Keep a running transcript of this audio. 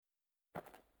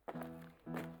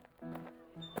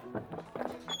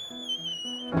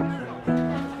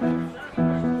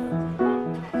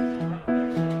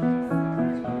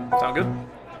Sound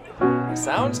good?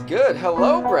 Sounds good.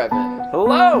 Hello, Brevin.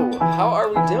 Hello! How are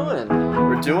we doing?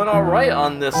 We're doing alright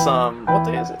on this, what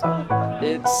day is it, Tom?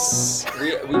 It's...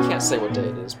 We can't say what day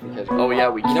it is because... Oh, yeah,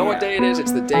 we You know what can't. day it is?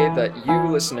 It's the day that you,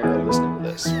 listener, are listening to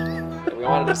this. And we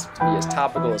wanted this to be as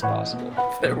topical as possible.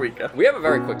 There we go. We have a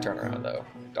very quick turnaround, though,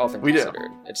 all things We do.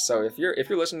 considered. It's so if you're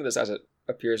listening to this as it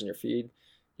appears in your feed,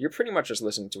 you're pretty much just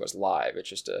listening to us live. It's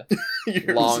just a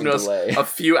You're long listening to us delay. a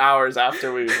few hours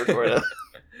after we recorded.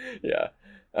 Yeah.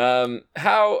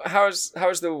 How's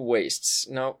the wastes?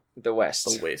 No, the west.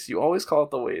 The waste. You always call it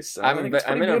the waste. and I I'm think it's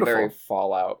in pretty a beautiful. very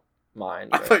Fallout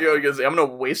mind. I right thought you were going to say, I'm in a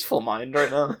wasteful mind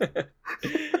right now.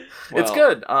 It's Well,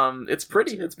 good. It's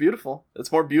pretty. It's beautiful.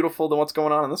 It's more beautiful than what's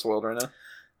going on in this world right now.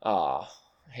 Aw,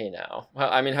 hey now. Well,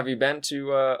 I mean, have you been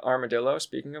to Armadillo,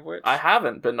 speaking of which? I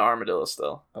haven't been to Armadillo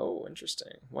still. Oh,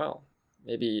 interesting. Well,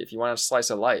 maybe if you want a slice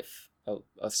of life,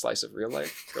 a slice of real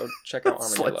life, go check out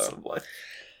Slice Armadillo. of life.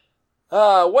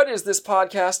 What is this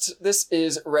podcast? This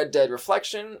is Red Dead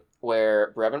Reflection,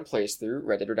 where Brevin plays through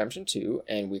Red Dead Redemption 2,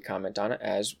 and we comment on it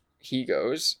as he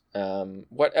goes.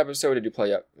 What episode did you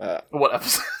play up? What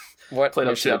episode? What Played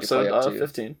up mission to did you play episode up to?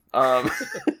 15.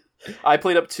 I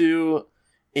played up to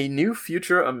A New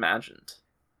Future Imagined.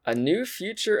 A New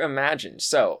Future Imagined.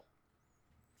 So,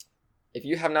 if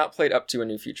you have not played up to A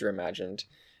New Future Imagined,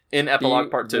 In Epilogue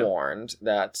be Part 2. warned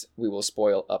that we will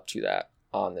spoil up to that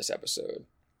on this episode.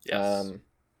 Yes.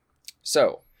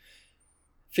 So,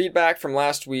 feedback from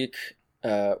last week.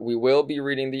 We will be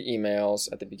reading the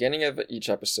emails at the beginning of each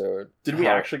episode. Did we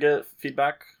actually get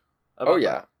feedback? Oh,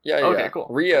 yeah. Yeah. Okay, cool.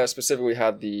 Rhea specifically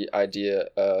had the idea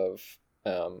of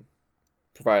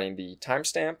providing the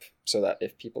timestamp so that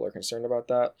if people are concerned about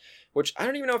that, which I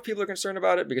don't even know if people are concerned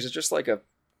about it because it's just like a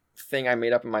thing I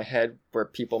made up in my head where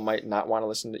people might not want to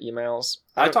listen to emails.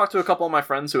 I talked to a couple of my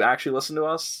friends who actually listen to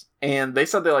us, and they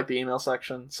said they like the email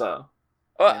section, so...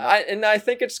 Well, Yeah. I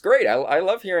think it's great. I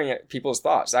love hearing people's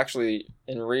thoughts. Actually,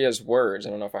 in Rhea's words, I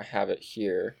don't know if I have it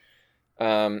here.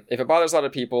 If it bothers a lot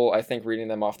of people, I think reading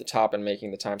them off the top and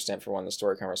making the timestamp for when the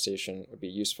story conversation would be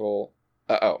useful.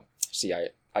 See,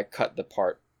 I cut the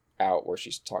part out where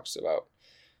she talks about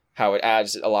how it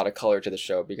adds a lot of color to the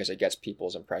show because it gets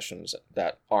people's impressions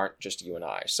that aren't just you and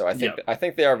I. So I think I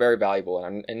think they are very valuable, and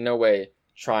I'm in no way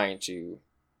trying to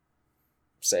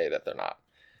say that they're not.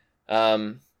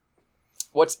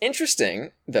 What's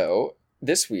interesting, though,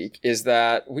 this week is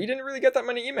that we didn't really get that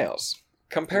many emails.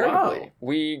 Comparatively, Wow.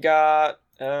 we got,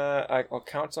 I'll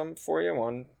count them for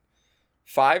you,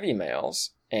 5 emails.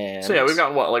 And So yeah, we've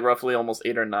gotten, what, like roughly almost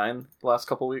 8 or 9 the last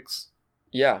couple weeks?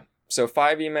 Yeah, so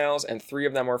 5 emails, and 3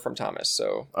 of them were from Thomas,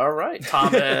 so... Alright,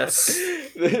 Thomas!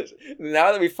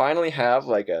 Now that we finally have,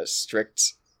 like, a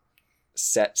strict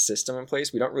set system in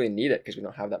place, we don't really need it because we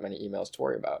don't have that many emails to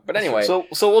worry about. But anyway... So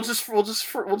we'll just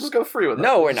go free with it.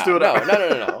 No, we're Just not. do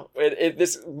whatever. No.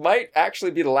 This might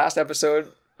actually be the last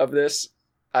episode of this.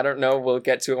 I don't know. We'll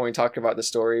get to it when we talk about the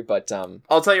story, but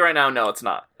I'll tell you right now, no, it's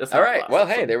not. It's not all the right. last Well,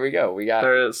 episode. hey, there we go. We got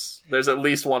There's at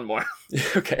least one more.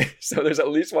 okay. So there's at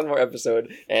least one more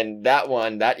episode, and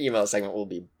that email segment will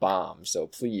be bomb. So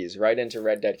please write into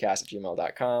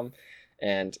reddeadcast@gmail.com,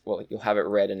 and well, you'll have it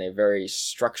read in a very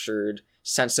structured,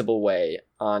 sensible way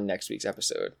on next week's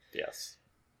episode. Yes.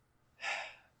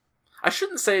 I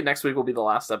shouldn't say next week will be the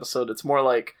last episode. It's more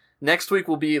like next week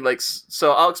will be like...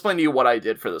 So I'll explain to you what I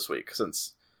did for this week,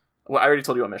 since... Well, I already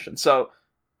told you a mission. So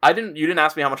you didn't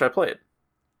ask me how much I played.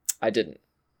 I didn't.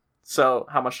 So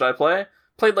how much did I play?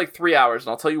 Played like 3 hours,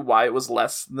 and I'll tell you why it was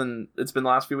less than it's been the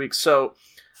last few weeks. So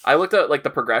I looked at like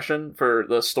the progression for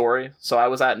the story. So I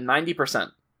was at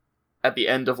 90% at the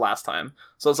end of last time.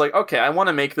 So it's like, okay, I want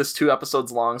to make this 2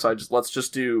 episodes long, so let's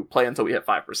just do play until we hit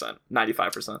 5%,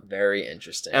 95%. Very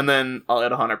interesting. And then I'll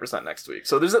hit 100% next week.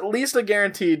 So there's at least a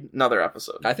guaranteed another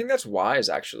episode. I think that's wise,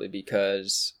 actually,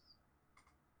 because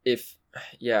if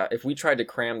we tried to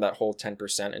cram that whole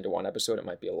 10% into one episode, it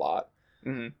might be a lot.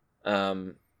 Mm-hmm.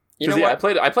 You know what?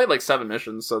 I played like 7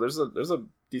 missions, so there's a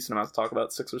decent amount to talk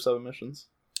about, 6 or 7 missions.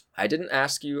 I didn't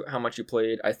ask you how much you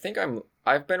played. I think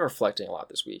I've been reflecting a lot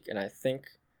this week, and I think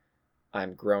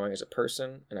I'm growing as a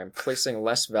person, and I'm placing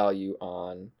less value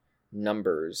on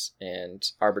numbers and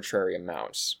arbitrary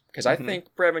amounts. Because I think,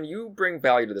 Brevin, you bring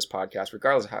value to this podcast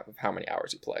regardless of how many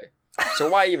hours you play. So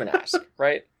why even ask,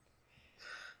 right?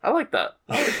 I like that.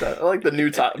 I like the new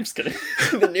Tyler. I'm just kidding.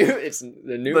 The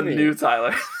new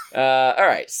Tyler. All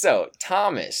right, so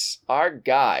Thomas, our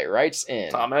guy, writes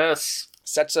in, Thomas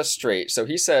sets us straight. So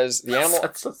he says the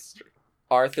animal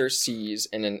Arthur sees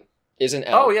is an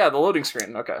elk. Oh yeah, the loading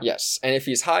screen. Okay. Yes, and if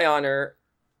he's high on her,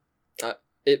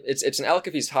 it's an elk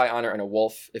if he's high honor and a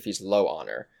wolf if he's low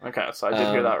honor. Okay, so I did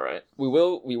hear that right. We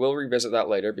will revisit that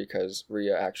later because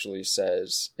Rhea actually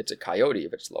says it's a coyote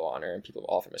if it's low honor, and people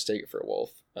often mistake it for a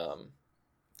wolf. So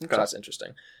that's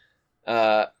interesting.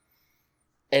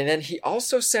 And then he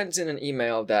also sends in an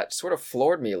email that sort of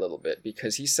floored me a little bit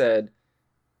because he said,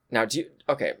 "Now, do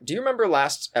you remember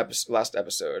last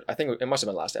episode? I think it must have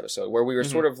been last episode where we were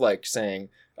sort of like saying,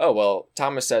 oh well,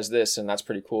 Thomas says this and that's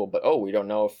pretty cool, but we don't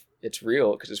know if it's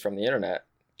real because it's from the internet."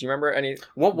 Do you remember any?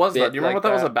 What was that? Do you remember what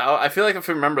that was about? I feel like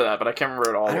I remember that, but I can't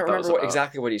remember at all. I don't remember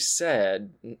exactly what he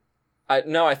said. I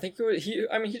think it was,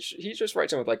 he just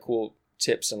writes in with like cool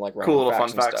tips and like cool little fun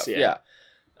facts. Stuff. Yeah.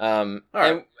 And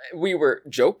we were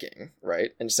joking,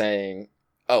 right, and saying,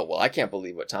 "Oh well, I can't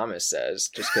believe what Thomas says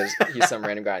just because he's some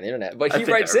random guy on the internet." But he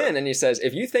writes in and he says,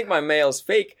 "If you think my mail's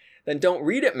fake, then don't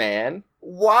read it, man."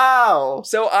 Wow.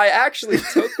 So I actually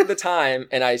took the time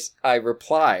and I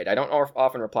replied. I don't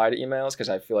often reply to emails because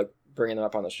I feel like bringing them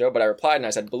up on the show, but I replied and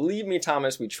I said, "Believe me,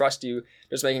 Thomas, we trust you.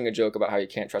 Just making a joke about how you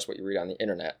can't trust what you read on the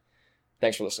internet.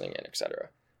 Thanks for listening in, etc."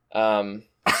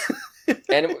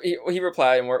 And he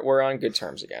replied, and we're on good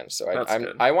terms again. So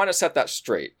I want to set that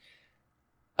straight.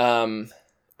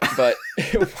 But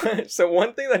so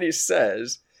one thing that he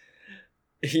says,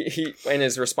 he in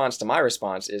his response to my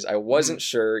response is, "I wasn't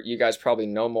sure. You guys probably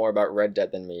know more about Red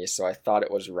Dead than me, so I thought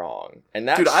it was wrong." And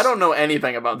that, dude, I don't know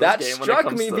anything about this game. That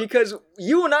struck me because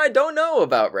you and I don't know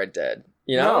about Red Dead.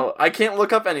 You know, no, I can't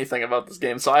look up anything about this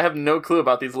game, so I have no clue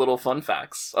about these little fun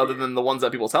facts other than the ones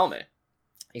that people tell me.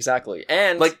 Exactly,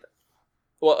 and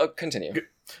continue.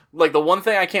 Like, the one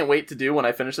thing I can't wait to do when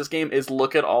I finish this game is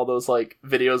look at all those, like,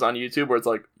 videos on YouTube where it's,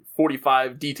 like,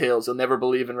 45 details you'll never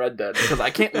believe in Red Dead. Because I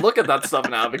can't look at that stuff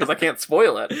now because I can't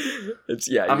spoil it.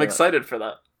 I'm excited for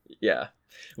that. Yeah.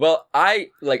 Well, I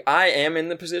am in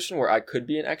the position where I could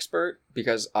be an expert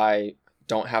because I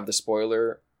don't have the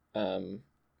spoiler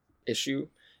issue.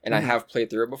 And I have played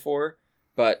through it before.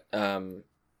 But I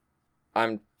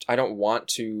don't want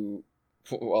to...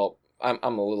 Well...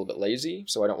 I'm a little bit lazy,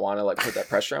 so I don't want to like put that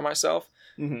pressure on myself.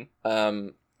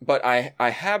 But I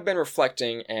have been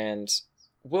reflecting, and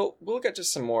we'll get to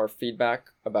some more feedback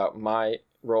about my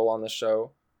role on the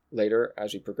show later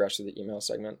as we progress through the email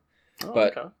segment.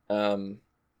 But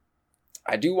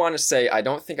I do want to say I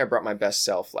don't think I brought my best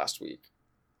self last week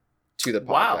to the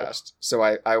podcast. Wow. So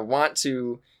I want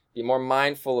to be more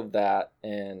mindful of that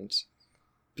and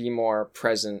be more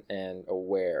present and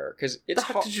aware, because it's.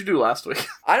 What did you do last week?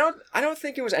 I don't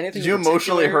think it was anything. Did you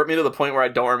emotionally hurt me to the point where I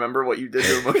don't remember what you did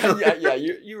to emotionally? yeah.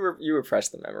 You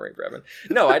repressed the memory, Brevin.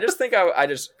 No, I just think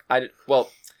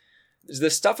well, the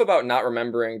stuff about not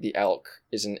remembering the elk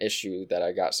is an issue that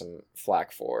I got some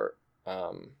flack for,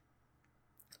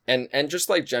 and just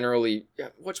like generally,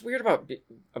 what's weird about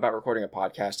recording a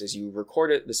podcast is you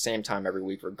record it the same time every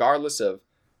week, regardless of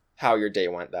how your day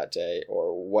went that day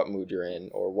or what mood you're in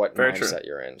or what mindset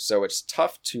you're in. So it's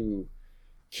tough to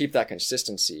keep that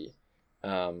consistency.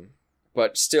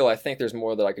 But still, I think there's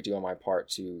more that I could do on my part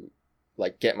to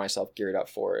like get myself geared up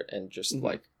for it and just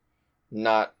like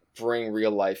not bring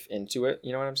real life into it.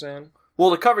 You know what I'm saying?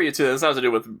 Well, to cover you too, this has to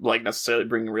do with like necessarily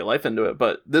bringing real life into it.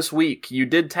 But this week you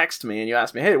did text me and you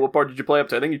asked me, "Hey, what part did you play up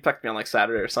to?" I think you texted me on like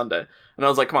Saturday or Sunday. And I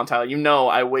was like, "Come on, Tyler, you know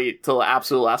I wait till the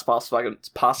absolute last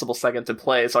possible second to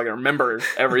play so I can remember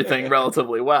everything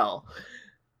relatively well."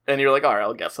 And you're like, "All right,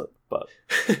 I'll guess it." But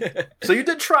so you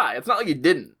did try. It's not like you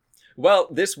didn't. Well,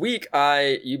 this week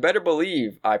you better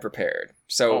believe I prepared.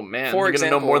 So, oh man, you're gonna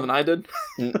know more than I did.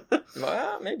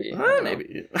 Well, maybe.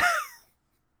 Maybe.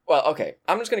 Well, okay,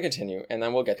 I'm just going to continue, and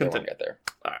then we'll get there when we get there.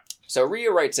 All right. So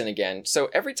Rhea writes in again. So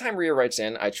every time Rhea writes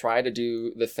in, I try to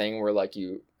do the thing where, like,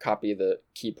 you copy the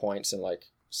key points and, like,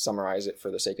 summarize it for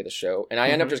the sake of the show. And I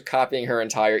end up just copying her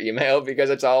entire email because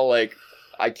it's all, like,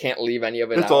 I can't leave any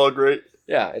of it out. It's all great.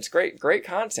 Yeah, it's great. Great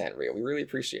content, Rhea. We really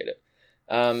appreciate it.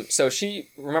 So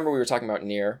remember we were talking about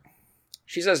Nier.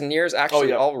 She says Nier is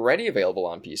actually already available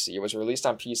on PC. It was released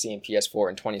on PC and PS4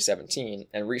 in 2017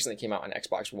 and recently came out on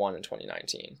Xbox One in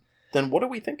 2019. Then what are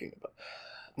we thinking about?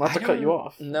 Not to cut you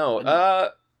off.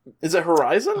 No. Is it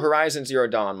Horizon? Horizon Zero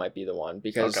Dawn might be the one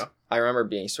because I remember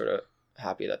being sort of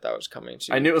happy that was coming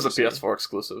to. I knew it was a PS4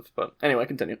 exclusive, but anyway,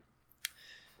 continue.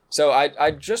 So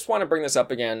I just want to bring this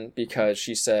up again because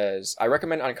she says, "I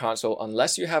recommend on console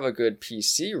unless you have a good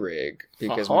PC rig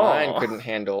because mine couldn't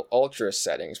handle ultra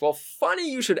settings." Well,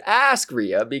 funny you should ask,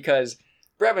 Rhea, because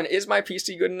Brevin, is my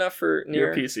PC good enough for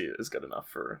Nier? Your PC is good enough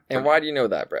for And why do you know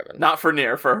that, Brevin? Not for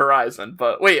Nier, for Horizon.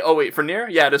 But wait, for Nier?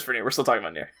 Yeah, it is for Nier. We're still talking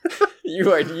about Nier.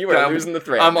 You are losing the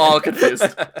thread. I'm all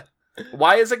confused.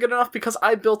 Why is it good enough? Because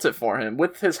I built it for him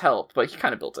with his help, but he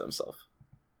kind of built it himself.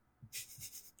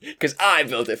 Because I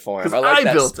built it for him. 'Cause I like I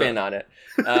that built spin it. on it.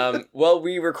 Well,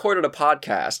 we recorded a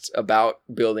podcast about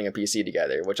building a PC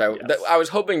together, which I was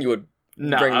hoping you would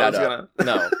No, bring I that was up.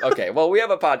 No. Okay. Well, we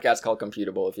have a podcast called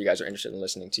Computable if you guys are interested in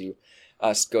listening to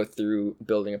us go through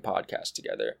building a podcast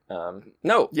together.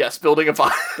 No. Yes, building a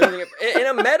pod. Building in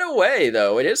a meta way,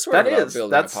 though. It is sort of about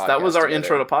building a podcast that was our together.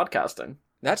 intro to podcasting.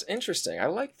 That's interesting. I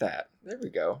like that. There we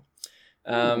go.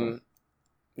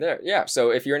 There, yeah. So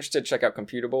if you're interested, check out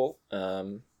Computable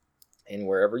in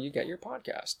wherever you get your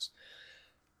podcasts.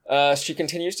 She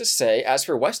continues to say, as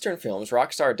for Western films,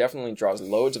 Rockstar definitely draws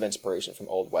loads of inspiration from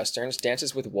old Westerns.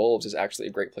 Dances with Wolves is actually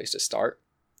a great place to start.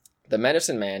 The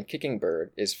medicine man, Kicking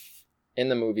Bird, in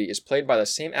the movie is played by the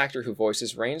same actor who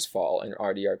voices Rain's Fall in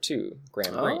RDR2,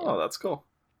 Graham Greene. Oh, that's cool.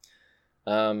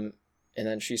 And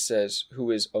then she says,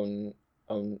 who is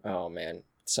oh man,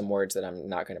 some words that I'm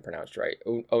not going to pronounce right.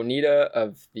 Onida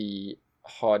of the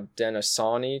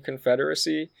Haudenosaunee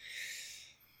Confederacy.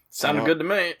 Sounded good to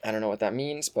me. I don't know what that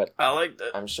means, but I liked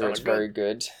it. I'm sure it's very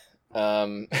good.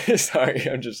 Sorry,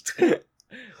 I'm just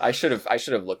I should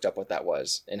have looked up what that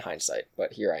was in hindsight,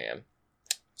 but here I am.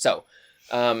 So,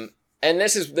 and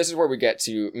this is where we get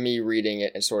to me reading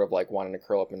it and sort of like wanting to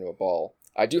curl up into a ball.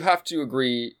 I do have to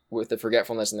agree with the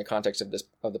forgetfulness in the context of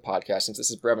the podcast. Since this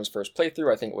is Brevin's first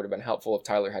playthrough, I think it would have been helpful if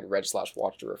Tyler had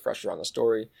read/watched a refresher on the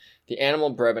story. The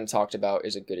animal Brevin talked about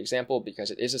is a good example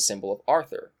because it is a symbol of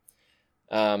Arthur.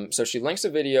 So she links a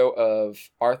video of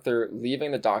Arthur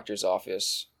leaving the doctor's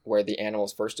office where the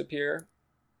animals first appear.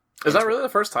 Is that really the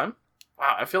first time?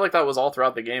 Wow, I feel like that was all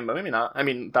throughout the game, but maybe not. I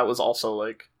mean, that was also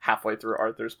like halfway through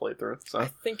Arthur's playthrough. So I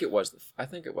think it was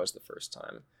the first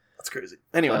time. That's crazy.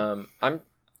 Anyway,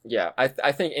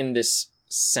 I think in this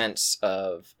sense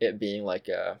of it being like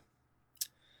a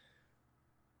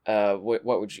what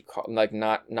would you call, like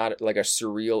not like a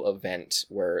surreal event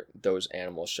where those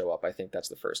animals show up. I think that's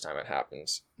the first time it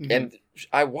happens. Mm-hmm. And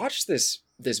I watched this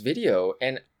video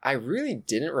and I really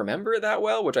didn't remember it that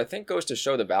well, which I think goes to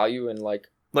show the value in like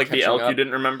the elk you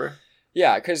didn't remember.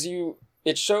 Yeah, because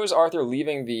it shows Arthur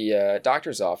leaving the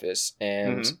doctor's office,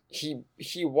 and he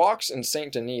walks in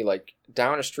Saint Denis like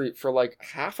down a street for like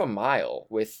half a mile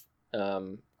with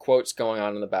quotes going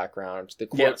on in the background. The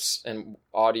quotes and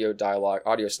audio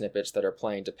snippets that are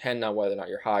playing depend on whether or not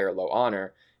you're high or low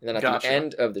honor. And then at the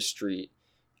end of the street,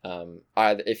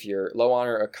 either if you're low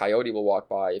honor, a coyote will walk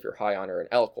by. If you're high honor, an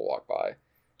elk will walk by.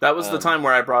 That was the time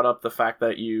where I brought up the fact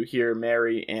that you hear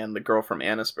Mary and the girl from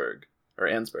Annesburg.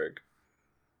 Is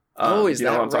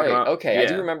that right? Okay, yeah. I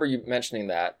do remember you mentioning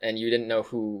that, and you didn't know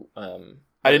who.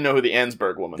 I didn't know who the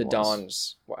Ansberg woman was. The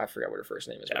Dawns. Well, I forgot what her first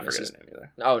name is. Yeah, I forget her name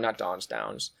either. Oh, not Dawns.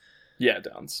 Downs. Yeah,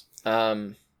 Downs.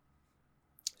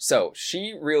 So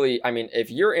she really, I mean,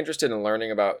 if you're interested in learning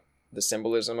about the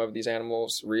symbolism of these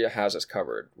animals, Rhea has us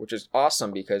covered, which is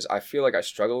awesome because I feel like I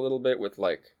struggle a little bit with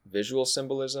like visual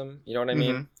symbolism. You know what I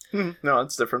mean? Mm-hmm. No,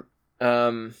 it's different.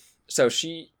 So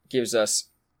she gives us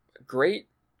great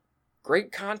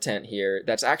content here.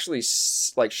 That's actually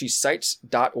like she cites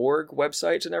 .org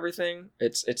websites and everything.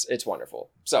 It's wonderful.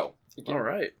 So all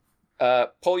right.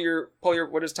 Pull your.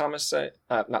 What does Thomas say?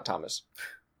 Not Thomas.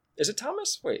 Is it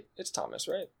Thomas? Wait, it's Thomas,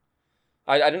 right?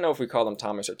 I didn't know if we call them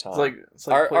Thomas or Tom. It's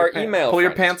like our email. Pull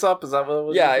your pants up. Is that what it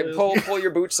was? Yeah, pull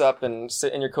your boots up and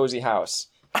sit in your cozy house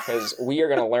because we are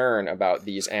going to learn about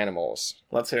these animals.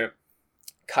 Let's hear it.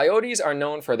 Coyotes are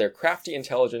known for their crafty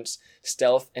intelligence,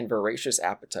 stealth, and voracious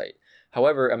appetite.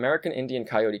 However, American Indian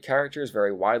coyote characters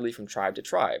vary widely from tribe to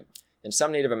tribe. In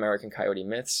some Native American coyote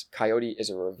myths, Coyote is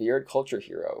a revered culture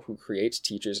hero who creates,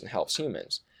 teaches, and helps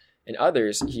humans. In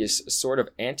others, he is a sort of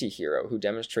anti-hero who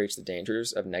demonstrates the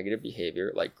dangers of negative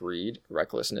behavior like greed,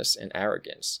 recklessness, and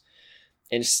arrogance.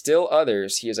 In still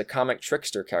others, he is a comic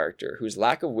trickster character whose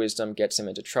lack of wisdom gets him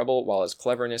into trouble while his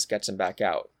cleverness gets him back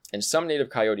out. In some Native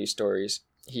Coyote stories,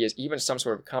 he is even some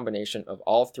sort of combination of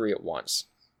all three at once.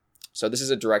 So this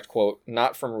is a direct quote,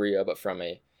 not from Rhea, but from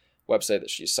a website that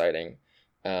she's citing.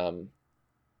 And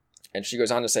she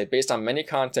goes on to say, based on many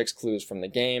context clues from the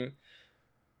game,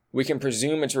 we can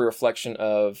presume it's a reflection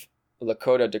of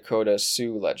Lakota Dakota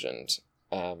Sioux legend.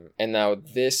 And now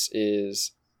this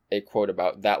is a quote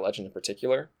about that legend in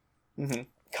particular. Mm-hmm.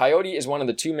 Coyote is one of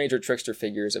the two major trickster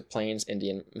figures of Plains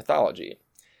Indian mythology.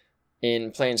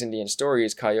 In Plains Indian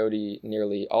stories, Coyote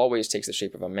nearly always takes the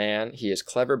shape of a man. He is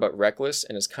clever but reckless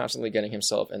and is constantly getting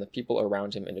himself and the people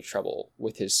around him into trouble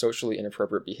with his socially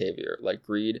inappropriate behavior, like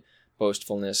greed,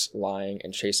 boastfulness, lying,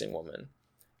 and chasing women.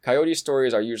 Coyote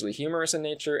stories are usually humorous in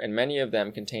nature, and many of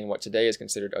them contain what today is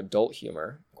considered adult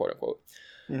humor, quote-unquote.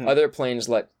 Mhm. Other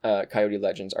Coyote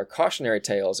legends are cautionary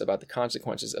tales about the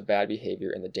consequences of bad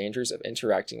behavior and the dangers of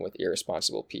interacting with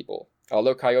irresponsible people.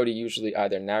 Although Coyote usually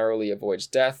either narrowly avoids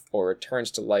death or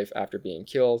returns to life after being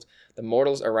killed, the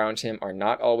mortals around him are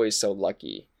not always so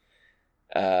lucky.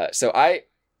 That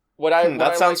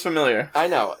sounds familiar. I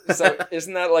know. So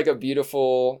isn't that like a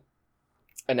beautiful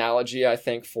analogy, I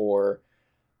think, for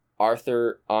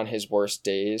Arthur on his worst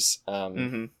days?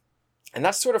 Mm-hmm. And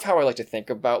that's sort of how I like to think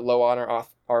about low honor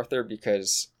Arthur,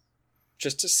 because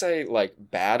just to say like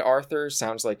bad Arthur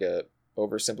sounds like a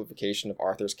oversimplification of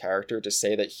Arthur's character. To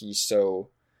say that he's so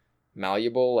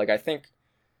malleable, like I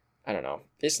don't know.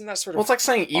 Isn't that sort of? Well, it's like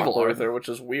saying evil awkward? Arthur, which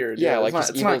is weird. Yeah, like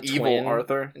it's not his evil twin.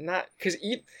 Arthur. Not because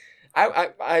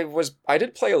I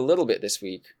did play a little bit this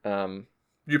week.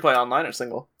 You play online or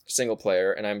single? Single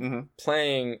player, and I'm Mm-hmm.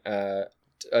 playing a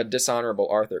dishonorable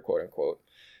Arthur, quote unquote.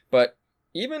 But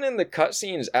even in the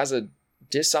cutscenes, as a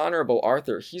dishonorable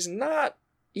Arthur, he's not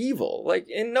evil, like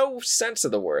in no sense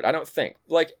of the word. I don't think.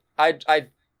 Like I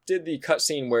did the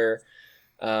cutscene where,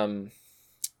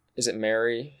 is it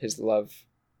Mary, his love?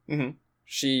 Mm-hmm.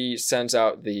 She sends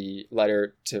out the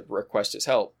letter to request his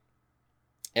help,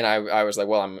 and I was like,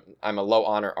 well, I'm a low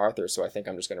honor Arthur, so I think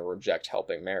I'm just going to reject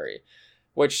helping Mary,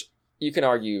 which you can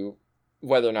argue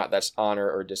whether or not that's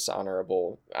honor or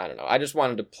dishonorable. I don't know. I just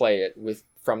wanted to play it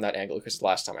from that angle because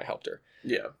last time I helped her.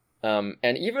 Yeah.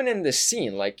 And even in this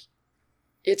scene, like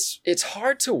it's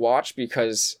hard to watch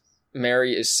because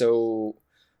Mary is so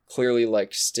clearly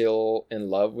like still in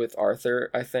love with Arthur,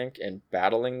 I think, and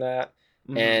battling that.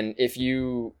 Mm-hmm. And if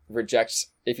you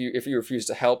refuse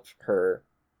to help her,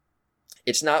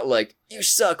 it's not like, you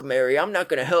suck, Mary, I'm not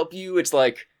going to help you. It's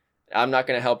like, I'm not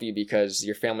going to help you because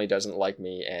your family doesn't like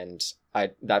me, and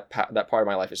that part of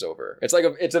my life is over. It's like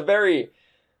it's a very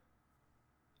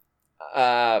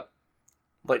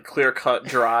like clear cut,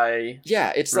 dry.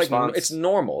 Yeah, it's response. Like it's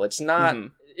normal. It's not. Mm-hmm.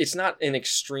 It's not an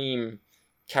extreme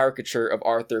caricature of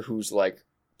Arthur who's like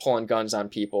pulling guns on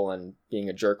people and being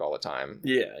a jerk all the time.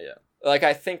 Yeah, yeah. Like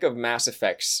I think of Mass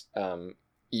Effect's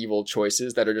evil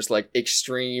choices that are just like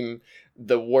extreme.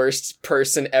 The worst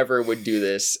person ever would do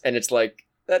this, and it's like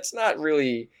that's not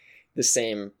really the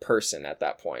same person at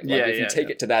that point. Like if you take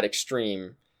it to that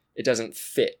extreme, it doesn't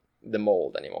fit the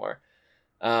mold anymore.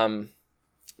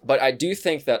 But I do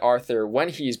think that Arthur, when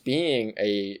he's being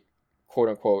a quote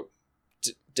unquote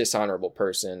dishonorable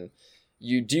person,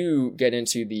 you do get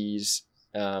into these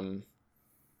getting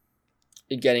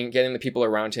the people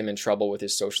around him in trouble with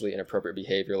his socially inappropriate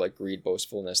behavior, like greed,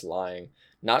 boastfulness, lying.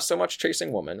 Not so much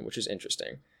chasing women, which is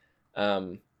interesting.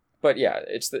 But yeah,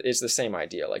 it's the same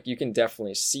idea. Like you can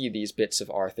definitely see these bits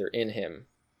of Arthur in him,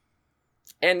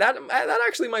 and that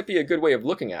actually might be a good way of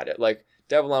looking at it. Like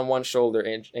devil on one shoulder,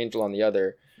 angel on the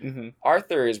other. Mm-hmm.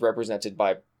 Arthur is represented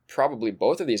by probably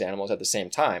both of these animals at the same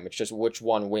time. It's just which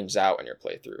one wins out in your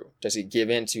playthrough. Does he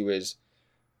give in to his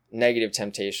negative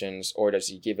temptations, or does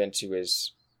he give in to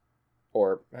his,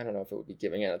 or I don't know if it would be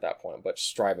giving in at that point, but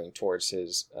striving towards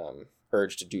his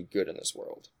urge to do good in this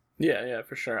world. Yeah,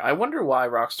 for sure. I wonder why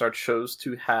Rockstar chose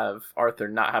to have Arthur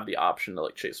not have the option to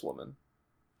like chase women.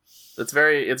 It's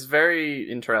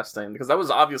very interesting because that was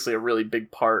obviously a really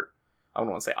big part. I don't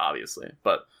want to say obviously,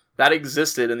 but that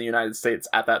existed in the United States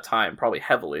at that time, probably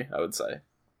heavily, I would say.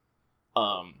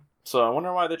 So I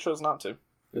wonder why they chose not to.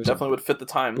 It definitely would fit the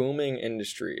time. Booming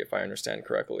industry, if I understand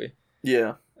correctly.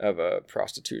 Yeah. Of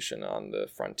prostitution on the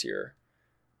frontier.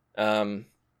 I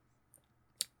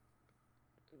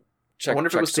wonder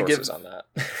if it was to give on that.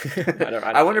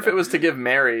 I wonder if it was to give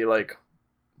Mary like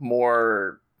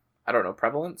more, I don't know,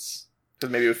 prevalence.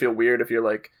 Because maybe it would feel weird if you're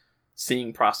like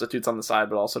seeing prostitutes on the side,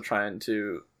 but also trying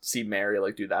to see Mary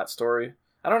like do that story.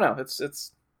 I don't know.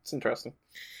 It's interesting.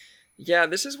 Yeah,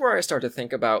 this is where I start to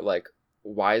think about like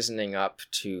wisening up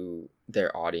to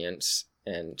their audience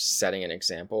and setting an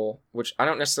example, which I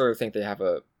don't necessarily think they have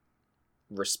a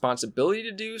responsibility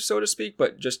to do, so to speak,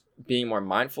 but just being more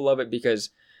mindful of it, because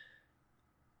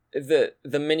the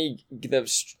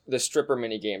stripper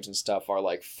mini games and stuff are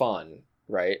like fun,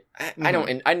 right? I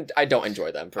don't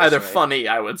enjoy them personally. They're funny,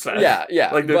 I would say. Yeah.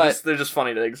 Like they're just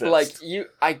funny to exist. Like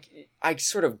I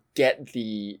sort of get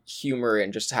the humor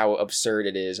and just how absurd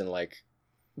it is, and like,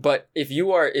 but if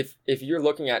you're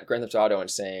looking at Grand Theft Auto and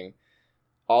saying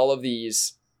all of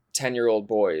these 10-year-old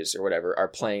boys or whatever are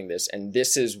playing this, and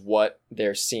this is what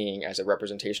they're seeing as a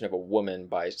representation of a woman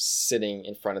by sitting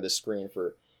in front of the screen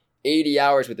for 80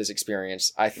 hours with this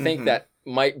experience, I think that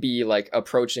might be like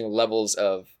approaching levels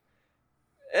of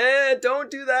don't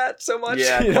do that so much.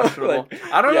 Yeah, like,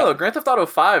 I don't know. Grand Theft Auto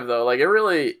 5 though, like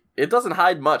it doesn't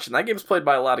hide much, and that game's played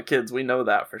by a lot of kids. We know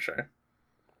that for sure.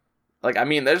 Like, I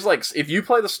mean, there's like, if you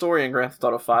play the story in Grand Theft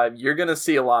Auto 5, you're gonna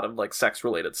see a lot of like sex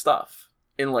related stuff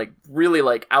in like really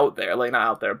like out there, like not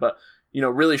out there, but you know,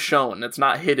 really shown. It's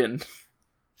not hidden.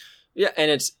 Yeah, and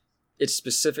it's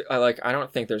specific. I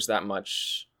don't think there's that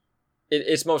much.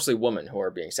 It's mostly women who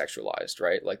are being sexualized,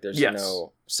 right? Like there's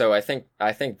no. So I think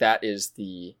that is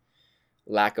the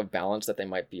lack of balance that they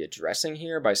might be addressing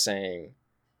here by saying,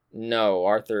 no,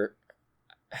 Arthur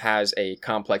has a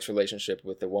complex relationship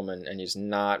with the woman and he's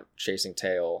not chasing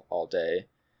tail all day,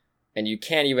 and you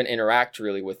can't even interact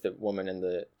really with the woman in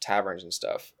the taverns and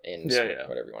stuff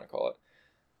whatever you want to call it.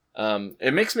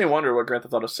 It makes me wonder what Grand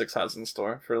Theft Auto 6 has in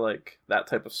store for like that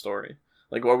type of story.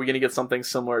 Like, are we going to get something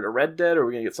similar to Red Dead, or are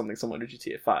we going to get something similar to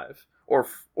GTA 5? Or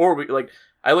we like,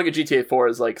 I look at GTA 4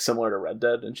 as like similar to Red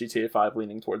Dead, and GTA 5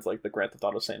 leaning towards like the Grand Theft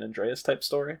Auto San Andreas type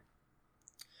story.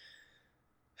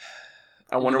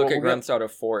 I wonder what Grand Theft Auto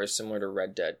 4 is similar to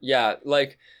Red Dead. Yeah,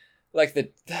 like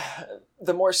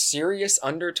the more serious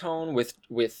undertone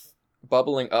with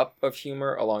bubbling up of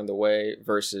humor along the way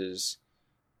versus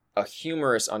a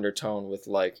humorous undertone with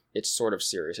like it's sort of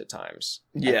serious at times.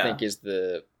 I think is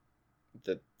the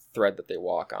thread that they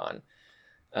walk on.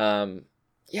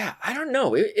 Yeah, I don't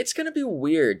know. It's gonna be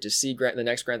weird to see the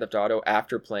next Grand Theft Auto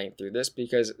after playing through this,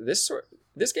 because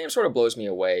this game sort of blows me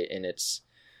away in its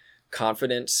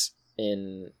confidence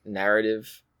in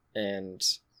narrative and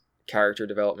character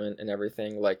development and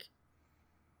everything. Like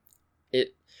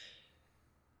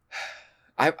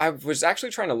I was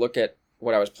actually trying to look at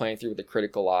what I was playing through with a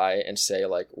critical eye and say,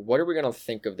 like, what are we going to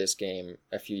think of this game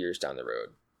a few years down the road?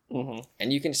 Mm-hmm.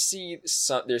 And you can see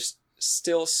there's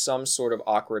still some sort of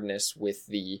awkwardness with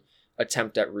the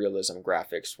attempt at realism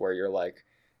graphics, where you're like,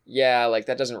 yeah, like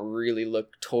that doesn't really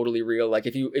look totally real. Like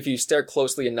if you stare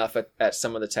closely enough at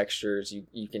some of the textures,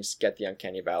 you can get the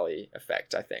Uncanny Valley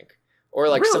effect, I think. Or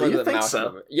like really? Some of the mouth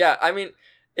movement. Yeah, I mean,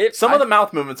 of the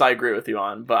mouth movements I agree with you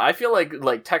on, but I feel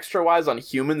like texture wise on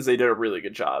humans they did a really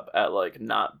good job at like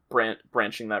not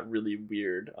branching that really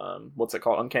weird what's it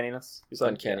called, uncanniness?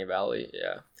 Uncanny Valley,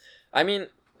 yeah. I mean,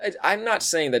 I'm not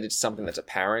saying that it's something that's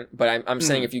apparent, but I'm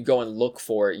saying if you go and look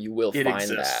for it, you will find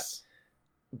that.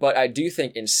 But I do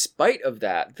think in spite of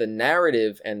that, the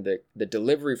narrative and the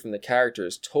delivery from the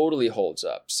characters totally holds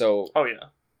up. So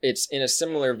it's in a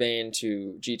similar vein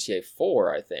to GTA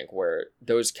 4, I think, where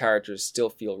those characters still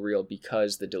feel real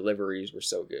because the deliveries were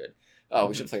so good. Oh,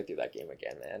 we should play through that game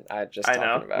again, man. I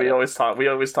know. We always talk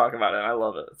about it. I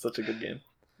love it. It's such a good game.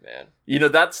 Man. You know,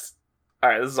 that's...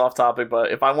 Alright, this is off topic,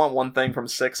 but if I want one thing from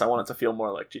 6, I want it to feel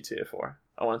more like GTA 4.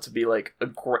 I want it to be like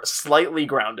slightly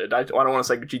grounded. I don't want to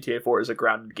say GTA 4 is a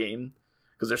grounded game,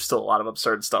 because there's still a lot of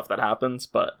absurd stuff that happens,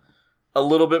 but a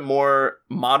little bit more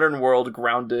modern world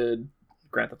grounded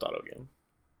Grand Theft Auto game.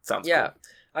 Sounds cool.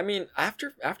 I mean,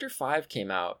 after 5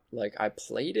 came out, like I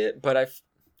played it, but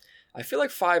I feel like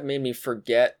 5 made me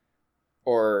forget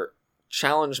or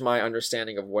challenge my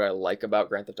understanding of what I like about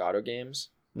Grand Theft Auto games.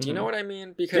 Do you know what I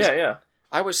mean? Because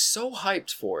I was so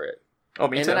hyped for it. Oh,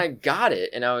 me too. And then I got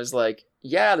it, and I was like,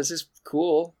 yeah, this is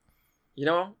cool. You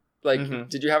know? Like,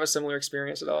 did you have a similar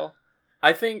experience at all?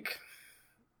 I think...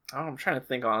 I'm trying to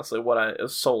think, honestly, it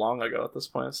was so long ago at this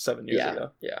point. It's 7 years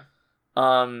ago. Yeah.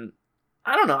 I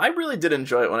don't know. I really did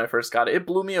enjoy it when I first got it. It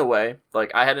blew me away.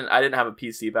 Like, I didn't have a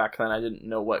PC back then. I didn't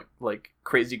know what, like,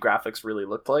 crazy graphics really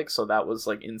looked like, so that was,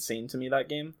 like, insane to me, that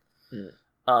game.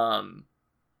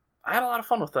 I had a lot of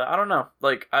fun with it. I don't know.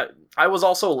 Like, I was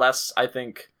also less, I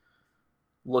think,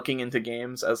 looking into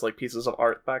games as, like, pieces of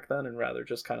art back then, and rather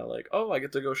just kind of like, oh, I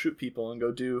get to go shoot people and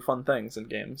go do fun things in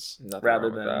games. Nothing wrong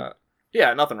with that.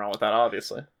 Yeah, nothing wrong with that,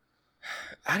 obviously.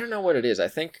 I don't know what it is. I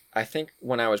think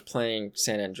when I was playing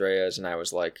San Andreas and I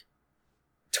was, like,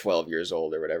 12 years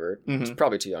old or whatever, it's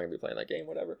probably too young to be playing that game,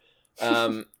 whatever.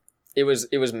 It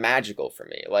was magical for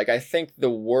me. Like, I think the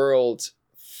world...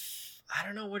 I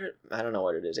don't know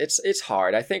what it is. It's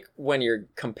hard. I think when you're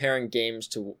comparing games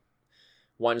to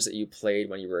ones that you played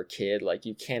when you were a kid, like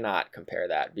you cannot compare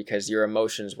that, because your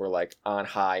emotions were like on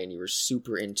high and you were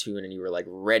super in tune and you were like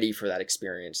ready for that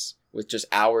experience with just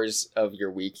hours of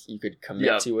your week. You could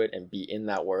commit to it and be in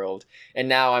that world. And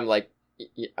now I'm like,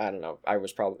 I don't know. I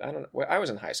was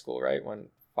in high school, right? When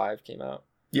 5 came out.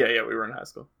 Yeah. We were in high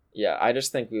school. Yeah. I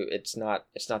just think it's not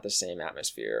the same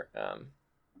atmosphere.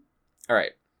 All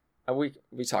right.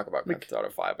 We talk about Grand Theft Auto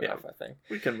 5 enough, I think.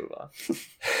 We can move on.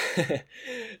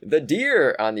 The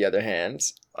deer, on the other hand,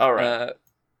 all right,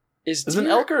 is an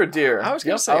elk or a deer? I was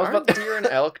going to say, aren't deer and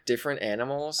elk different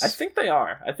animals? I think they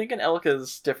are. I think an elk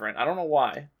is different. I don't know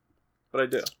why, but I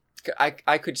do.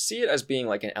 I could see it as being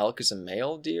like an elk is a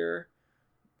male deer,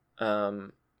 but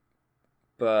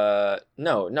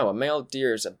no, a male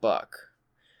deer is a buck.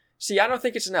 See, I don't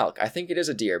think it's an elk. I think it is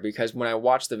a deer because when I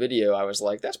watched the video, I was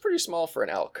like, that's pretty small for an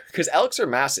elk. Because elks are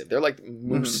massive. They're like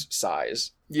moose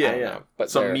size. Yeah, I don't yeah. know, but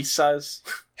Some meat size.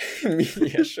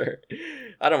 Yeah, sure.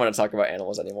 I don't want to talk about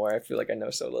animals anymore. I feel like I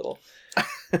know so little.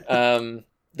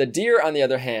 The deer, on the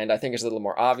other hand, I think is a little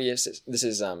more obvious. This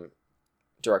is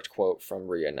direct quote from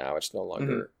Rhea now. It's no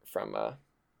longer from...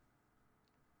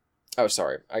 Oh,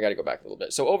 sorry. I got to go back a little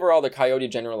bit. So overall, the coyote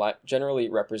generally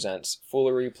represents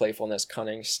foolery, playfulness,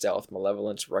 cunning, stealth,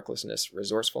 malevolence, recklessness,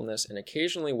 resourcefulness, and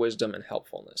occasionally wisdom and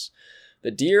helpfulness.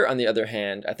 The deer, on the other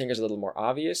hand, I think is a little more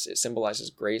obvious. It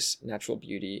symbolizes grace, natural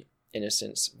beauty,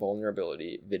 innocence,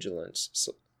 vulnerability, vigilance,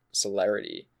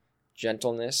 celerity,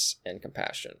 gentleness, and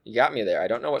compassion. You got me there. I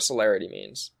don't know what celerity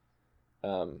means.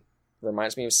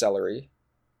 Reminds me of celery.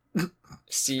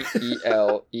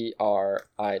 Celerity.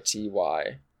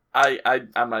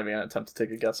 I'm not even gonna attempt to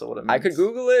take a guess at what it means. I could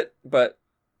Google it, but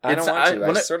I don't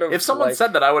want to. If someone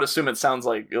said that, I would assume it sounds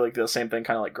like the same thing,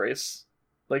 kind of like grace,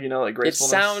 like like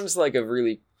gracefulness. It sounds like a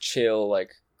really chill,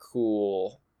 like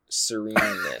cool,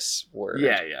 sereneness word.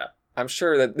 Yeah. I'm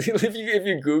sure that if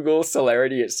you Google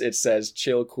celerity, it says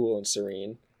chill, cool, and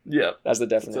serene. Yeah, that's the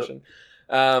definition.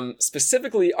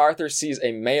 Specifically, Arthur sees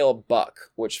a male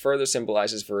buck, which further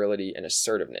symbolizes virility and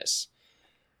assertiveness.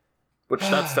 Which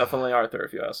that's definitely Arthur,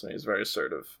 if you ask me. He's very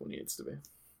assertive when he needs to be.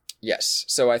 Yes,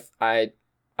 so I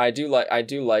do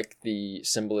like the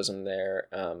symbolism there.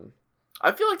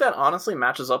 I feel like that honestly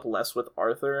matches up less with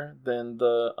Arthur than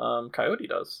the coyote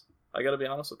does. I gotta be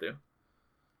honest with you.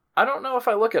 I don't know if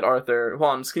I look at Arthur. Hold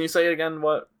on, can you say again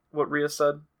what Rhea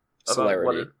said?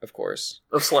 Celerity, of course.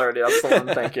 Of celerity, that's the one.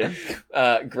 Thank you.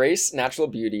 Grace, natural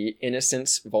beauty,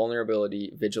 innocence,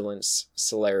 vulnerability, vigilance,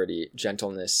 celerity,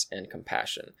 gentleness, and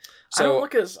compassion. So, I don't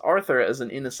look at Arthur as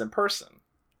an innocent person,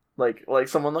 like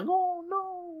someone like, oh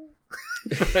no.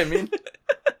 You know what I mean?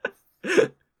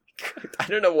 I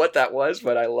don't know what that was,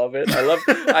 but I love it.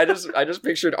 I just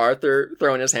pictured Arthur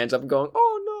throwing his hands up and going,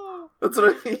 oh no. That's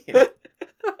what I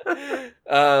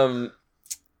mean.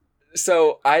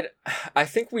 So I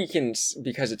think we can,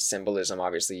 because it's symbolism,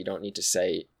 obviously you don't need to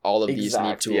say all of these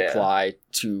need to apply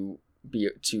to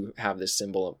have this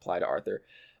symbol apply to Arthur.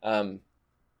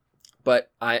 But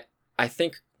I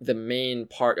think the main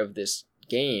part of this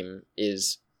game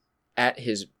is, at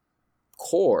his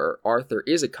core, Arthur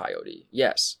is a coyote,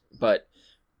 yes, but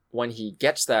when he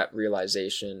gets that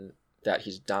realization that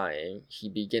he's dying, he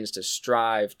begins to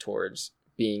strive towards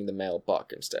being the male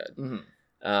buck instead.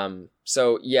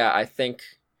 So yeah, I think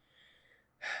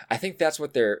that's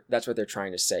what they're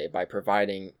trying to say by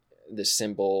providing the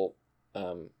symbol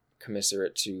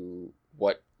commiserate to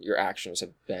what your actions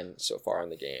have been so far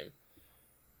in the game.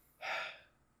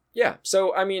 Yeah,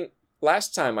 so I mean,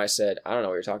 last time I said, I don't know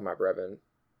what you're talking about, Brevin.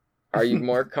 Are you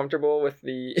more comfortable with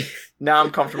the... Now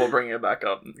I'm comfortable bringing it back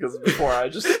up, because before I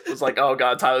just was like, oh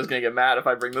god, Tyler's gonna get mad if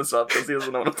I bring this up because he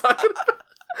doesn't know what I'm talking about.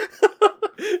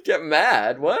 Get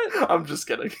mad? What? I'm just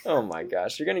kidding. Oh my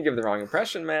gosh, you're gonna give the wrong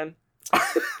impression, man.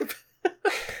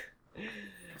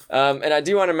 And I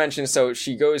do want to mention, so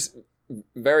she goes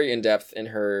very in depth in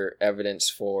her evidence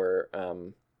for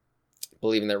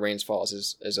believing that Rains Falls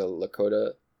is a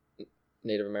Lakota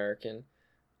Native American.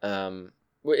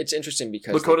 It's interesting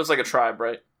because Lakota's like a tribe,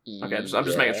 right? Okay, I'm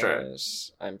just making sure.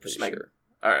 I'm pretty sure.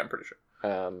 All right, I'm pretty sure.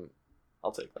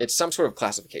 I'll take that. It's some sort of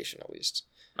classification, at least.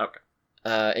 Okay.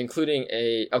 Including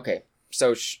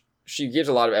so she gives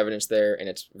a lot of evidence there, and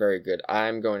it's very good.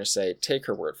 I'm going to say take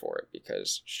her word for it,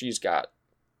 because she's got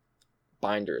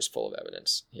binders full of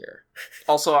evidence here.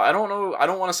 Also, I don't know. I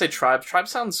don't want to say tribe. Tribe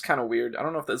sounds kind of weird. I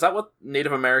don't know is that what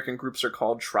Native American groups are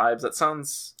called? Tribes? That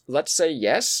sounds... Let's say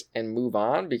yes and move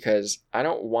on, because I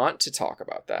don't want to talk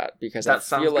about that, because that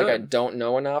I feel like I don't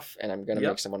know enough, and I'm going to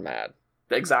make someone mad.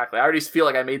 Exactly. I already feel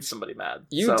like I made somebody mad.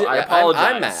 I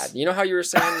apologize. I'm mad. You know how you were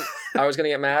saying I was going to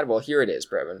get mad? Well, here it is,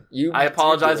 Brevin. I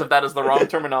apologize if that is the wrong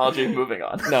terminology. Moving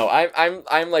on. No,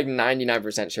 I'm like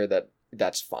 99% sure that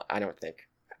that's fine. I don't think.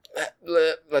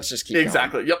 Let's just keep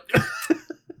exactly. going. Yep.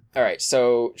 All right.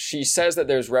 So she says that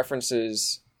there's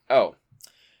references.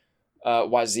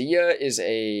 Wazia is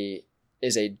a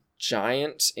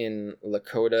giant in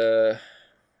Lakota.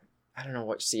 I don't know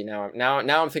what. See, now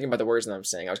I'm thinking about the words that I'm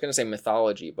saying. I was going to say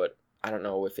mythology, but I don't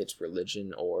know if it's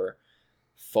religion or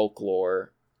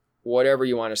folklore, whatever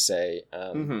you want to say.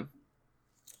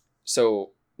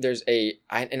 So there's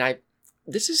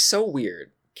this is so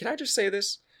weird. Can I just say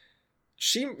this?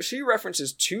 She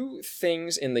references two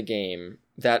things in the game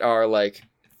that are like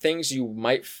things you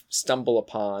might stumble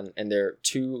upon, and they're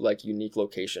two like unique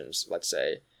locations, let's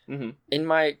say. Mm-hmm. In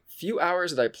my few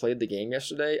hours that I played the game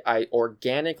yesterday, I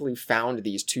organically found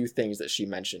these two things that she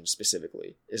mentioned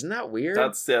specifically. Isn't that weird?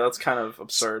 That's kind of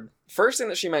absurd. First thing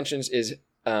that she mentions is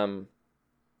a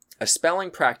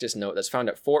spelling practice note that's found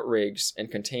at Fort Riggs and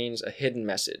contains a hidden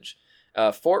message.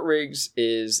 Fort Riggs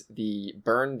is the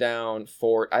burned down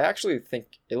fort. I actually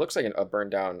think it looks like a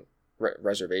burned down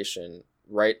reservation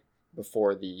right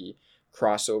before the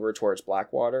crossover towards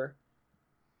Blackwater.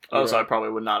 So I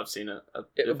probably would not have seen it.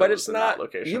 But it's not.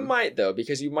 Location. You might though,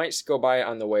 because you might go by it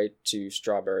on the way to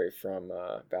Strawberry from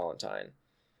Valentine.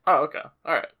 Oh, okay,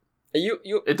 all right.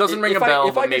 It doesn't ring a bell.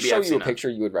 If I could maybe show I've you seen a picture,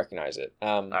 you would recognize it.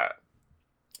 All right.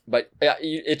 But yeah,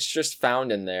 it's just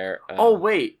found in there. Oh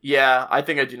wait, yeah, I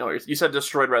think I do know what you said.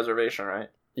 Destroyed reservation, right?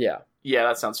 Yeah. Yeah,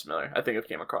 that sounds familiar. I think I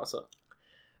came across it.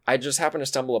 I just happened to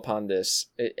stumble upon this.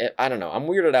 I don't know. I'm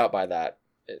weirded out by that.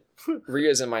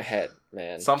 Ria's in my head,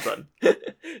 man. Something.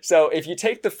 So if you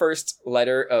take the first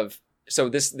letter of... So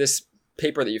this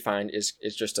paper that you find is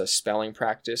just a spelling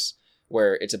practice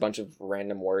where it's a bunch of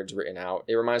random words written out.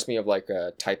 It reminds me of like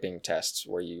typing tests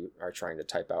where you are trying to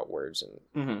type out words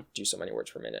and do so many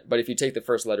words per minute. But if you take the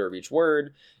first letter of each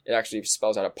word, it actually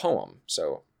spells out a poem.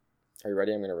 So are you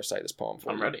ready? I'm going to recite this poem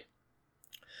for you. I'm ready.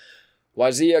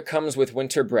 Wazia comes with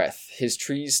winter breath. His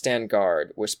trees stand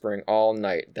guard, whispering all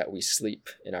night that we sleep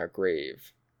in our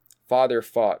grave. Father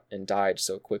fought and died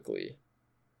so quickly.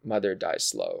 Mother dies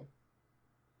slow.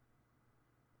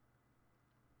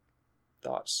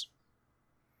 Thoughts?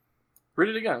 Read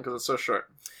it again, because it's so short.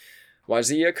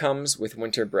 Wazia comes with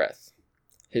winter breath.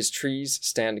 His trees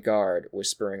stand guard,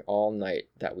 whispering all night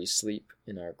that we sleep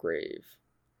in our grave.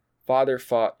 Father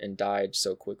fought and died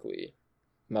so quickly.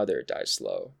 Mother dies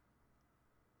slow.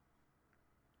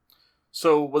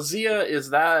 So Wazia,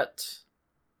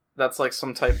 that's like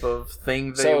some type of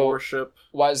thing they worship?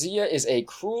 Wazia is a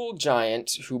cruel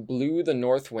giant who blew the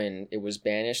north wind. It was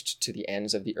banished to the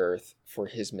ends of the earth for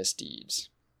his misdeeds.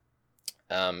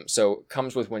 So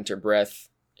comes with winter breath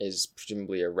is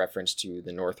presumably a reference to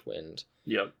the north wind.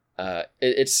 Yep.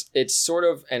 It's sort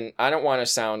of, and I don't want to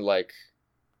sound like,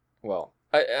 well,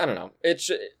 I don't know.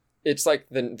 It's like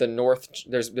the north.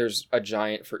 There's a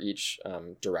giant for each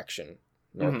direction.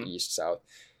 North, east, south.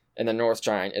 And the north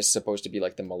giant is supposed to be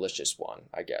like the malicious one,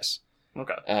 I guess.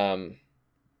 Okay.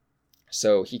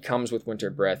 So he comes with winter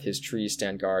breath. His trees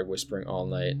stand guard, whispering all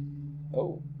night.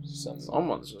 Oh,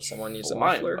 someone needs a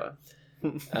muffler.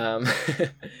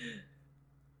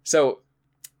 So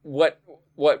what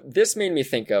this made me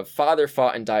think of, father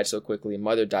fought and died so quickly,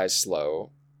 mother dies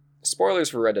slow.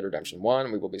 Spoilers for Red Dead Redemption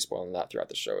 1. We will be spoiling that throughout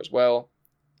the show as well.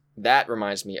 That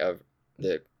reminds me of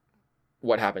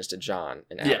what happens to John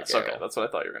and Abigail. Yes, okay, that's what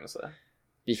I thought you were going to say.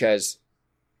 Because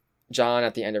John,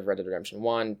 at the end of Red Dead Redemption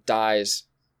 1, dies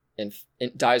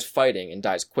fighting and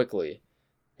dies quickly.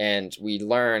 And we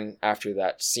learn after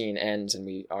that scene ends and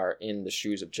we are in the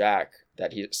shoes of Jack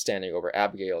that he's standing over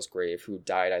Abigail's grave, who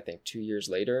died, I think, 2 years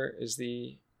later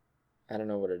I don't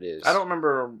know what it is. I don't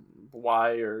remember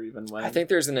why or even when. I think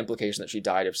there's an implication that she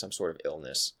died of some sort of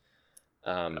illness.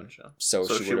 Gotcha. So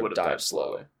she would have died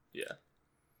slowly. Yeah.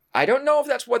 I don't know if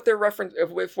that's what they're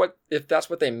if that's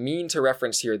what they mean to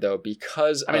reference here, though,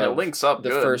 because it links up the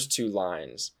good. First two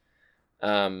lines.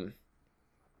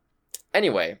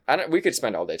 Anyway, we could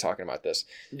spend all day talking about this.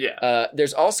 Yeah.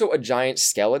 There's also a giant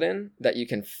skeleton that you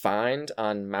can find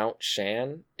on Mount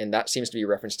Shan, and that seems to be a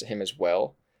reference to him as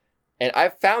well. And I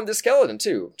found this skeleton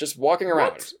too, just walking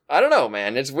around. What? I don't know,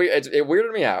 man. It's weird. It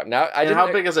weirded me out. Now,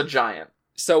 how big is a giant?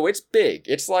 So it's big.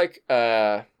 It's like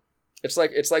It's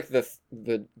like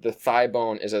the thigh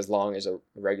bone is as long as a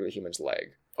regular human's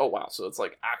leg. Oh wow! So it's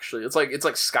like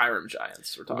Skyrim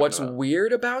giants we're talking What's about.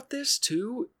 weird about this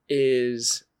too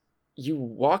is you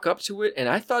walk up to it, and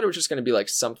I thought it was just going to be like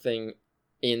something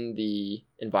in the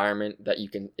environment that you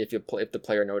can, if the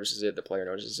player notices it, the player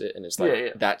notices it, and it's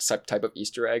like that type of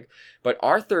Easter egg. But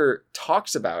Arthur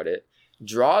talks about it,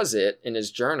 draws it in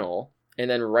his journal, and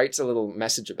then writes a little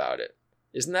message about it.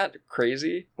 Isn't that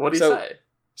crazy? What did he say?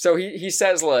 So he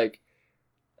says like,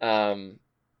 some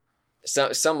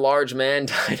large man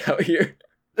died out here.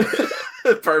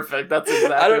 Perfect. That's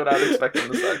exactly what I would expect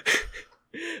him to say.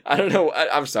 I don't know.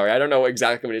 I'm sorry. I don't know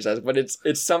exactly what he says, but it's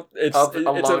a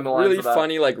really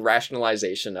funny like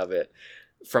rationalization of it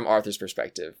from Arthur's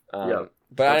perspective.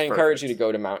 But I encourage you to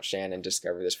go to Mount Shan and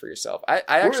discover this for yourself.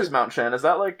 Where is Mount Shan? Is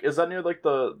that near like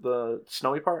the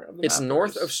snowy part of the It's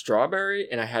north of Strawberry,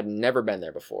 and I had never been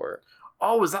there before.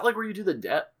 Oh, is that like where you do the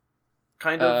debt?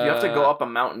 Kind of. You have to go up a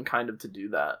mountain kind of to do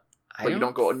that. But you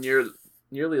don't go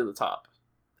nearly to the top.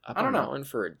 I don't know. Mountain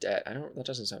for a debt. That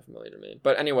doesn't sound familiar to me.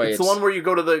 But anyway, it's the one where you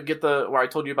go to where I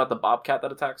told you about the bobcat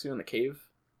that attacks you in the cave.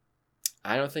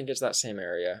 I don't think it's that same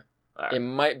area. Alright. It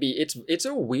might be. It's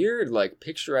a weird, like,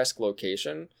 picturesque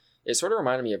location. It sort of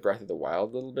reminded me of Breath of the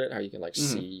Wild a little bit, how you can, like,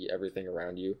 see everything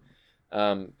around you.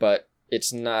 But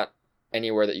it's not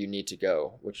anywhere that you need to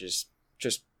go, which is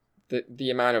just the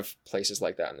amount of places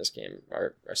like that in this game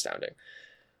are astounding.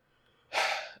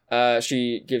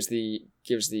 She gives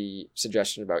the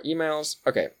suggestion about emails.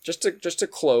 Okay, just to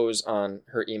close on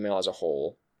her email as a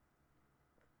whole.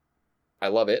 I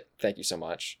love it. Thank you so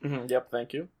much. Mm-hmm. Yep,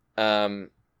 thank you.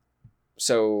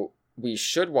 So we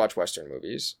should watch Western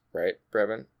movies, right,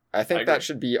 Brevin? I think that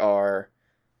should be our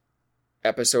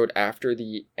episode after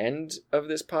the end of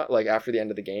this like after the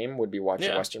end of the game would be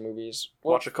watching Western movies.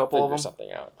 We'll watch a couple of them.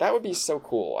 Something out. That would be so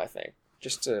cool, I think.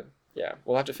 Just to,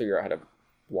 we'll have to figure out how to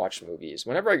watch movies.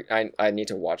 Whenever I need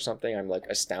to watch something, I'm like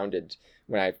astounded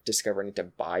when I discover I need to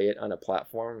buy it on a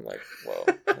platform. I'm like, whoa,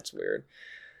 that's weird.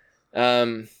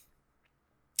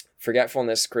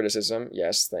 Forgetfulness criticism.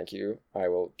 Yes, thank you. I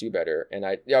will do better. And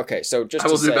so just I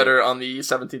will do better on the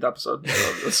 17th episode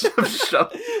of this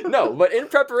show. No, but in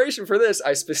preparation for this,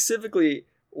 I specifically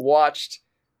watched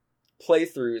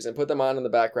playthroughs and put them on in the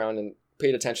background and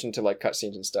paid attention to like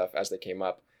cutscenes and stuff as they came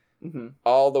up,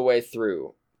 all the way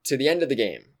through to the end of the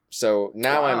game. So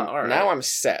now I'm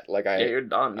set. Like you're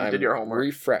done. You did your homework.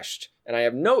 Refreshed, and I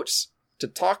have notes to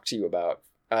talk to you about.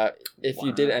 If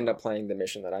you did end up playing the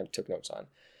mission that I took notes on.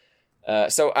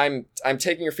 So I'm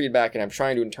taking your feedback and I'm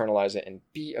trying to internalize it and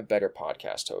be a better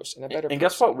podcast host and a better. And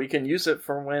guess what? We can use it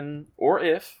for when or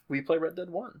if we play Red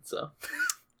Dead 1. So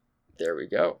there we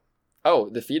go. Oh,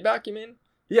 the feedback you mean?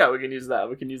 Yeah, we can use that.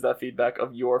 We can use that feedback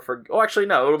of Oh, actually,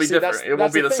 no. It'll be different. It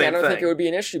won't be the same thing. I don't think it would be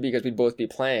an issue because we'd both be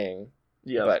playing.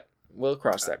 Yeah, but we'll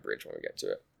cross that bridge when we get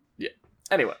to it. Yeah.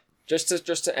 Anyway, just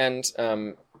to end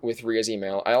with Ria's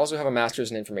email, I also have a master's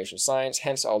in information science,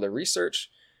 hence all the research.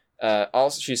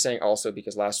 Also, she's saying also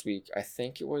because last week, I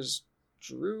think it was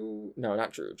Drew. No,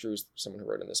 not Drew. Drew's someone who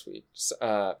wrote in this week.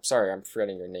 Sorry, I'm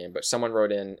forgetting your name, but someone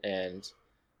wrote in and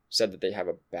said that they have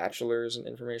a bachelor's in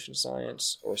information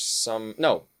science or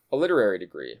a literary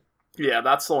degree. Yeah,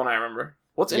 that's the one I remember.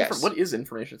 What is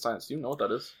information science? Do you know what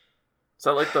that is? Is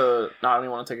that like no, I don't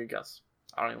even want to take a guess.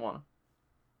 I don't even want to.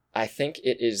 I think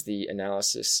it is the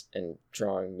analysis and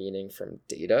drawing meaning from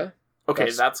data.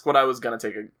 Okay, that's what I was going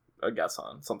to take a guess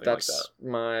on. Something like that. That's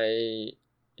my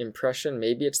impression.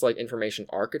 Maybe it's like information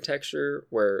architecture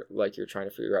where like you're trying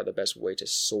to figure out the best way to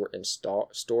sort and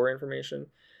store information.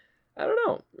 I don't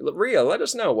know. Ria, let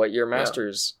us know what your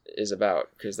master's is about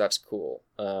because that's cool.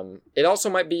 It also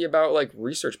might be about like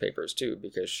research papers too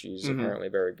because she's apparently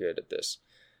very good at this.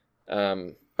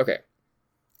 Okay.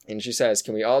 And she says,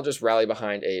 can we all just rally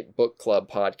behind a book club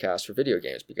podcast for video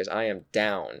games? Because I am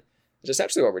down. It's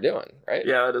essentially what we're doing, right?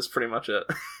 Yeah, that is pretty much it.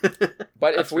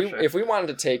 But if we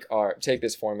wanted to take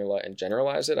this formula and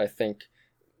generalize it, I think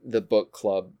the book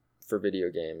club for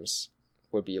video games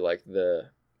would be like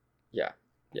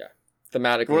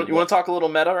thematically. You want to talk a little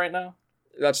meta right now?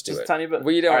 Let's do it. A tiny bit.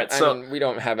 We don't. We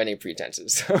don't have any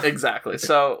pretenses. So. Exactly.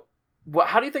 So,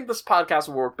 how do you think this podcast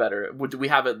will work better? Would we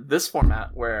have it this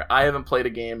format where I haven't played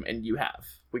a game and you have?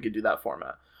 We could do that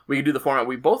format. We could do the format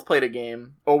we both played a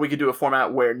game, or we could do a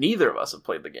format where neither of us have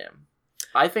played the game.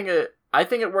 I think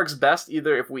it works best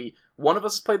either if one of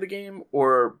us has played the game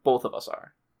or both of us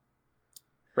are,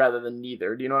 rather than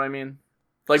neither. Do you know what I mean?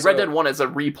 Like Red Dead 1 is a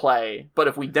replay, but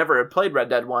if we never had played Red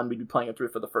Dead 1, we'd be playing it through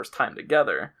for the first time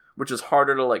together, which is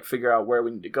harder to like figure out where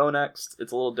we need to go next.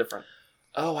 It's a little different.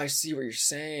 Oh, I see what you're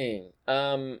saying.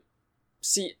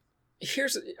 See,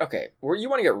 okay. Where you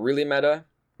want to get really meta?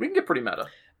 We can get pretty meta.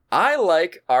 I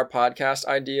like our podcast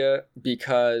idea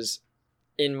because,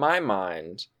 in my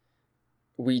mind,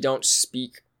 we don't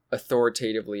speak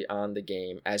authoritatively on the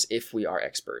game as if we are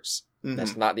experts. Mm-hmm.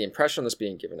 That's not the impression that's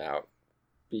being given out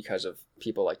because of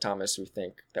people like Thomas who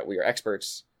think that we are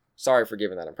experts. Sorry for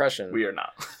giving that impression. We are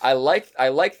not. I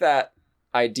like that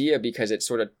idea because it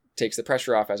sort of takes the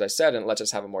pressure off, as I said, and lets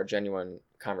us have a more genuine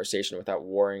conversation without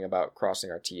worrying about crossing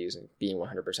our T's and being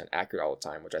 100% accurate all the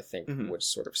time, which I think would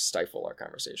sort of stifle our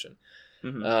conversation.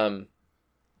 Mm-hmm.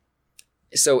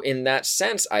 So in that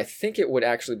sense, I think it would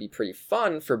actually be pretty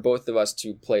fun for both of us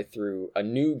to play through a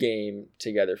new game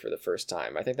together for the first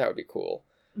time. I think that would be cool.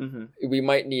 Mm-hmm. We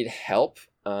might need help.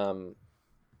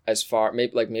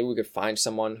 Maybe we could find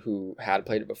someone who had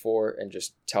played it before and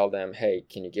just tell them, hey,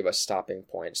 can you give us stopping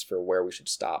points for where we should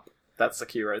stop? That's the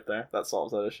key right there. That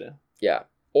solves that issue. Yeah.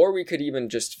 Or we could even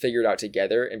just figure it out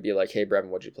together and be like, hey, Brevin,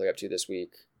 what'd you play up to this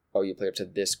week? Oh, you play up to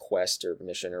this quest or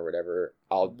mission or whatever.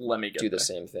 Let me do the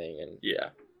same thing. And yeah.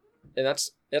 And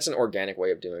that's an organic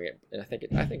way of doing it. And I think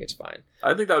it's fine.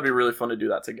 I think that would be really fun to do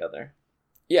that together.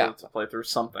 to play through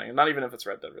something. Not even if it's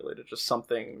Red Dead related, just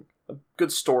something, a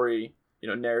good story,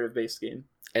 narrative based game.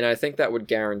 And I think that would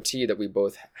guarantee that we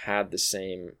both had the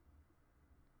same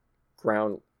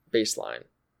ground baseline.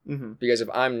 Mm-hmm. Because if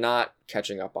I'm not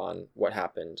catching up on what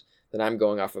happened, then I'm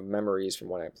going off of memories from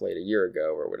when I played a year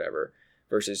ago or whatever,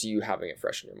 versus you having it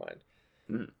fresh in your mind.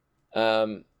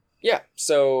 Mm-hmm.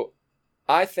 So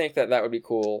I think that would be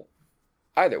cool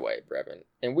either way, Brevin.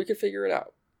 And we could figure it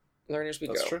out. Learn as we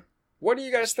go. That's true. What do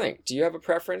you guys think? Do you have a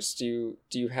preference? Do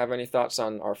you have any thoughts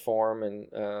on our form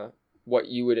and what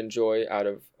you would enjoy out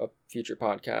of a future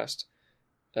podcast?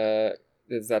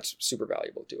 That's super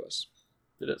valuable to us.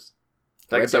 It is.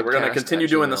 Like I said, we're going to continue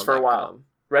doing this for a while.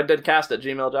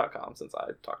 RedDeadCast@gmail.com, since I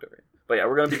talked over you. But yeah,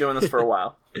 we're going to be doing this for a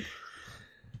while.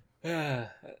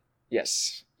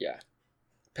 Yes. Yeah.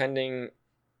 Pending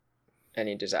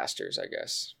any disasters, I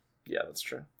guess. Yeah, that's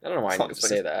true. I don't know why I need to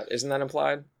say that. Isn't that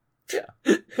implied? Yeah.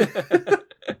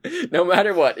 No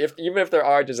matter what, even if there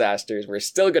are disasters, we're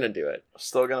still going to do it.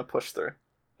 Still going to push through.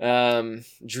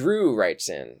 Drew writes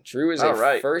in. Drew is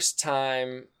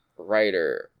first-time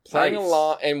writer. Playing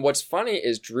along, and what's funny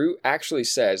is Drew actually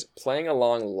says playing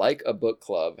along like a book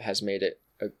club has made it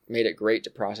great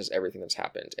to process everything that's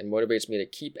happened and motivates me to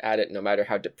keep at it no matter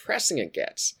how depressing it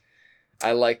gets.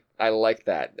 I like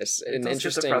that. It's an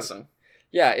interesting. Depressing.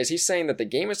 Yeah, is he saying that the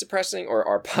game is depressing or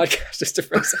our podcast is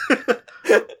depressing?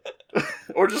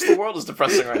 Or just the world is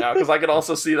depressing right now, because I could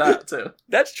also see that too.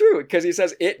 That's true, because he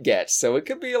says it gets, so it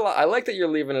could be a lot. I like that you're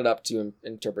leaving it up to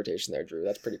interpretation there, Drew.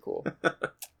 That's pretty cool.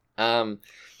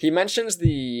 He mentions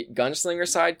the gunslinger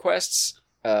side quests.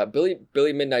 Billy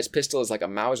Midnight's pistol is like a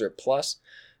Mauser plus.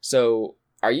 So,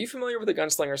 are you familiar with the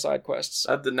gunslinger side quests?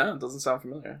 No, it doesn't sound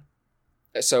familiar.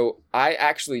 So, I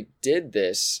actually did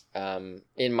this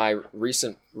in my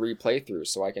recent replay through,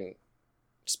 so I can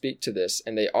speak to this,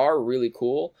 and they are really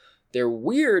cool. They're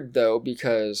weird though,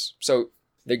 because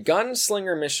the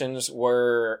gunslinger missions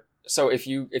were. So if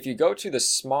you go to the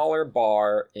smaller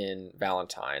bar in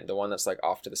Valentine, the one that's like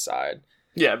off to the side.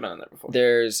 Yeah, I've been in there before.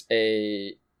 There's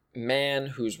a man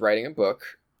who's writing a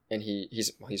book, and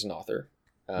he's an author.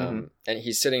 And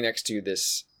he's sitting next to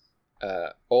this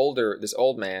old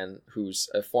man who's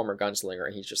a former gunslinger,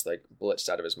 and he's just like blitzed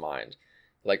out of his mind,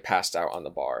 like passed out on the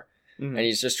bar. And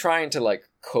he's just trying to like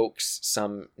coax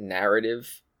some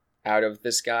narrative out of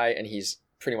this guy, and he's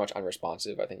pretty much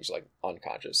unresponsive. I think he's like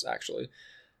unconscious actually.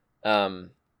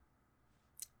 And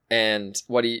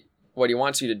what he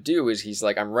wants you to do is he's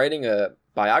like, I'm writing a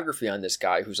biography on this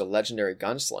guy who's a legendary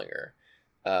gunslinger,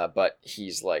 but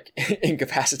he's like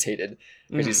incapacitated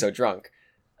because he's so drunk.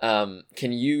 Can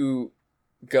you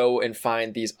go and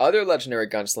find these other legendary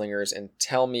gunslingers and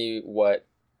tell me what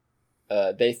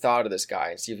they thought of this guy,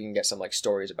 and see if you can get some like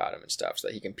stories about him and stuff, so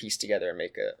that he can piece together and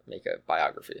make a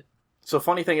biography. So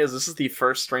funny thing is, this is the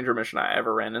first stranger mission I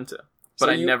ever ran into, but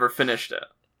I never finished it.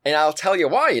 And I'll tell you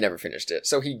why you never finished it.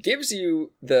 So he gives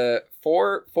you the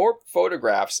four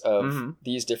photographs of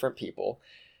these different people,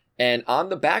 and on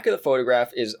the back of the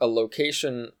photograph is a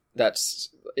location it's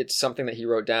something that he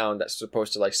wrote down that's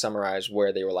supposed to like summarize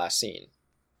where they were last seen.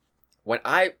 When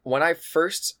I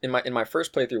first in my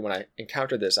first playthrough, when I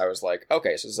encountered this, I was like,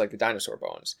 okay, so it's like the dinosaur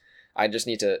bones. I just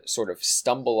need to sort of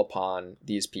stumble upon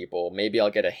these people. Maybe I'll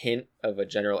get a hint of a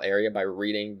general area by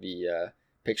reading the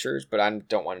pictures, but I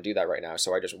don't want to do that right now.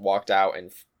 So I just walked out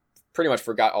and pretty much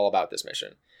forgot all about this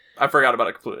mission. I forgot about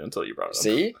it completely until you brought it up.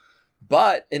 See?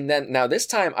 But, and then now this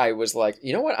time I was like,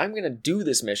 you know what? I'm going to do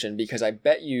this mission because I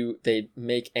bet you they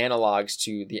make analogs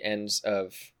to the ends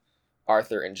of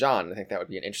Arthur and John. I think that would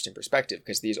be an interesting perspective,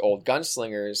 because these old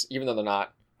gunslingers, even though they're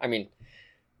not, I mean,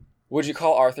 would you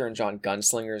call Arthur and John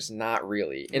gunslingers? Not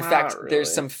really. In fact,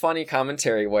 there's some funny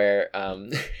commentary where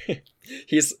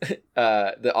he's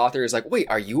the author is like, "Wait,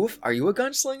 are you a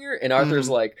gunslinger?" And Arthur's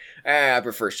like, "I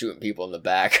prefer shooting people in the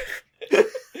back."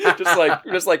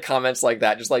 just like comments like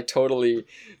that, just like totally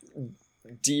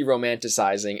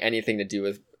de-romanticizing anything to do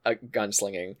with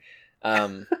gunslinging,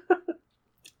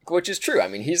 which is true. I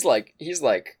mean, he's like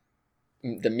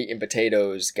the meat and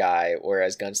potatoes guy,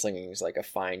 whereas gunslinging is like a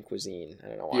fine cuisine. I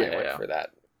don't know why I went for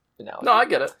that analogy. No, I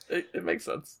get it. It makes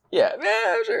sense. Yeah,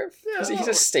 sure. Yeah, he's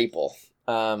a staple.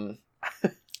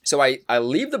 So I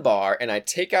leave the bar and I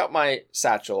take out my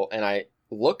satchel and I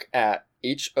look at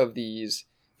each of these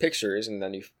pictures, and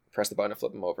then you press the button to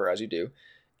flip them over as you do.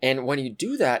 And when you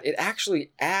do that, it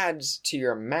actually adds to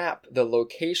your map the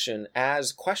location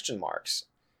as question marks.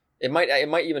 It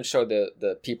might even show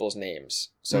the people's names.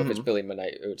 So if it's Billy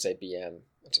Midnight, it would say BM.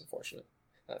 That's unfortunate.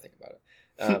 Now that I think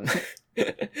about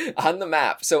it. On the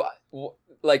map. So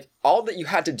like all that you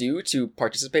had to do to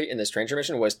participate in the stranger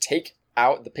mission was take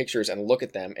out the pictures and look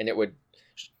at them, and it would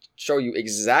show you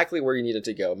exactly where you needed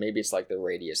to go. Maybe it's like the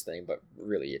radius thing, but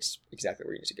really it's exactly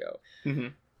where you need to go.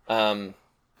 Mm-hmm.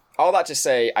 All that to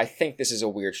say, I think this is a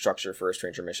weird structure for a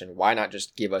stranger mission. Why not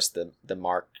just give us the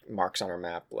marks on our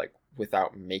map, like,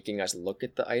 without making us look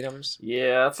at the items?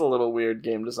 Yeah, that's a little weird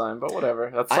game design, but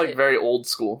whatever. That's like very old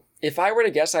school. If I were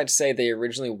to guess, I'd say they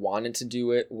originally wanted to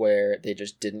do it where they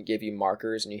just didn't give you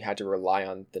markers and you had to rely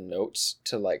on the notes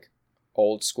to, like,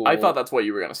 old school. I thought that's what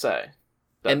you were going to say.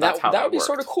 That would be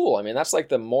sort of cool. I mean, that's like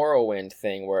the Morrowind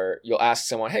thing where you'll ask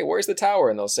someone, hey, where's the tower?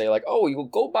 And they'll say, like, oh, you'll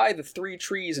go by the 3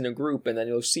 trees in a group and then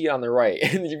you'll see it on the right.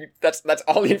 And that's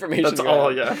all the information. That's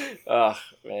all, yeah. Oh,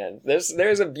 man.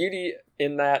 There's a beauty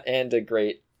in that and a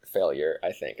great failure,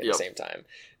 I think, at the same time.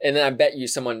 And then I bet you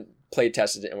someone play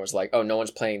tested it and was like, oh, no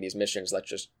one's playing these missions. Let's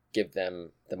just give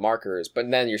them the markers. But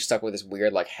then you're stuck with this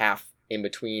weird, like, half in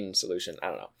between solution. I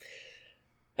don't know.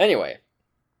 Anyway.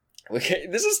 Okay,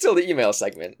 this is still the email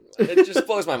segment. It just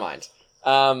blows my mind.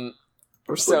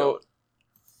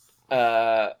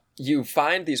 You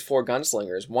find these 4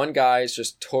 gunslingers. One guy's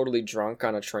just totally drunk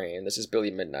on a train. This is Billy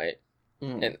Midnight.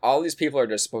 And all these people are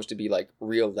just supposed to be, like,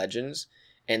 real legends.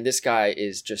 And this guy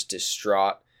is just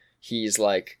distraught. He's,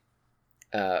 like,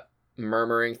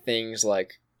 murmuring things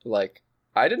like,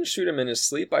 I didn't shoot him in his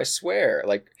sleep, I swear.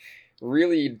 Like,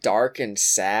 really dark and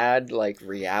sad, like,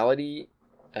 reality.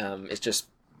 It's just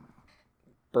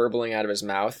burbling out of his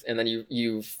mouth, and then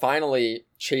you finally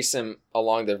chase him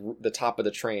along the top of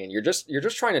the train. You're just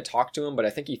trying to talk to him, but I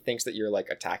think he thinks that you're, like,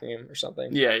 attacking him or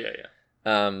something. Yeah.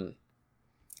 And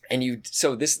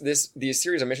these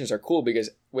series of missions are cool because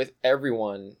with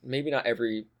everyone, maybe not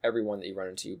everyone that you run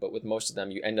into, but with most of them,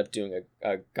 you end up doing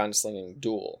a gunslinging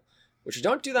duel, which you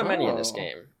don't do that many in this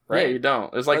game, right? Yeah, you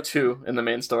don't. There's like 2 in the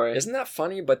main story. Isn't that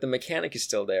funny? But the mechanic is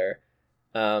still there.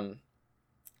 So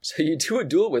you do a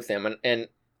duel with him, and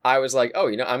I was like, oh,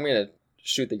 I'm going to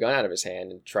shoot the gun out of his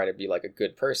hand and try to be, like, a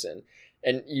good person.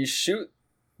 And you shoot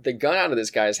the gun out of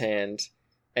this guy's hand,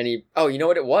 and you know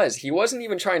what it was? He wasn't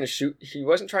even trying to shoot. He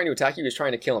wasn't trying to attack you. He was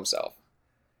trying to kill himself.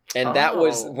 And that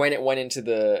was when it went into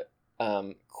the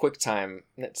quick time.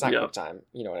 It's not quick time.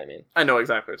 You know what I mean? I know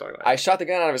exactly what you're talking about. I shot the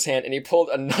gun out of his hand, and he pulled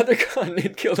another gun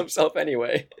and killed himself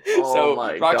anyway. Oh, so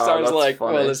my Rockstar God, was like,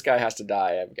 funny. well, this guy has to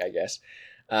die, I guess.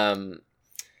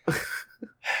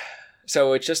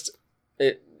 So it's just,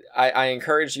 I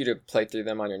encourage you to play through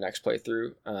them on your next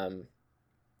playthrough.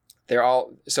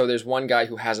 There's one guy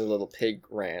who has a little pig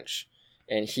ranch,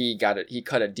 and he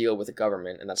cut a deal with the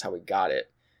government, and that's how he got it.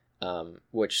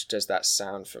 Which, does that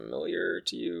sound familiar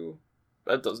to you?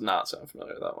 That does not sound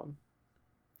familiar, that one.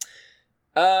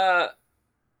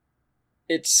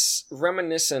 It's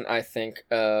reminiscent, I think,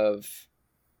 of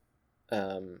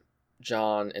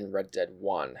John in Red Dead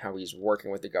 1, how he's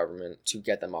working with the government to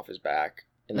get them off his back,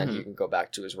 and then he can go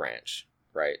back to his ranch,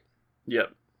 right?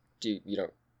 Yep. You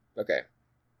don't... Okay.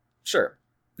 Sure.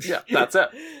 Yeah, that's it.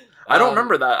 I don't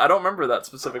remember that. I don't remember that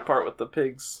specific part with the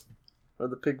pigs, or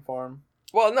the pig farm.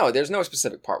 Well, no, there's no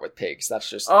specific part with pigs. That's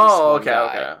just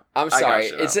okay. I'm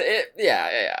sorry.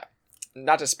 Yeah.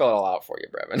 Not to spell it all out for you,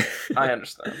 Brevin. I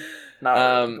understand. Not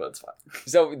really, but it's fine.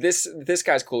 So this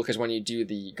guy's cool because when you do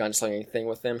the gunslinging thing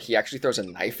with him, he actually throws a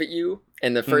knife at you.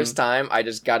 And the first time, I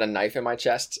just got a knife in my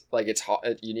chest. Like, it's hot.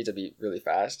 You need to be really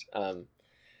fast.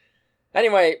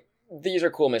 Anyway, these are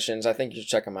cool missions. I think you should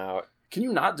check them out. Can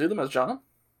you not do them as John?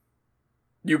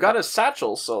 You got his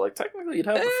satchel, so, like, technically you'd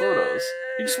have the photos.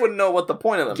 You just wouldn't know what the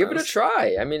point of them is. Give it a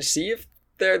try. I mean, see if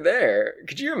they're there.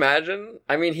 Could you imagine?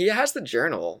 I mean, he has the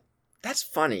journal. That's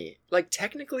funny. Like,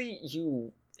 technically,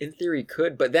 you, in theory,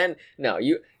 could, but then, no,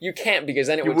 you can't, because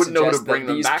then it would suggest that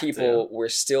these people were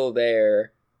still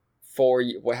there for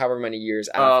however many years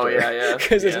after. Oh, yeah.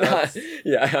 Because it's not...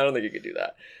 Yeah, I don't think you could do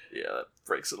that. Yeah, that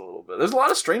breaks it a little bit. There's a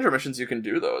lot of Stranger missions you can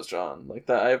do, though, as John. Like,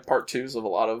 that. I have part 2s of a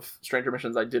lot of Stranger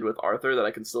missions I did with Arthur that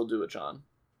I can still do with John.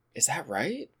 Is that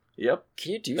right? Yep.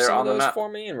 Can you do some of those for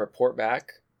me and report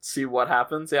back? See what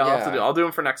happens? Yeah, I'll do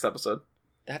them for next episode.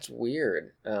 That's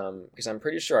weird, because I'm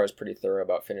pretty sure I was pretty thorough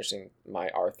about finishing my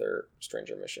Arthur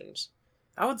Stranger missions.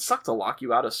 That would suck to lock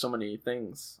you out of so many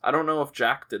things. I don't know if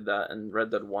Jack did that in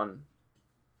Red Dead 1.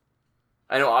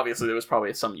 I know, obviously, there was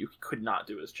probably some you could not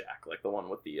do as Jack, like the one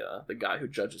with the guy who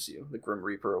judges you, the Grim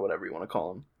Reaper, or whatever you want to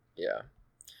call him. Yeah.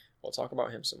 We'll talk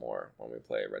about him some more when we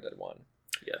play Red Dead 1.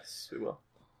 Yes, we will.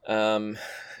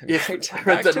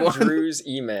 Back to Drew's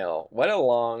email. What a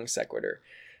long sequitur.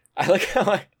 I like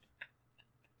how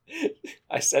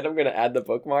I said I'm going to add the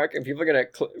bookmark, and people are going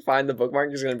to find the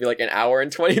bookmark. It's going to be like an hour and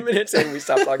 20 minutes, and we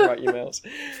stop talking about emails.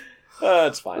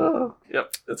 It's fine.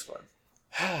 Yep, it's fine.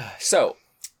 So,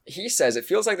 He says, it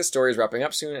feels like the story is wrapping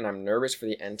up soon, and I'm nervous for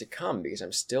the end to come because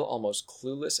I'm still almost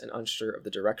clueless and unsure of the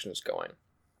direction it's going.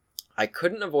 I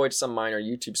couldn't avoid some minor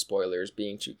YouTube spoilers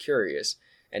being too curious,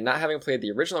 and not having played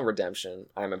the original Redemption,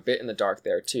 I'm a bit in the dark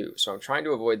there too, so I'm trying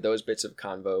to avoid those bits of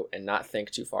convo and not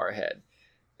think too far ahead.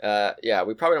 Yeah,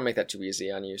 we probably don't make that too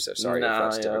easy on you, so sorry if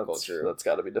that's difficult, Drew. That's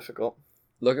gotta be difficult.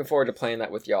 Looking forward to playing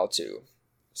that with y'all too.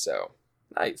 So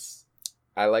nice.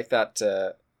 I like that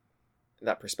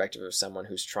that perspective of someone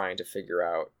who's trying to figure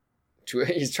out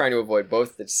he's trying to avoid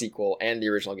both the sequel and the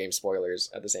original game spoilers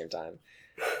at the same time.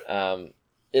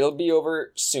 It'll be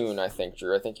over soon, I think,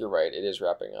 Drew. I think you're right. It is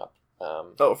wrapping up.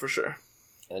 For sure.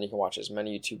 And then you can watch as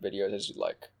many YouTube videos as you'd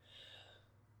like.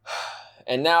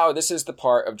 And now this is the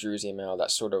part of Drew's email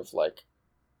that sort of like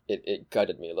it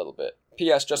gutted me a little bit.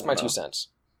 P.S. Just my 2 cents.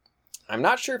 I'm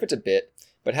not sure if it's a bit,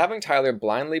 but having Tyler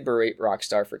blindly berate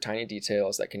Rockstar for tiny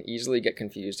details that can easily get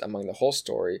confused among the whole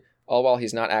story, all while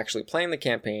he's not actually playing the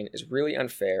campaign, is really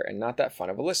unfair and not that fun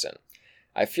of a listen.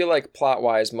 I feel like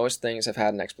plot-wise, most things have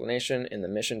had an explanation in the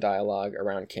mission dialogue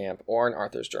around camp or in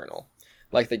Arthur's journal.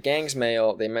 Like the gang's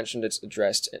mail, they mentioned it's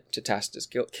addressed to Tacitus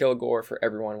Kilgore for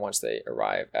everyone once they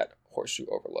arrive at Horseshoe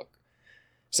Overlook.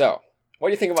 So, what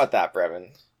do you think about that,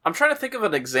 Brevin? I'm trying to think of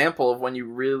an example of when you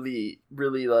really,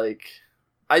 really like...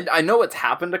 I know it's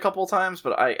happened a couple times,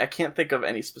 but I can't think of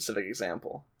any specific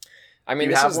example. I mean,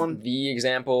 this is the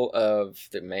example of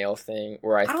the mail thing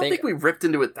where I don't think we ripped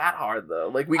into it that hard, though.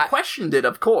 Like, we questioned it,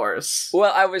 of course.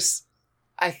 Well,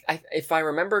 if I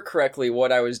remember correctly,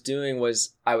 what I was doing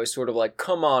was I was sort of like,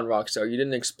 come on, Rockstar, you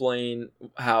didn't explain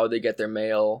how they get their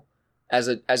mail as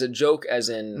a joke, as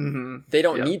in they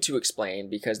don't need to explain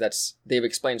because they've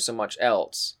explained so much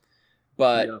else.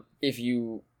 But if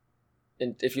you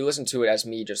listen to it as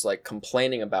me just like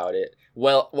complaining about it,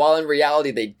 well, while in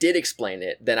reality they did explain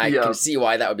it, then I can see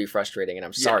why that would be frustrating, and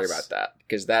I'm sorry about that.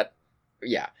 Because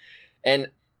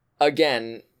and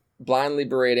again, blindly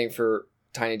berating for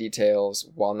tiny details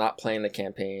while not playing the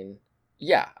campaign,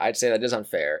 I'd say that is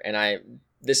unfair, and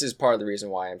this is part of the reason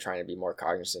why I'm trying to be more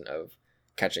cognizant of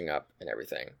catching up and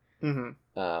everything.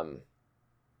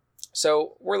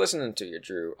 So we're listening to you,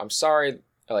 Drew. I'm sorry,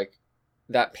 like,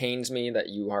 that pains me that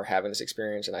you are having this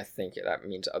experience, and I think that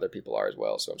means other people are as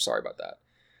well, so I'm sorry about that.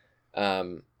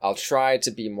 I'll try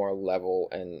to be more level,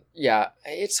 and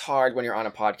it's hard when you're on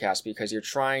a podcast because you're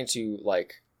trying to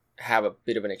like have a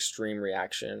bit of an extreme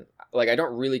reaction. Like, I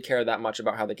don't really care that much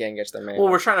about how the gang gets their mail.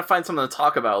 Well, we're trying to find something to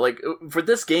talk about. Like, for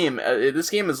this game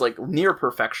is like near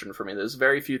perfection for me. There's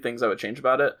very few things I would change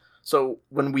about it. So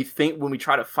when we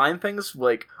try to find things,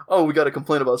 like, oh, we got to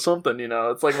complain about something,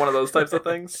 it's like one of those types of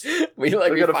things. we got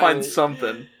to find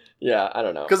something. Yeah, I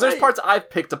don't know. Because there's parts I've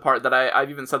picked apart that I've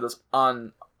even said this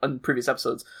on previous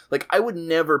episodes. Like, I would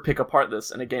never pick apart this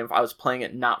in a game if I was playing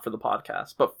it not for the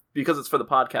podcast. But because it's for the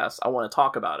podcast, I want to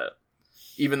talk about it.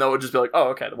 Even though it would just be like, oh,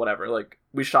 okay, whatever. Like,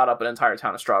 we shot up an entire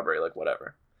town of Strawberry, like,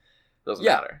 whatever. Doesn't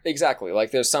matter. Exactly.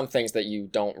 Like, there's some things that you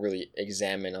don't really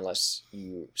examine unless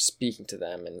you speaking to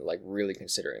them and like really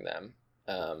considering them.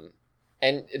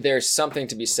 And there's something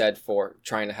to be said for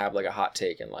trying to have like a hot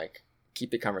take and like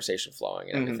keep the conversation flowing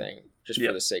and everything, just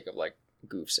for the sake of like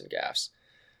goofs and gaffes.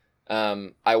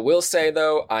 I will say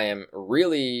though, I am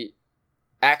really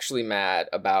actually mad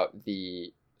about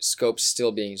the scope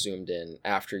still being zoomed in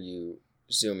after you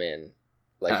zoom in.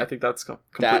 Like, I think that's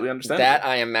completely understandable. That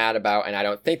I am mad about, and I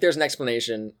don't think there's an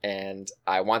explanation, and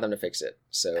I want them to fix it.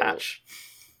 So patch.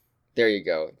 There you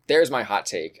go. There's my hot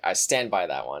take. I stand by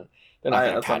that one. They're not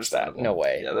going to patch that. No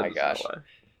way. My gosh. No way.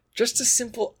 Just a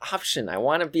simple option. I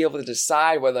want to be able to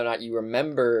decide whether or not you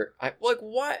remember.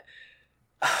 What?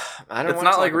 I don't. It's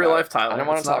not like real life, Tyler. I don't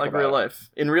want to talk about it. It's not like real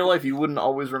life. In real life, you wouldn't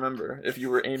always remember if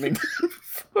you were aiming.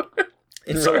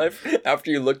 In real life, after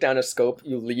you look down a scope,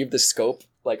 you leave the scope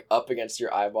like up against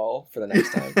your eyeball for the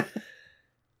next time.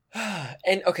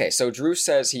 And okay, so Drew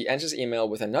says he ends his email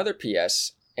with another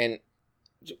PS, and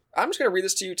I'm just gonna read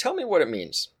this to you. Tell me what it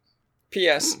means.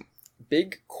 PS.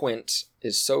 Big Quint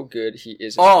is so good. He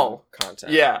is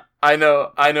content. Yeah, I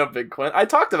know Big Quint. I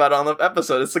talked about it on the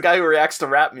episode. It's the guy who reacts to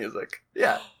rap music.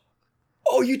 Yeah.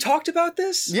 Oh, you talked about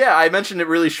this? Yeah, I mentioned it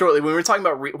really shortly when we were talking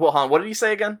about. Well, hold on. What did he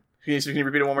say again? Can you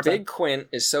repeat it one more time? Big Quint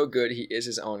is so good. He is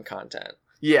his own content.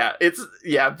 Yeah,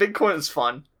 Big Quint is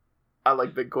fun. I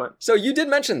like Big Quint. So you did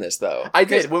mention this though. I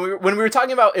did when we were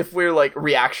talking about if we're like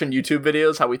reaction YouTube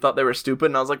videos, how we thought they were stupid,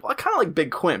 and I was like, well, I kind of like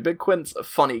Big Quint. Big Quint's a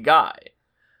funny guy.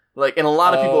 Like, and a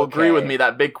lot of people agree with me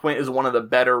that Big Quint is one of the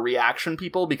better reaction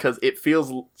people because it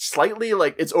feels slightly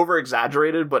like it's over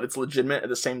exaggerated, but it's legitimate at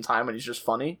the same time, and he's just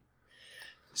funny.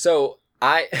 So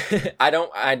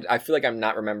I feel like I'm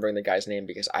not remembering the guy's name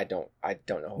because I don't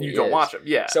know who he is. You don't watch him,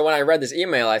 yeah. So when I read this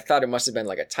email, I thought it must have been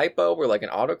like a typo or like an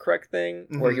autocorrect thing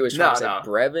where he was trying to say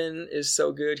Brevin is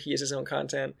so good, he has his own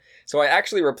content. So I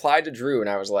actually replied to Drew and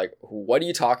I was like, what are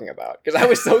you talking about? Because I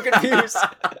was so confused.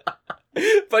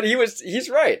 But he's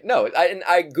right. No,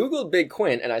 I Googled Big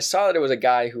Quint and I saw that it was a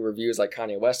guy who reviews like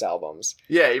Kanye West albums.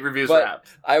 Yeah, he reviews rap.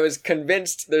 I was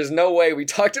convinced there's no way we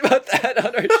talked about that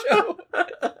on our show.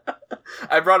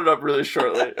 I brought it up really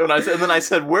shortly. And then I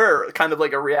said, we're kind of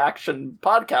like a reaction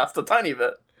podcast a tiny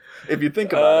bit, if you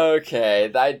think about it.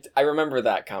 Okay, I remember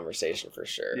that conversation for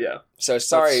sure. Yeah. So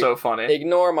sorry. That's so funny.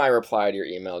 Ignore my reply to your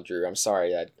email, Drew. I'm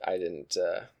sorry I didn't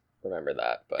remember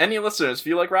that. But any listeners, if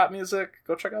you like rap music,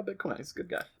 go check out Big Quint. He's a good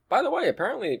guy. By the way,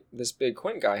 apparently this Big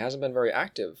Quint guy hasn't been very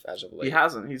active as of late. He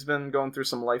hasn't. He's been going through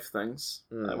some life things.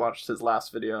 I watched his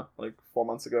last video like 4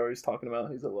 months ago. He's talking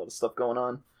about he's a lot of stuff going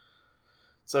on.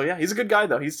 So yeah, he's a good guy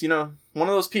though. He's, one of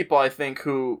those people I think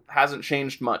who hasn't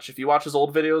changed much. If you watch his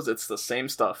old videos, it's the same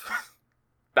stuff.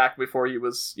 Back before he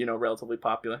was, relatively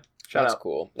popular. That's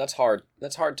cool. That's hard.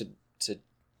 That's hard to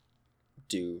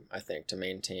do, I think, to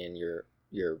maintain your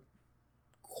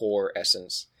core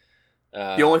essence.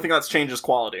 The only thing that's changed is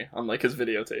quality, unlike his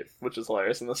videotape, which is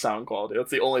hilarious, and the sound quality.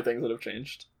 That's the only things that have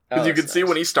changed. Because you could see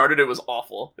when he started, it was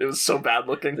awful. It was so bad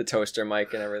looking. The toaster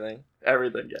mic and everything.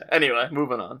 Everything, yeah. Anyway,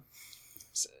 moving on.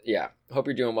 So, yeah. Hope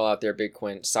you're doing well out there, Big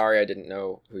Quint. Sorry I didn't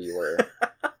know who you were.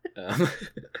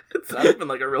 It's not even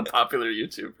like a real popular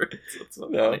YouTuber. It's so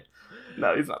funny.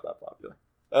 No, he's not that popular.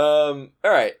 All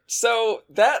right. So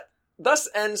that thus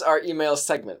ends our email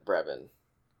segment, Brevin.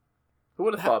 Who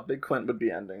would have thought Big Quint would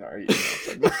be ending our email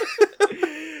segment?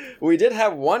 We did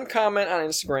have one comment on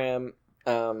Instagram.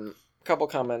 A couple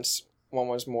comments. One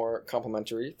was more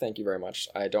complimentary. Thank you very much.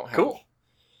 I don't have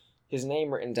his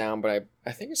name written down, but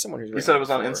I think it's someone who's. You said it was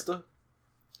on Insta?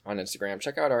 On Instagram.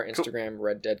 Check out our Instagram,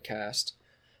 Red Dead Cast.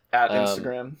 At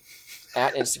Instagram.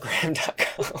 At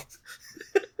Instagram.com.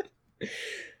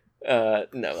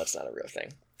 No, that's not a real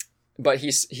thing. But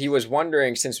he was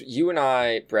wondering, since you and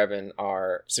I, Brevin,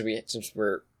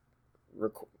 we're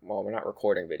not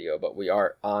recording video, but we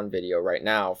are on video right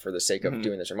now for the sake of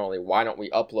doing this remotely. Why don't we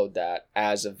upload that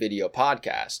as a video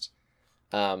podcast?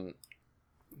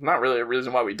 Not really a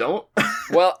reason why we don't.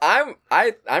 Well, I'm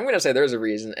going to say there's a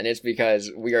reason, and it's because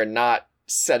we are not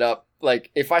set up.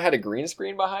 Like, if I had a green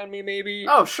screen behind me, maybe.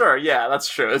 Oh, sure. Yeah, that's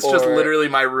true. It's just literally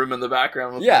my room in the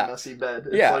background with my messy bed.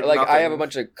 It's like I have a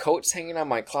bunch of coats hanging on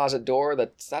my closet door.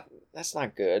 That's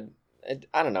not good.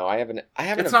 I don't know. I have an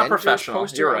Avengers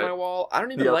poster on my wall. I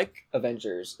don't even like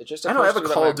Avengers. It's just I have a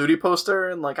Call of Duty poster,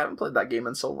 and I haven't played that game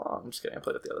in so long. I'm just kidding. I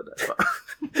played it the other day.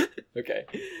 But... Okay.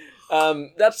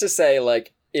 That's to say,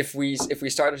 if we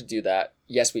started to do that,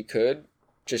 yes, we could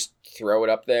just throw it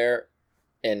up there.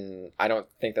 And I don't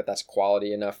think that that's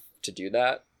quality enough to do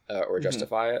that or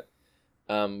justify it.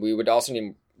 We would also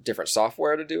need different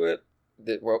software to do it.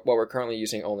 What we're currently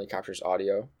using only captures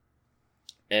audio.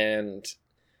 And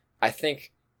I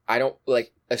think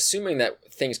assuming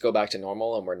that things go back to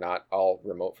normal and we're not all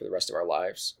remote for the rest of our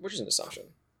lives, which is an assumption.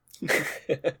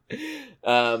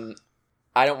 I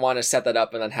don't want to set that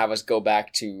up and then have us go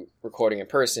back to recording in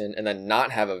person and then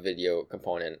not have a video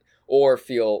component. Or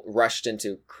feel rushed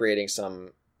into creating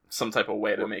some type of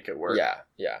way to make it work. Yeah.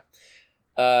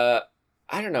 I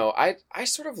don't know. I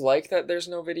sort of like that there's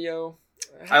no video.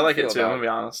 I like it too, I'm gonna be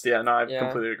honest. Yeah, no, I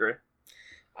completely agree.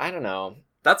 I don't know.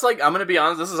 That's I'm gonna be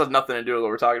honest, this has nothing to do with what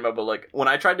we're talking about, but when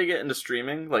I tried to get into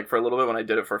streaming, for a little bit when I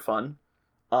did it for fun,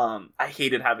 I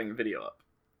hated having video up.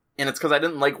 And it's because I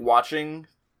didn't like watching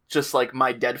just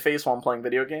my dead face while I'm playing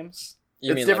video games.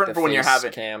 It's different for when you're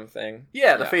having cam thing.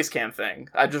 Yeah, the face cam thing.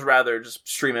 I'd just rather just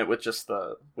stream it with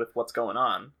with what's going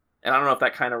on. And I don't know if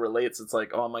that kind of relates. It's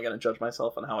am I going to judge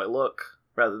myself on how I look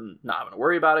rather than not having to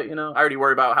worry about it, I already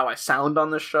worry about how I sound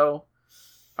on this show.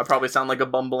 I probably sound like a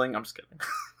bumbling. I'm just kidding.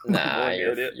 Nah,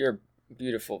 you're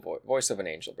beautiful voice of an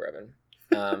angel,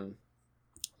 Brevin.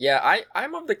 Yeah,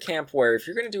 I'm of the camp where if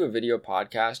you're going to do a video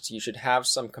podcast, you should have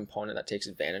some component that takes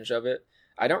advantage of it.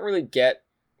 I don't really get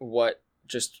what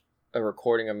just a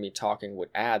recording of me talking would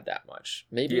add that much.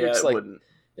 Maybe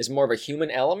it's more of a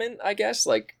human element, I guess.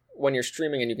 When you're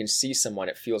streaming and you can see someone,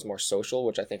 it feels more social,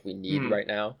 which I think we need right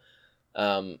now.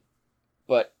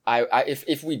 But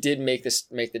if we did make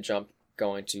the jump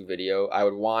going to video, I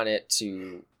would want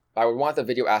the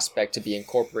video aspect to be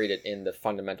incorporated in the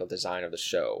fundamental design of the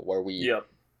show, where we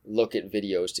look at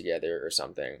videos together or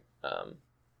something.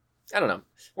 I don't know.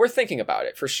 We're thinking about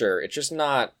it for sure. It's just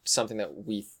not something that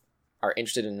we are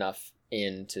interested enough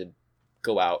in to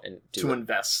go out and do to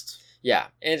invest. Yeah,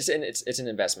 and it's an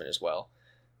investment as well.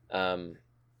 All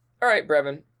right,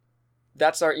 Brevin.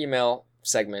 That's our email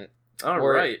segment. All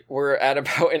right. We're at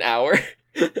about an hour.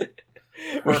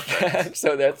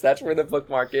 So that's where the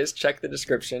bookmark is. Check the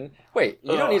description. Wait,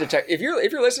 you don't need to check. If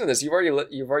you're listening to this, you've already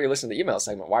listened to the email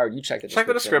segment. Why would you check the description? Check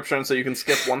the description so you can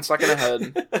skip 1 second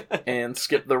ahead and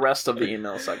skip the rest of the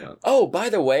email segment. Oh, by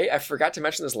the way, I forgot to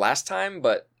mention this last time,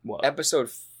 but What? episode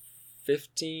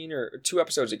 15 or 2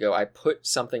 episodes ago, I put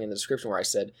something in the description where I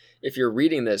said, if you're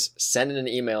reading this, send in an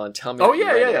email and tell me. Oh, that you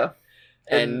read it. yeah.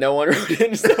 And no one wrote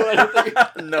in so anything.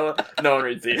 no one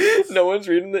reads emails. No one's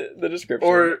reading the description.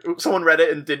 Or someone read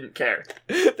it and didn't care.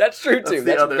 That's true too.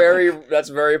 That's That's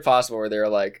very possible where they're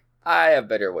like, I have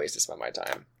better ways to spend my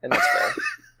time. And that's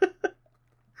fair.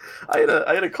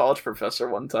 I had a college professor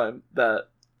one time that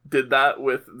did that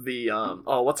with the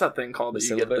what's that thing called that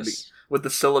you get with the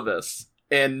syllabus,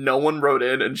 and no one wrote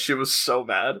in, and she was so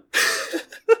mad.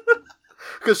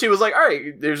 Because she was like, all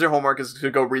right, there's your homework is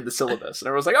to go read the syllabus. And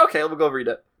everyone's like, okay, we'll go read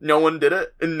it. No one did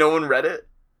it, and no one read it.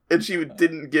 And she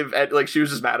didn't give, she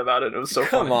was just mad about it. It was so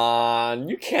funny. Come on.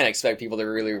 You can't expect people to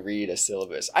really read a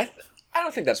syllabus. I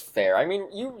don't think that's fair. I mean,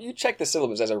 you check the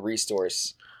syllabus as a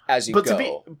resource as you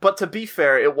go. But to be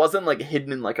fair, it wasn't like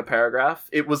hidden in like a paragraph.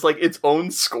 It was like its own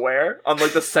square on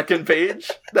like the second page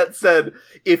that said,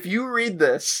 if you read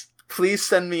this, please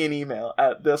send me an email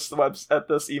at this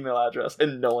email address.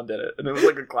 And no one did it. And it was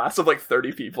like a class of like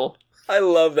 30 people. I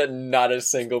love that not a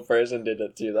single person did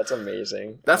it too. That's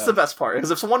amazing. That's the best part.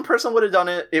 Because if one person would have done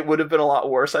it, it would have been a lot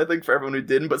worse, I think, for everyone who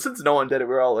didn't. But since no one did it,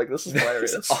 we were all like, this is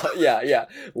hilarious. Yeah.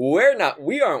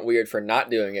 We aren't weird for not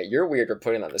doing it. You're weird for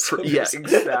putting it on the syllabus. Yeah,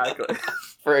 exactly.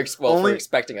 for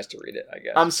expecting us to read it, I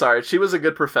guess. I'm sorry. She was a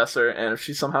good professor. And if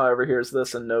she somehow ever hears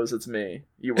this and knows it's me,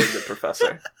 you were a good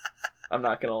professor. I'm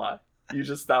not gonna lie.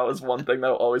 That was one thing that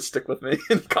will always stick with me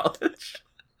in college.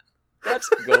 That's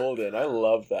golden. I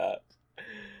love that.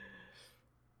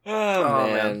 Oh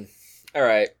man. All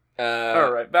right.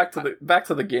 Back to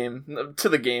the game. To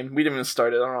the game. We didn't even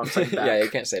start it. I don't know what I'm saying back. Yeah, you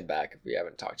can't say back if we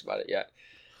haven't talked about it yet.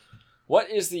 What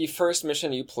is the first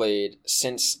mission you played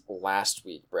since last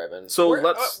week, Brevin? So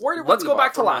let's go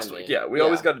back to last week. Yeah, we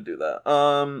always got to do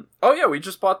that. We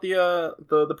just bought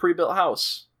the pre-built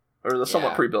house. Or the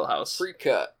somewhat pre-built house.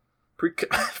 Pre-cut.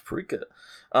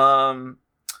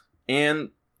 And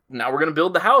now we're going to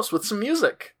build the house with some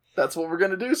music. That's what we're going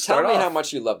to do. Tell me how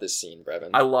much you love this scene, Brevin.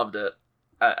 I loved it.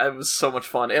 It was so much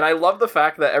fun. And I love the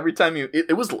fact that every time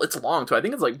it's long too. I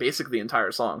think it's like basically the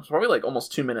entire song. It's probably like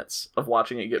almost 2 minutes of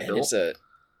watching it get built. It's a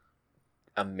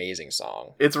amazing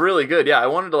song. It's really good. Yeah, I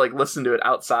wanted to like listen to it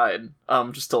outside.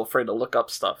 Just still afraid to look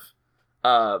up stuff.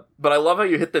 But I love how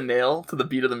you hit the nail to the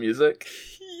beat of the music.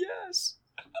 Yes.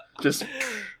 Just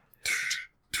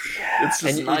it's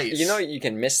just nice. You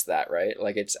can miss that, right?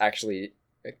 Like it's actually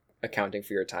accounting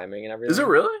for your timing and everything. Is it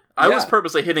really? I was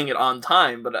purposely hitting it on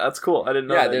time, but that's cool. I didn't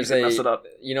know that you could mess it up.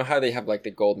 You know how they have like the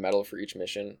gold medal for each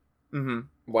mission?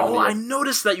 Mm-hmm. I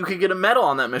noticed that you could get a medal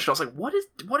on that mission. I was like, what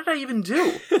did I even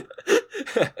do?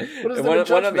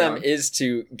 One of them is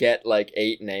to get like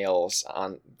 8 nails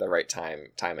on the right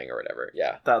timing or whatever.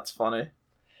 Yeah. That's funny.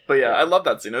 But yeah, I love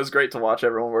that scene. It was great to watch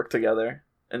everyone work together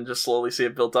and just slowly see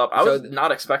it built up. I was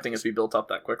not expecting it to be built up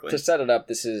that quickly. To set it up,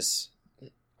 this is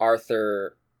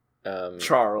Arthur...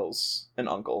 Charles and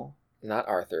Uncle. Not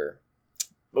Arthur.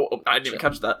 Oh, I didn't even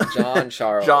catch that. John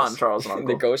Charles. John Charles and Uncle.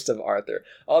 The ghost of Arthur.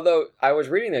 Although, I was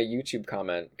reading a YouTube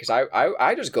comment, because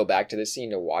I just go back to this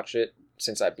scene to watch it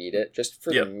since I beat it, just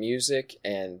for the music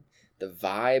and the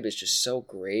vibe is just so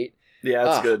great.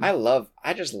 Yeah, it's good.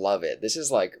 I just love it. This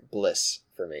is like bliss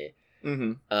for me.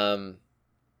 Mm-hmm.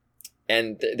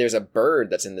 And there's a bird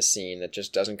that's in the scene that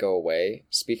just doesn't go away.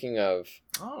 Speaking of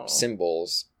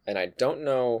symbols, and I don't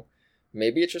know,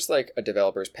 maybe it's just like a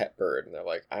developer's pet bird, and they're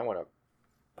like, I want to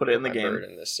put it in the game bird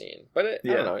in this scene. But I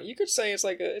don't know. You could say it's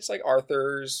like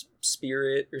Arthur's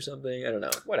spirit or something. I don't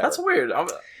know. Whatever. That's weird.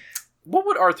 What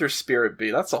would Arthur's spirit be?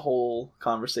 That's a whole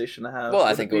conversation to have. Well,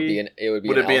 I think it would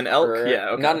be an elk? Yeah,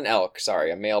 okay. Not an elk.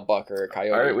 Sorry, a male buck or a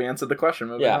coyote. All right, we answered the question.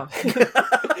 Moving on.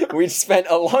 We spent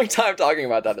a long time talking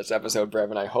about that this episode,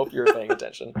 Brevin. I hope you're paying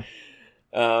attention.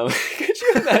 Could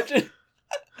you imagine?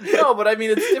 No, but I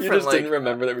mean, it's different. You just didn't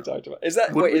remember that we talked about. Is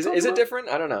it different?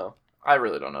 I don't know. I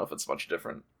really don't know if it's much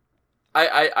different.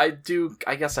 I do.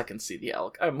 I guess I can see the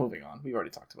elk. I'm moving on. We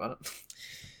already talked about it.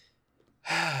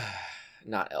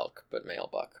 Not elk, but male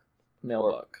buck.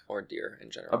 Buck. Or deer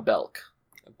in general. A belk.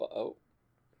 Oh,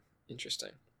 interesting.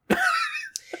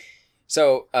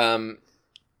 So,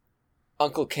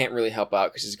 Uncle can't really help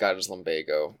out because he's got his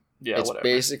lumbago. Yeah, it's whatever.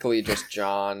 Basically just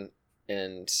John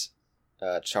and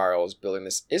Charles building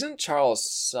this. Isn't Charles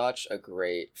such a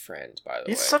great friend, by the way?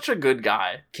 He's such a good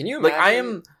guy. Can you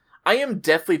imagine? I am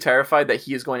deathly terrified that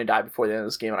he is going to die before the end of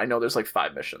this game, and I know there's like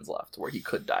 5 missions left where he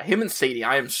could die. Him and Sadie,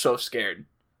 I am so scared.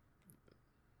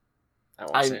 I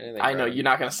won't say anything. I know you're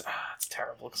not gonna say. It's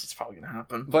terrible because it's probably gonna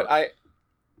happen. But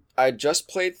I just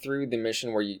played through the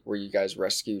mission where you guys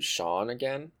rescue Sean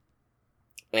again,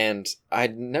 and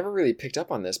I'd never really picked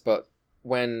up on this, but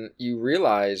when you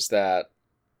realize that,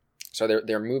 so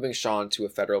they're moving Sean to a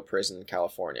federal prison in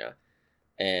California,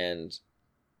 and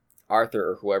Arthur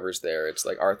or whoever's there, it's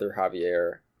like Arthur,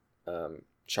 Javier,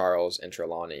 Charles, and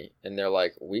Trelawney, and they're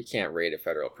like, we can't raid a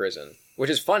federal prison, which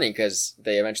is funny because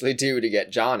they eventually do to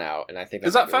get John out, and I think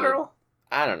is that federal?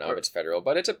 I don't know if it's federal,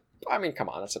 but I mean, come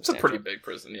on, it's a pretty big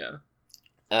prison, yeah.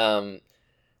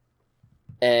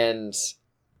 And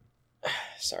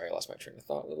sorry, I lost my train of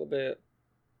thought a little bit.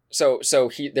 So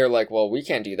they're like, well, we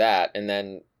can't do that, and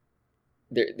then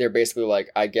they're basically like,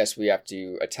 I guess we have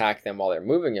to attack them while they're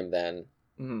moving him then.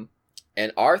 Mm-hmm.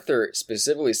 And Arthur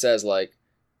specifically says, like,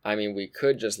 I mean, we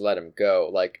could just let him go.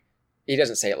 Like, he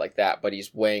doesn't say it like that, but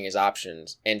he's weighing his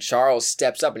options. And Charles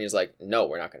steps up and he's like, no,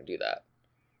 we're not going to do that.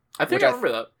 I think I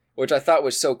remember that. Which I thought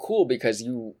was so cool because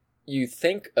you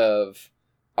think of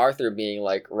Arthur being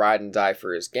like ride and die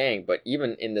for his gang, but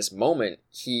even in this moment,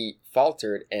 he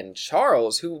faltered. And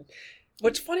Charles,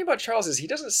 what's funny about Charles is he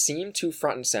doesn't seem too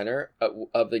front and center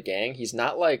of the gang. He's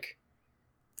not like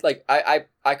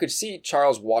I could see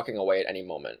Charles walking away at any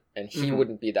moment, and he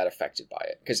wouldn't be that affected by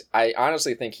it. Because I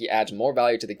honestly think he adds more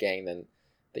value to the gang than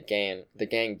the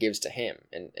gang gives to him,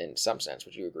 in some sense.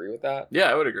 Would you agree with that? Yeah,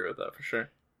 I would agree with that for sure.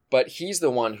 But he's the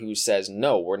one who says,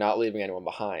 no, we're not leaving anyone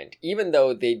behind. Even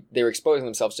though they're exposing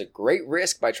themselves to great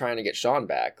risk by trying to get Sean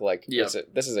back. Like,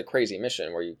 this is a crazy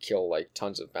mission where you kill, like,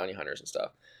 tons of bounty hunters and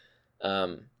stuff.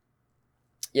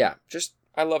 Yeah, just...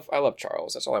 I love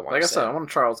Charles. That's all I want to say. Like I said, I want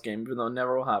a Charles game, even though it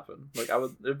never will happen. Like,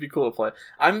 it'd be cool to play.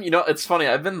 It's funny,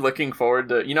 I've been looking forward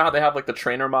to, you know how they have, like, the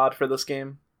trainer mod for this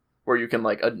game? Where you can,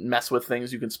 like, mess with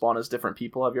things, you can spawn as different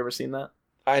people. Have you ever seen that?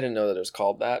 I didn't know that it was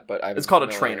called that, but it's called a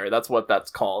trainer. That's what that's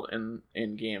called in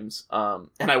games. And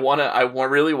I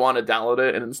really want to download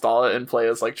it and install it and play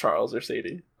as like Charles or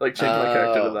Sadie, like change my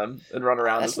character to them and run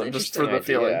around as them just for the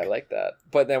feeling. I like that.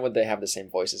 But then would they have the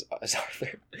same voice as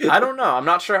Arthur? I don't know. I'm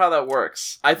not sure how that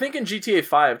works. I think in GTA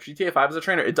 5 as a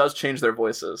trainer, it does change their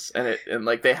voices and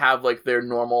like they have like their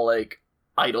normal like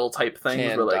idle type things,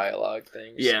 canned dialogue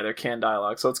things. Yeah, they're canned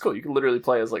dialogue, so it's cool. You can literally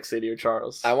play as like Sadie or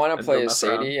Charles. I want to play as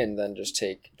Sadie and then just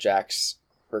take Jack's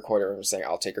recorder and saying,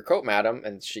 "I'll take your coat, madam,"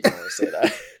 and she can only say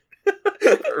that.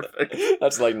 Perfect.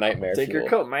 That's like nightmare. Take fuel. your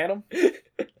coat, madam. It's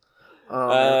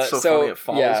so funny. It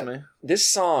follows me. This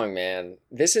song, man,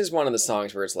 this is one of the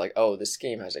songs where it's like, oh, this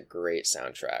game has a great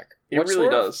soundtrack. What's really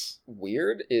does.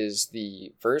 Weird is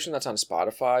the version that's on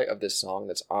Spotify of this song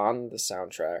that's on the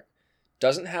soundtrack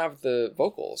doesn't have the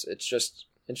vocals. It's just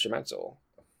instrumental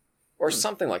or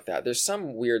something like that. There's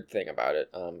some weird thing about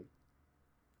it.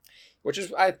 Which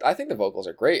is, I think the vocals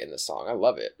are great in this song. I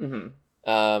love it.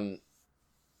 Mm-hmm.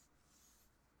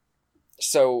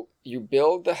 So you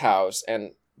build the house,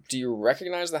 and do you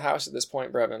recognize the house at this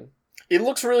point, Brevin? It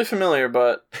looks really familiar,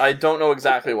 but I don't know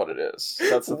exactly what it is.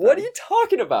 That's the what thing. are you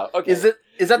talking about? Okay, is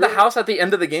that the house at the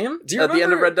end of the game? At the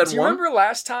end of Red Dead 1? Do you remember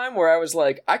last time where I was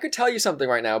like, I could tell you something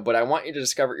right now, but I want you to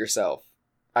discover it yourself?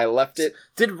 I left it.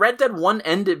 Did Red Dead 1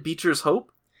 end at Beecher's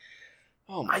Hope?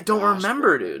 Oh my I don't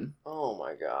remember, dude. Oh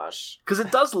my gosh. Because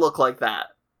it does look like that.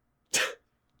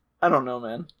 I don't know,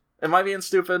 man. Am I being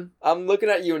stupid? I'm looking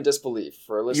at you in disbelief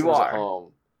for listeners at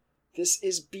home. This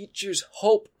is Beecher's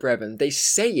Hope, Brevin. They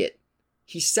say it.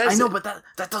 He says it. I know, but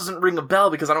that doesn't ring a bell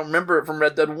because I don't remember it from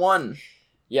Red Dead 1.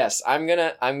 Yes, I'm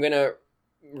gonna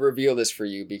reveal this for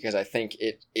you because I think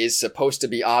it is supposed to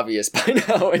be obvious by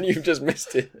now and you've just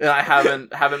missed it. And I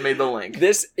haven't made the link.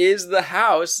 This is the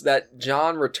house that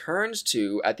John returns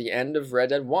to at the end of Red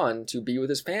Dead 1 to be with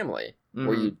his family,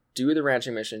 where you do the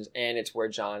ranching missions, and it's where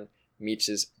John meets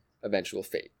his eventual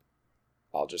fate.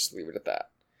 I'll just leave it at that.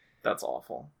 That's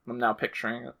awful. I'm now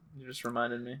picturing it. You just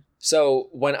reminded me. So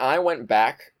when I went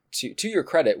back to your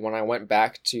credit, when I went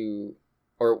back to,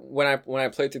 or when I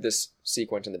played through this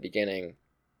sequence in the beginning,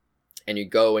 and you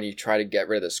go and you try to get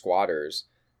rid of the squatters,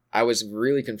 I was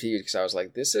really confused because I was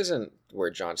like, this isn't where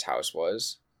John's house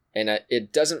was, and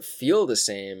it doesn't feel the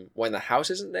same when the house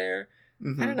isn't there.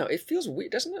 Mm-hmm. I don't know. It feels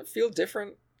weird. Doesn't it feel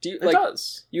different? It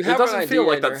does. You have it doesn't an idea feel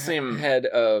like in that your same head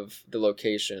of the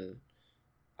location.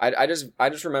 I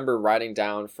just remember riding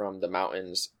down from the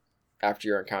mountains after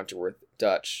your encounter with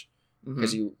Dutch,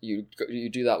 because you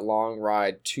do that long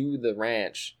ride to the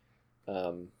ranch,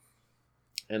 and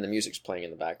and the music's playing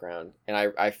in the background, and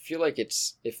I feel like it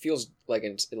feels like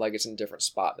it's in a different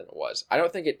spot than it was. I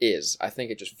don't think it is. I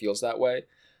think it just feels that way.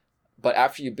 But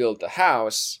after you build the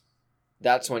house,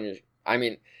 that's when you're. I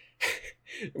mean,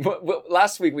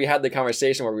 last week we had the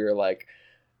conversation where we were like,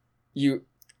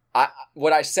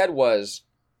 what I said was,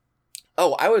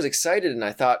 oh, I was excited and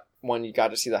I thought when you got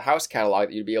to see the house catalog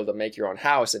that you'd be able to make your own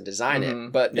house and design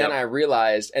it. But then I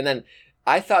realized, and then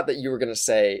I thought that you were going to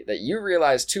say that you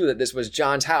realized too that this was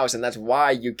John's house and that's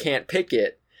why you can't pick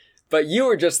it. But you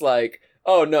were just like,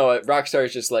 oh no, Rockstar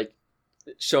is just like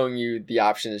showing you the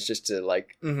option is just to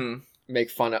like make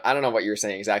fun of. I don't know what you were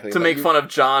saying exactly. To make fun of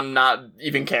John not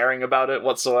even caring about it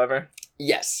whatsoever.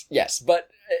 Yes. But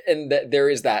there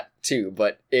is that too.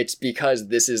 But it's because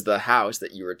this is the house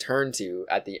that you return to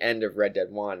at the end of Red Dead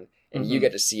 1, and you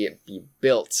get to see it be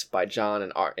built by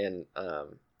John and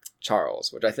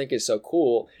Charles, which I think is so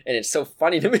cool, and it's so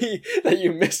funny to me that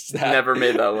you missed that. Never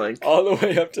made that link all the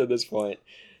way up to this point.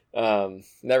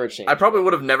 Never changed. I probably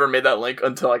would have never made that link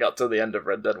until I got to the end of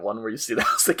Red Dead 1 where you see the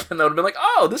house again. That would have been like,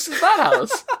 oh, this is that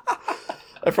house.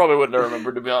 I probably wouldn't have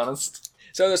remembered, to be honest.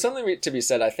 So there's something to be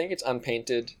said. I think it's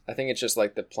unpainted. I think it's just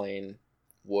like the plain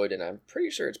wood, and I'm pretty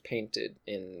sure it's painted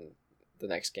in the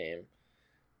next game.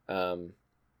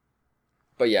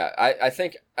 But yeah, I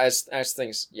think as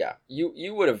things, yeah,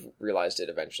 you would have realized it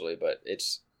eventually, but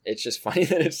it's just funny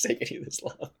that it's taken you this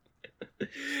long.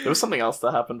 There was something else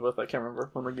that happened with, I can't remember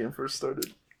when the game first started.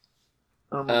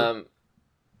 It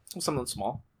was something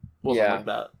small. Wasn't like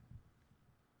that.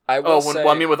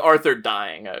 I mean, with Arthur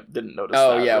dying, I didn't notice that.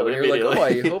 Oh yeah, really when you're like, oh,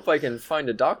 I hope I can find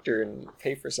a doctor and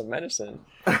pay for some medicine.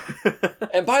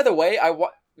 And by the way,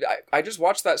 I just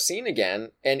watched that scene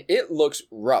again, and it looks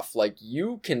rough. Like,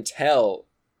 you can tell,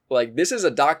 like, this is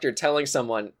a doctor telling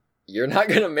someone, you're not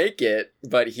going to make it,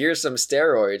 but here's some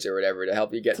steroids or whatever to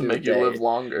help you get through the day. To make you live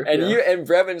longer. And and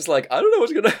Brevin's like, I don't know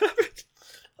what's going to happen.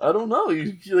 I don't know.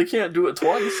 They can't do it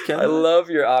twice, can they? I love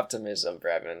your optimism,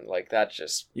 Brevin. Like, that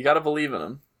just... You got to believe in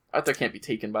him. Arthur can't be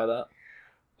taken by that.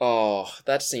 Oh,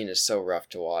 that scene is so rough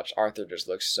to watch. Arthur just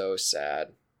looks so sad.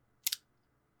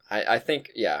 I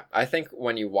think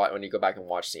when you go back and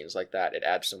watch scenes like that, it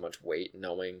adds so much weight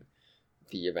knowing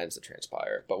the events that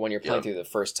transpire. But when you're playing through the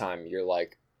first time, you're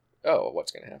like, oh,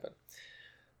 what's going to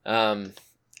happen?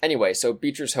 Anyway, so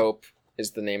Beecher's Hope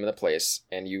is the name of the place,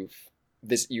 and you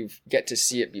get to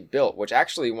see it be built, which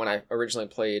actually, when I originally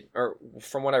played, or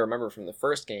from what I remember from the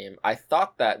first game, I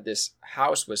thought that this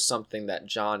house was something that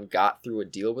John got through a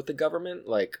deal with the government.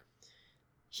 Like,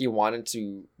 he wanted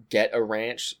to get a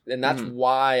ranch, and that's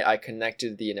why I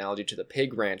connected the analogy to the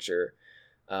pig rancher,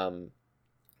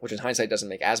 which in hindsight doesn't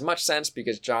make as much sense,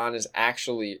 because John is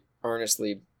actually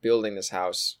earnestly building this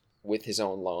house with his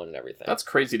own loan and everything. That's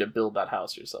crazy to build that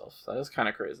house yourself. That is kind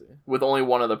of crazy. With only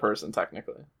one other person,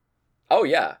 technically. Oh,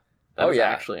 yeah. That is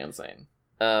actually insane.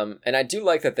 And I do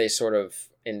like that they sort of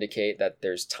indicate that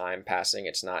there's time passing.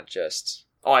 It's not just...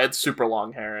 Oh, I had super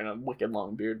long hair and a wicked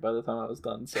long beard by the time I was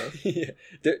done, so... Yeah.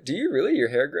 Do you really? Your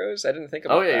hair grows? I didn't think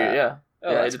about that. Yeah.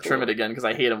 Oh, I had to trim it again because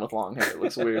I hate him with long hair. It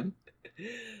looks weird.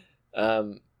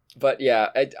 But yeah,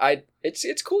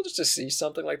 it's cool just to see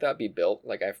something like that be built.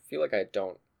 Like, I feel like I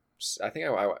think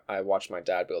I watched my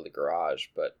dad build a garage,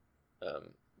 but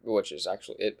which is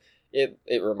actually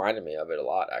it reminded me of it a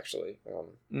lot, actually.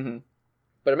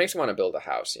 But it makes me want to build a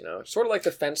house, you know, sort of like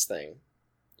the fence thing.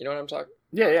 You know what I'm talking?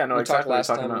 Yeah, no, we exactly. talked last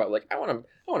time about like I want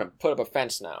to put up a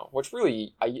fence now, which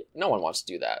really no one wants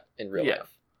to do that in real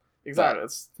life. Exactly, but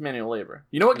it's manual labor.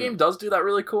 You know what game does do that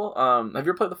really cool? Have you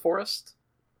ever played The Forest?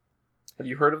 Have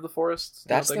you heard of The Forest?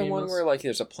 That's the one where like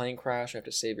there's a plane crash, you have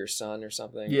to save your son or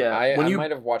something. Yeah, I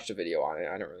might have watched a video on it.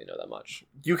 I don't really know that much.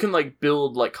 You can like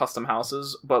build like custom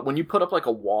houses, but when you put up like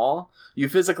a wall, you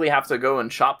physically have to go and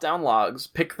chop down logs,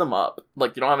 pick them up.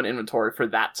 Like, you don't have an inventory for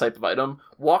that type of item.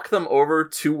 Walk them over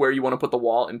to where you want to put the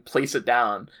wall and place it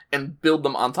down and build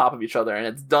them on top of each other. And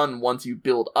it's done once you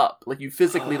build up. Like, you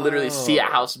physically literally see a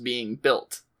house being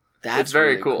built. That's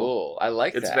very really cool. I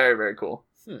like that. It's very, very cool.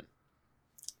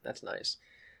 That's nice.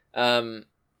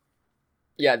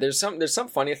 Yeah, there's some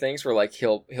funny things where like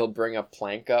he'll bring a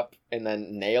plank up and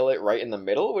then nail it right in the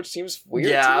middle, which seems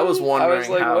weird. Yeah, I was wondering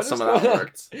how some of that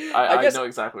worked. I guess, know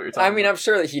exactly what you're talking about. I mean, I'm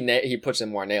sure that he puts in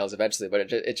more nails eventually,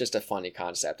 but it's just a funny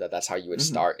concept that's how you would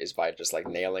start, is by just like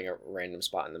nailing a random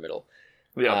spot in the middle.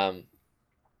 Yeah.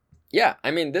 Yeah, I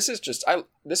mean, this is just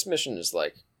this mission is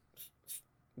like,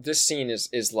 this scene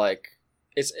is like,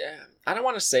 it's, I don't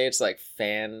want to say it's like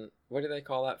what do they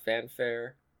call that?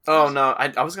 Fanfare? Oh, no.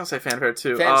 I was going to say fanfare,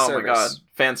 too. Fan service. My God.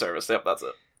 Fan service. Yep, that's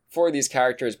it. for these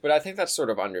characters, but I think that's sort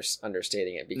of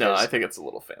understating it. Because No, I think it's a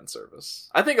little fan service.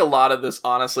 I think a lot of this,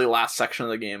 honestly, last section of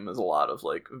the game is a lot of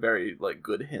like very like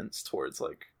good hints towards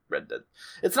like Red Dead.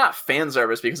 It's not fan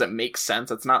service because it makes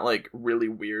sense. It's not like really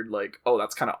weird. Like, oh,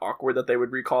 that's kind of awkward that they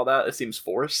would recall that. It seems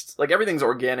forced. Like everything's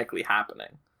organically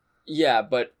happening. Yeah,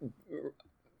 but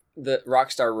the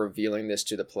Rockstar revealing this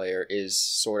to the player is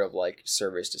sort of like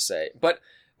service to say. But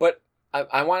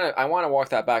I want to walk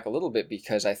that back a little bit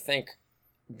because I think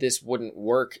this wouldn't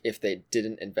work if they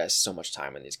didn't invest so much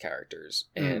time in these characters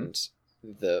and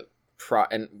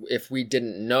and if we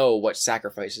didn't know what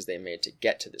sacrifices they made to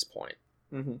get to this point.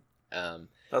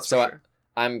 That's so for sure.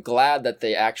 I'm glad that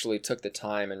they actually took the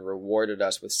time and rewarded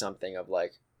us with something of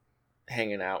like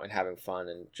hanging out and having fun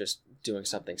and just doing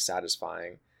something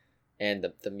satisfying. And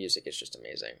the music is just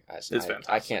amazing. It's fantastic.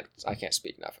 I can't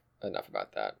speak enough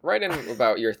about that. Write in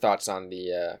about your thoughts on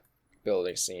the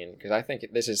building scene, because I think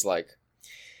this is like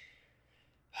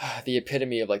the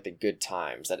epitome of like the good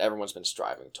times that everyone's been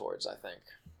striving towards, I think.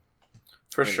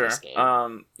 For sure.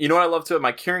 You know what I love to it?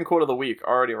 My Kieran quote of the week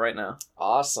already right now.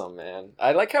 Awesome, man.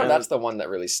 I like how that's the one that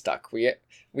really stuck. We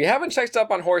haven't checked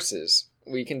up on horses.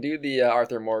 We can do the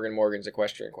Arthur Morgan's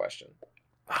equestrian question.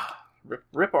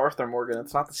 Rip Arthur Morgan.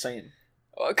 It's not the same.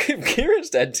 Oh, Kieran's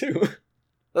dead too.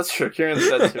 That's true. Kieran's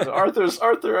dead too.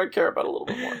 Arthur I care about a little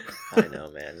bit more. I know,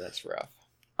 man. That's rough.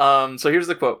 So here's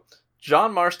the quote.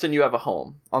 John Marston, you have a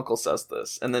home. Uncle says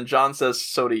this. And then John says,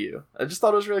 so do you. I just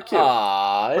thought it was really cute.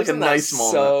 Aww, like a nice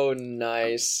moment. So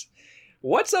nice.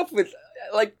 What's up with...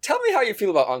 Like, tell me how you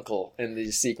feel about Uncle in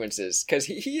these sequences. Because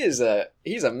he's a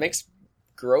mixed,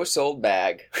 gross old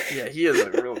bag. Yeah, he is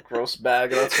a real gross bag,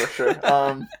 that's for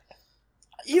sure.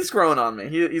 He's growing on me.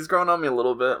 He's growing on me a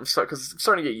little bit. Because I'm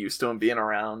starting to get used to him being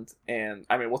around. And,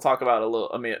 I mean, we'll talk about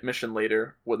a mission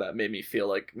later where that made me feel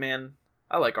like, man...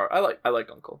 I like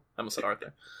Uncle. I almost said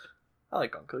Arthur. I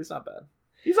like Uncle. He's not bad.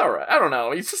 He's all right. I don't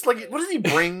know. He's just like, what does he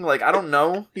bring? Like, I don't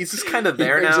know. He's just kind of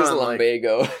there now. He brings his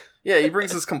lumbago. Like, yeah, he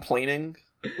brings his complaining,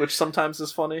 which sometimes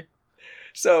is funny.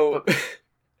 So,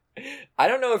 I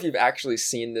don't know if you've actually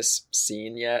seen this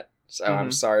scene yet. So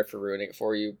I'm sorry for ruining it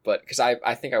for you, but because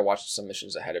I think I watched some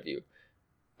missions ahead of you.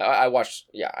 I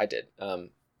did.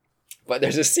 But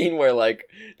there's a scene where like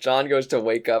John goes to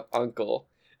wake up Uncle.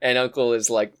 And Uncle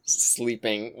is like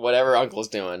sleeping, whatever Uncle's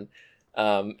doing.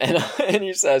 And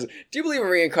he says, do you believe in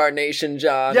reincarnation,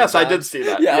 John? Yes, I did see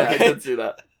that. Yeah, okay. I did see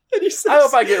that. And he says, I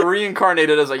hope I get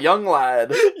reincarnated as a young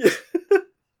lad.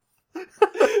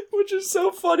 Which is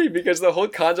so funny because the whole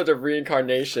concept of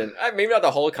reincarnation, maybe not the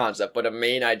whole concept, but a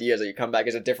main idea is that you come back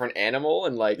as a different animal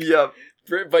and like, yep.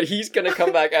 But he's going to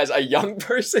come back as a young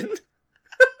person.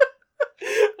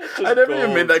 I never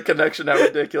even made that connection, how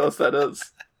ridiculous that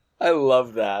is. I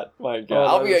love that. My God.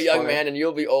 I'll be a young man and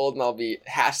you'll be old and I'll be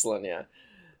hassling you.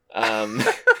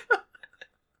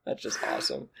 That's just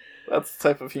awesome. That's the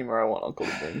type of humor I want Uncle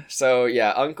to bring. So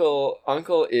yeah,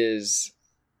 Uncle is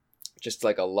just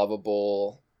like a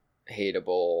lovable,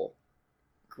 hateable,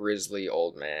 grisly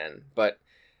old man. But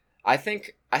I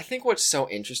think what's so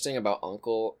interesting about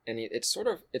Uncle, and it's sort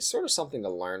of something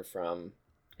to learn from,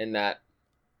 in that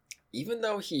even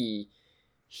though he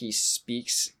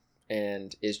speaks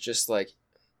and is just like,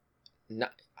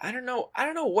 I don't know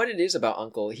what it is about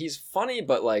Uncle. He's funny,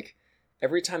 but like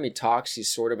every time he talks, he's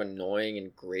sort of annoying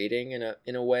and grating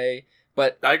in a way.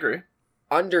 But I agree.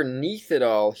 Underneath it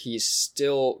all, he's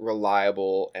still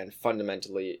reliable and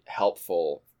fundamentally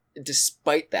helpful.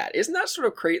 Despite that, isn't that sort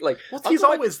of crazy? Like, well, he's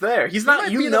always there. He's not.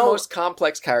 He might be the most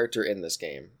complex character in this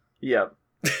game. Yeah.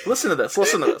 Listen to this.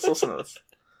 Listen to this.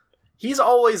 He's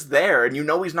always there, and you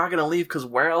know he's not going to leave because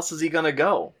where else is he going to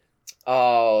go?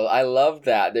 Oh, I love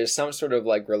that. There's some sort of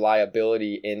like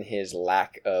reliability in his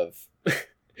lack of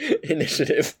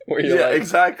initiative. Where you're like,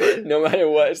 exactly. No matter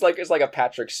what, it's like a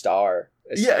Patrick Star.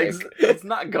 It's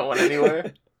not going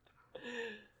anywhere.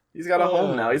 He's got a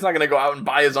home now. He's not going to go out and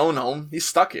buy his own home. He's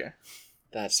stuck here.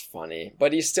 That's funny,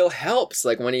 but he still helps.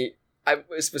 Like when he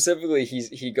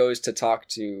goes to talk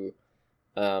to,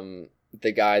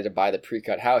 the guy to buy the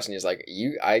pre-cut house, and he's like,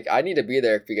 I need to be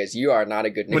there because you are not a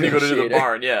good negotiator. When you go to do the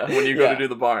barn, yeah. When you go to do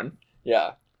the barn.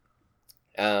 Yeah.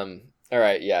 All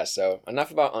right, yeah, so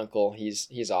enough about Uncle.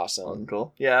 He's awesome.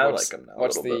 Uncle? Yeah, I like him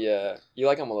now. You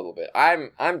like him a little bit.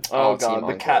 I'm oh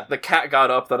god, the cat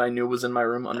got up that I knew was in my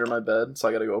room under my bed, so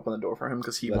I gotta go open the door for him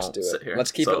because he won't sit here.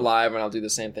 Let's keep it live, and I'll do the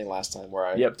same thing last time where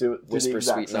I whisper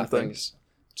sweet nothings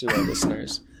to our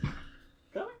listeners.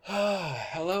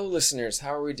 Hello, listeners.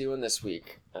 How are we doing this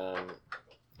week?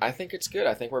 I think it's good.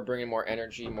 I think we're bringing more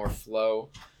energy, more flow.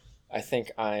 I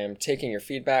think I am taking your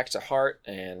feedback to heart,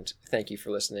 and thank you for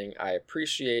listening. I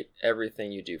appreciate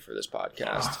everything you do for this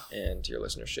podcast, and your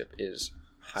listenership is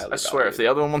highly I swear, if the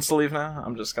other one wants to leave now,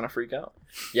 I'm just gonna freak out.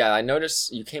 Yeah, I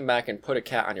noticed you came back and put a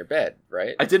cat on your bed,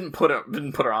 right? I didn't put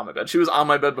her on my bed. She was on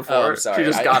my bed before. Oh, I'm sorry. She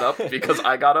just got up because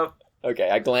I got up. Okay,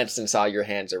 I glanced and saw your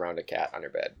hands around a cat on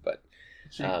your bed, but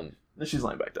she's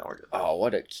laying back down. We're good. Oh,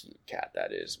 what a cute cat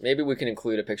that is. Maybe we can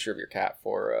include a picture of your cat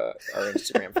for our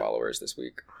Instagram followers this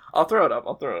week. I'll throw it up.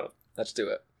 Let's do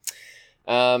it.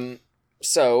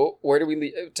 So where do we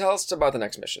leave? Tell us about the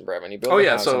next mission, Brevin. You build a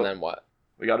house and then what?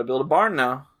 We got to build a barn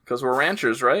now because we're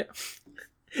ranchers, right?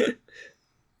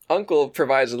 Uncle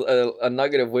provides a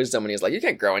nugget of wisdom, and he's like, "You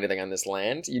can't grow anything on this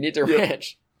land. You need to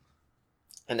ranch."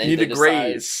 And then you need to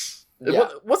graze. Yeah.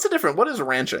 What's the difference? What is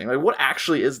ranching? Like, what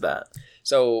actually is that?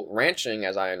 So ranching,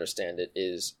 as I understand it,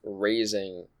 is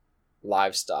raising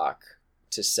livestock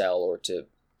to sell or to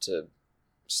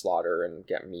slaughter and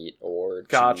get meat or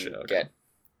to get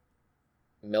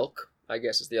milk, I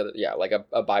guess is the other. Yeah, like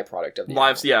a byproduct of the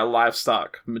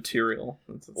livestock material.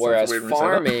 Whereas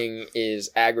farming is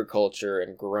agriculture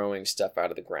and growing stuff out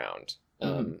of the ground.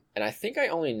 And I think I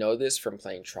only know this from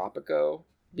playing Tropico.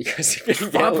 Because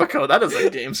Tropico, that is a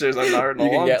game series I've not heard in a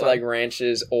long time. You can get like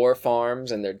ranches or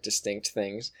farms, and they're distinct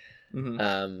things.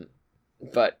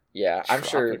 But yeah, I'm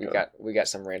sure we got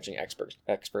some ranching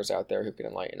experts out there who can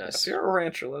enlighten us. If you're a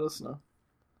rancher, let us know.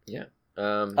 Yeah.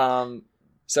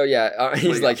 So yeah,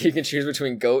 he's like, you can choose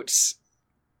between goats,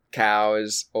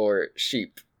 cows, or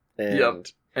sheep.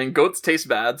 And goats taste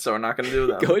bad, so we're not going to do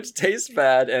them. Goats taste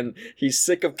bad, and he's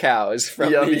sick of cows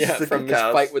from his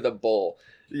fight with a bull.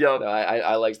 Yep. No,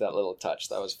 I liked that little touch.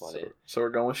 That was funny. So we're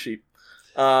going with sheep.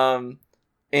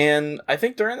 And I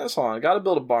think during this one, I got to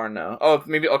build a barn now. Oh,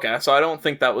 maybe. Okay, so I don't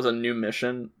think that was a new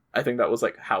mission. I think that was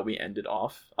like how we ended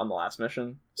off on the last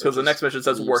mission. So the next mission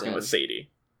says working with Sadie.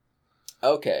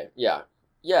 Okay, yeah.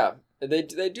 Yeah, they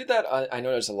do that. I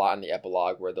notice a lot in the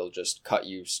epilogue where they'll just cut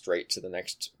you straight to the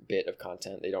next bit of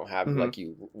content. They don't have like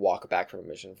you walk back from a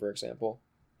mission, for example.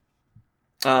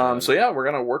 So yeah, we're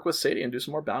gonna work with Sadie and do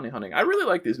some more bounty hunting. I really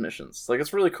like these missions. Like,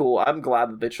 it's really cool. I'm glad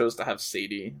that they chose to have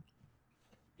Sadie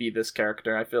be this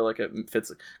character. I feel like it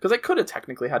fits, because I could have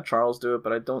technically had Charles do it,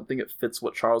 but I don't think it fits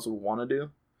what Charles would want to do.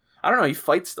 I don't know. He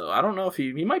fights though. I don't know if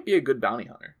he might be a good bounty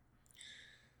hunter.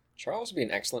 Charles would be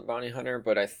an excellent bounty hunter,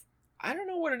 but I don't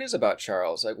know what it is about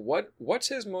Charles. Like, what's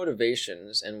his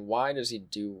motivations and why does he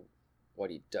do what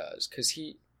he does? Because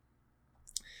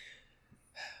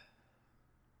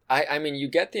I mean, you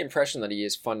get the impression that he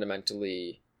is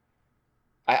fundamentally.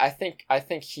 I think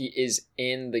he is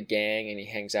in the gang and he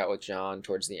hangs out with John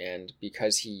towards the end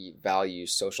because he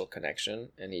values social connection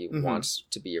and he wants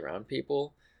to be around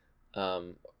people.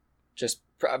 Just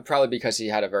probably because he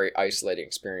had a very isolating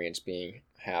experience being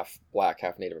half black,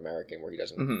 half Native American, where he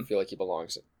doesn't feel like he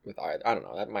belongs with either. I don't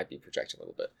know. That might be projecting a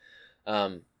little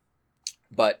bit.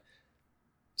 But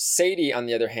Sadie, on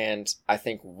the other hand, I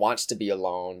think wants to be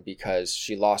alone because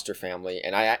she lost her family,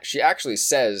 and she actually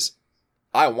says,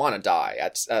 "I want to die."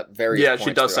 At various points. Yeah,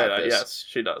 she does say that. Yes,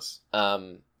 she does.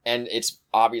 And it's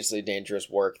obviously dangerous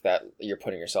work that you're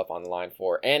putting yourself on the line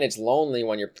for, and it's lonely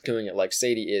when you're doing it like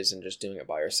Sadie is and just doing it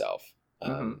by herself.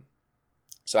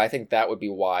 So I think that would be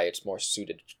why it's more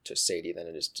suited to Sadie than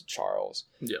it is to Charles.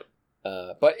 Yep.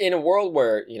 But in a world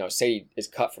where, Sadie is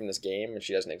cut from this game and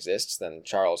she doesn't exist, then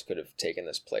Charles could have taken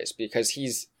this place because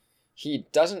he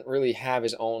doesn't really have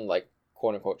his own, like,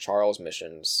 quote unquote Charles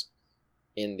missions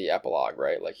in the epilogue,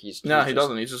 right? Like he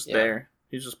doesn't. He's just there.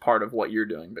 He's just part of what you're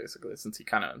doing, basically, since he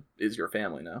kind of is your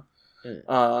family now.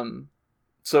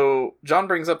 So John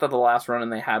brings up that the last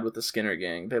run-in they had with the Skinner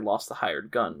gang, they lost the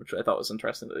hired gun, which I thought was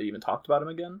interesting that they even talked about him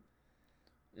again.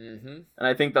 And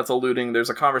I think that's alluding. There's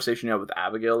a conversation you have with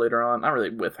Abigail later on, not really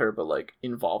with her, but like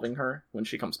involving her when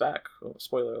she comes back. Oh,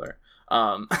 spoiler alert.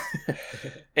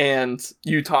 And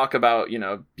you talk about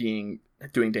doing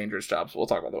dangerous jobs. We'll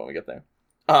talk about that when we get there.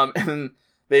 And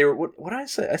they were what did I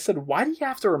say? I said, why do you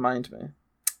have to remind me?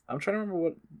 I'm trying to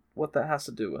remember what that has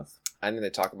to do with. I think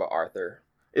they talk about Arthur.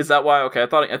 Is that why? Okay,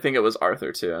 I think it was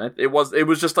Arthur too, and it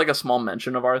was just like a small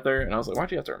mention of Arthur, and I was like,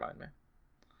 why'd you have to remind me?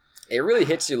 It really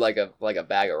hits you like a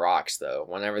bag of rocks, though,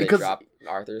 whenever they drop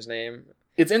Arthur's name.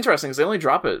 It's interesting because they only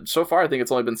drop it. So far, I think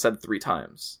it's only been said 3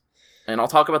 times. And I'll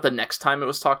talk about the next time it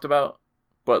was talked about,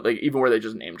 but like even where they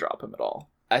just name drop him at all.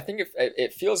 I think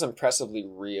it feels impressively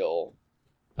real,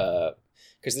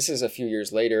 because this is a few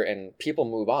years later and people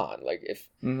move on. Like if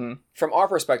from our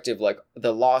perspective, like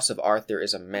the loss of Arthur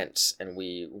is immense and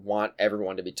we want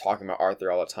everyone to be talking about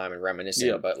Arthur all the time and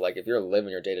reminiscing. But like if you're living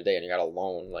your day to day and you got a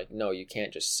loan, like no, you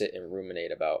can't just sit and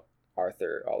ruminate about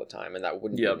Arthur all the time, and that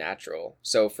wouldn't Yep. be natural.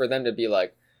 So for them to be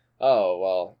like, oh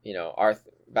well,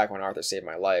 Arthur, back when Arthur saved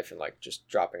my life, and like just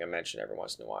dropping a mention every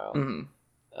once in a while. Mhm.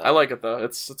 I like it though.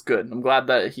 It's good. I'm glad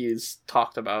that he's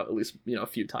talked about at least a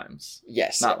few times.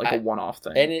 Yes, Not like a one-off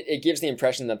thing. and it gives the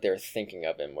impression that they're thinking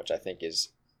of him, which I think is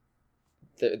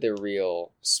the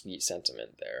real sweet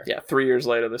sentiment there. Yeah, 3 years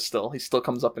later, he still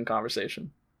comes up in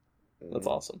conversation. That's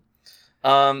Mhm.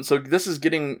 awesome. So this is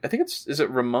getting. I think is it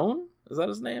Ramon? Is that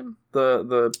his name?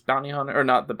 The bounty hunter, or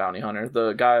not the bounty hunter?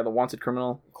 The guy, the wanted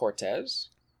criminal. Cortez.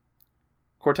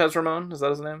 Cortez Ramon, is that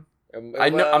his name? I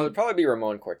know. It would probably be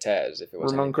Ramon Cortez if it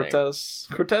was Ramon anything.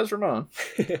 Cortez Ramon.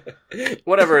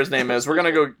 Whatever his name is, we're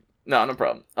gonna go. No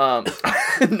problem.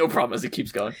 No problem as he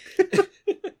keeps going.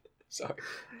 Sorry.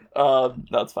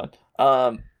 That's fine.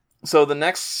 So the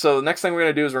next thing we're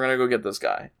gonna do is we're gonna go get this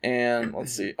guy, and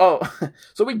let's see. Oh,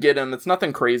 so we get him. It's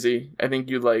nothing crazy. I think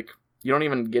you don't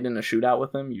even get in a shootout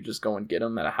with him. You just go and get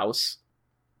him at a house.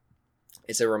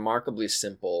 It's a remarkably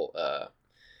simple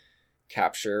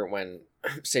capture when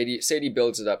Sadie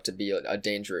builds it up to be a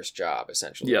dangerous job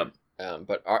essentially. Yep.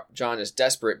 But John is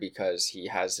desperate because he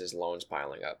has his loans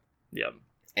piling up. Yep.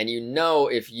 And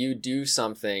if you do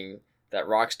something that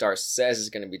Rockstar says is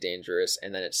going to be dangerous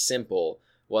and then it's simple,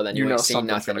 well, then you ain't seen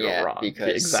nothing yet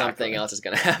because something else is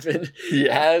going to happen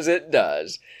as it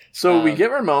does. So we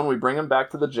get Ramon, we bring him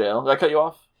back to the jail. Did I cut you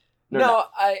off? No.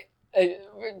 I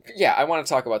want to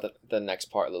talk about the next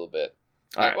part a little bit.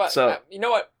 All right, so you know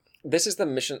what? This is the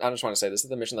mission. I just want to say this is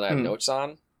the mission that I have notes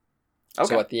on. Okay.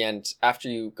 So at the end, after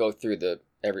you go through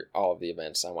all of the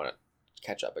events, I want to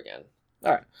catch up again.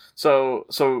 All right. So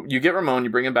you get Ramon, you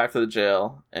bring him back to the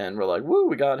jail, and we're like, woo,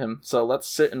 we got him. So let's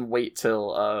sit and wait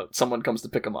till someone comes to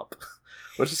pick him up,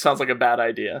 which sounds like a bad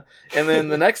idea. And then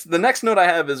the next note I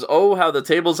have is, oh, how the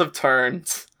tables have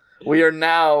turned. We are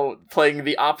now playing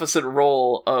the opposite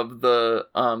role of the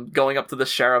going up to the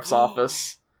sheriff's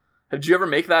office. Did you ever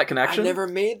make that connection? I never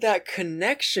made that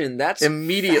connection. That's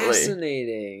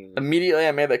fascinating. Immediately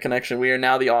I made that connection. We are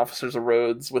now the officers of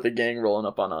Rhodes with a gang rolling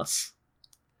up on us.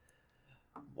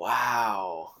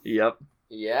 Wow. Yep.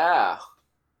 Yeah.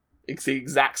 It's the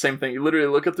exact same thing. You literally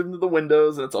look up through the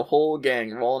windows and it's a whole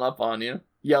gang rolling up on you,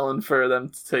 yelling for them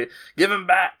to say, give him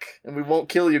back and we won't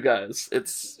kill you guys.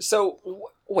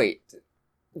 Wait.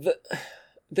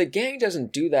 The gang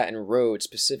doesn't do that in Rhodes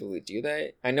specifically, do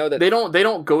they? I know that they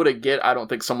don't go to get, I don't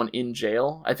think, someone in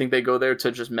jail. I think they go there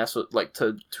to just mess with,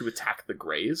 to attack the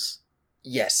Greys.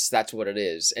 Yes, that's what it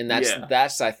is. And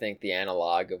that's I think the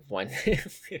analog of when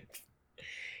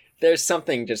there's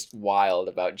something just wild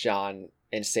about John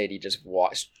and Sadie just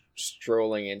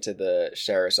strolling into the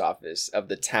sheriff's office of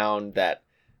the town that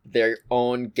their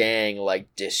own gang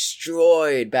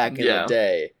destroyed back in the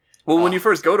day. Well, when you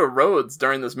first go to Rhodes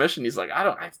during this mission, he's like, I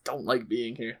don't like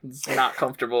being here. It's not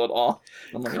comfortable at all.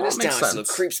 I'm like, this town still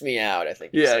creeps me out, I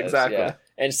think. Yeah, exactly. Yeah.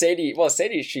 And Sadie,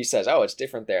 she says, oh, it's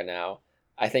different there now.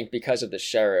 I think because of the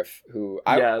sheriff who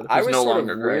I was no sort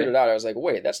of weirded out. I was like,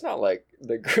 wait, that's not like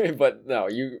the Gray, but no,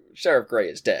 Sheriff Gray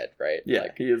is dead, right? Yeah,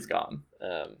 he is gone.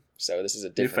 So this is a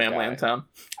different family guy. in town.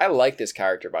 I like this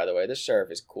character, by the way. This sheriff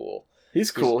is cool.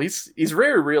 He's cool. He's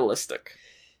very realistic.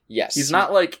 Yes. He's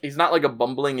not like a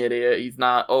bumbling idiot. He's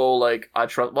not, I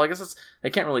trust... Well, I guess they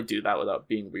can't really do that without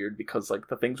being weird because,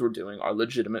 the things we're doing are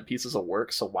legitimate pieces of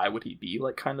work, so why would he be,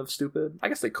 kind of stupid? I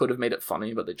guess they could have made it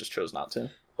funny, but they just chose not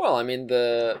to. Well, I mean,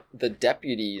 the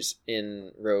deputies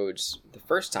in Rhodes the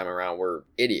first time around were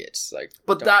idiots.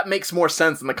 But that makes more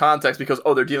sense in the context because,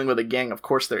 they're dealing with a gang, of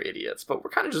course they're idiots. But we're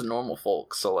kind of just normal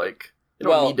folks, so, you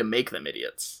don't need to make them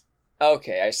idiots.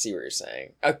 Okay, I see what you're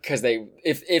saying. Because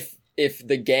if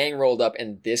the gang rolled up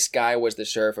and this guy was the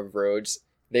sheriff of Rhodes,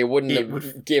 they wouldn't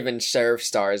have given sheriff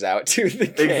stars out to the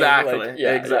gang. Exactly. Exactly.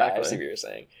 Yeah, I see what you're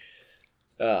saying.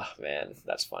 Oh, man,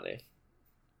 that's funny.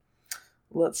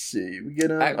 Let's see. We get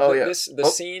him.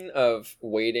 The scene of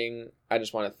waiting, I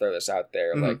just want to throw this out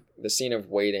there. Mm-hmm. The scene of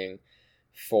waiting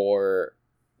for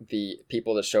the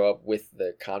people to show up with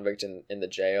the convict in the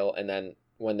jail, and then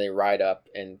when they ride up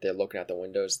and they're looking out the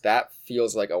windows, that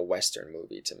feels like a Western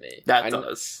movie to me.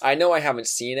 Does. I know I haven't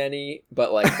seen any,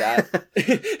 but that.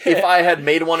 If I had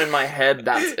made one in my head,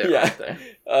 that's it right there.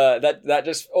 That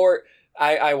just... Or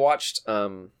I watched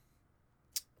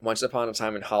Once Upon a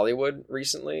Time in Hollywood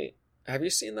recently. Have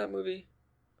you seen that movie?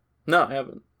 No, I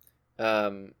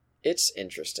haven't. It's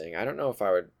interesting. I don't know if I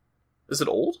would... Is it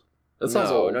old? That sounds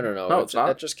old. No. No, it's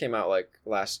not. It just came out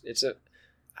last...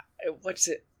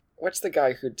 What's the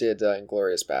guy who did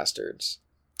Inglourious Bastards?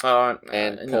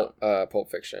 And Pulp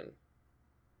Fiction.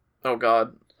 Oh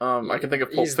God. I can think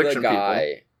of Pulp Fiction the guy.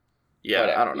 people.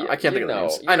 Yeah, I don't know. I can't think of the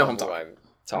names. I know who I'm talking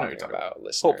talking about,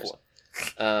 listeners. Hopefully.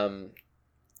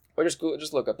 Or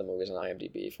just look up the movies on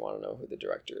IMDb if you want to know who the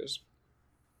director is.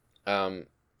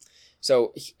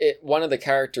 So one of the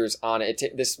characters on it,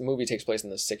 this movie takes place in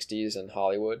the 60s in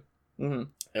Hollywood. Mm-hmm.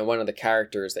 And one of the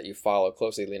characters that you follow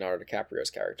closely, Leonardo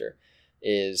DiCaprio's character,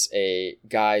 is a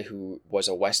guy who was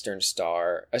a Western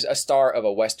star, a star of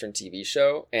a Western TV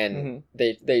show. And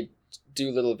they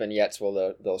do little vignettes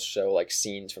where they'll show like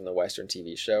scenes from the Western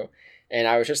TV show. And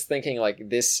I was just thinking like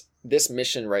this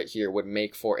mission right here would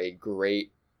make for a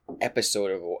great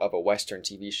episode of a Western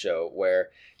TV show where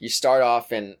you start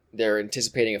off and they're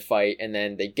anticipating a fight and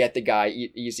then they get the guy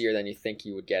easier than you think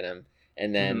you would get him.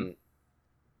 And then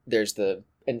there's the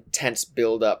intense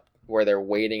build up where they're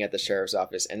waiting at the sheriff's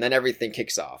office and then everything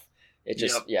kicks off. It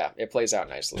just, it plays out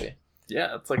nicely.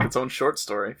 Yeah, it's like its own short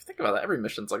story. If you think about that, every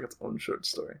mission's like its own short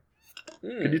story.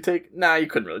 Could you take... Nah, you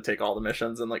couldn't really take all the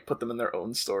missions and like put them in their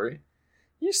own story.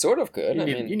 You sort of could.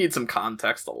 You need some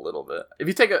context a little bit. If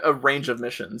you take a range of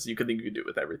missions, you could do it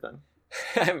with everything.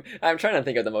 I'm trying to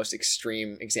think of the most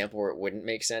extreme example where it wouldn't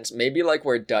make sense. Maybe like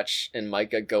where Dutch and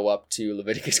Micah go up to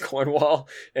Leviticus Cornwall,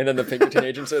 and then the Pinkerton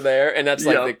agents are there, and that's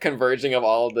like the converging of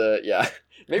all the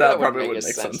Maybe that probably wouldn't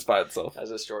make sense by itself as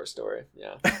a short story.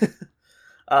 Yeah.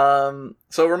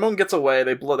 So Ramon gets away.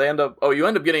 They end up. Oh, you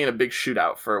end up getting in a big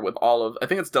shootout with all of. I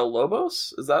think it's Del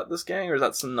Lobos. Is that this gang or is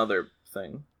that some other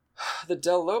thing? The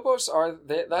Del Lobos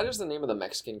that is the name of the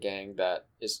Mexican gang that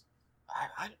is,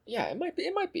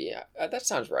 it might be. That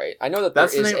sounds right. I know that there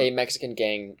is a Mexican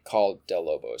gang called Del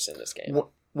Lobos in this game.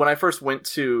 When I first went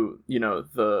to,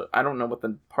 I don't know what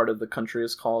the part of the country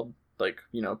is called, like,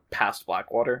 past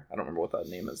Blackwater. I don't remember what that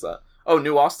name is.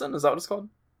 New Austin? Is that what it's called?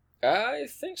 I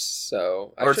think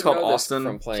so. Or it's called Austin,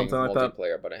 from playing something like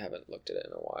multiplayer, that. But I haven't looked at it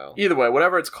in a while. Either way,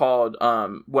 whatever it's called,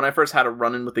 when I first had a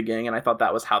run-in with the gang, and I thought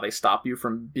that was how they stop you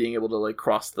from being able to like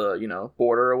cross the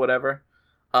border or whatever.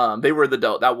 They were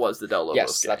that was the Del Lobos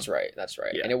Yes, gang. That's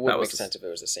right. Yeah, and it would make sense if it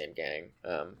was the same gang.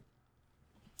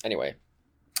 Anyway.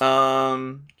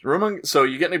 Ramon, so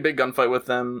you get in a big gunfight with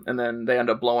them, and then they end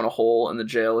up blowing a hole in the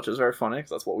jail, which is very funny because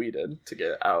that's what we did to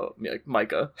get out, like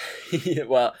Micah.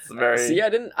 Well,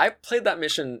 I played that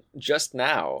mission just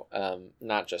now,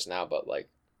 not just now, but like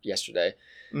yesterday,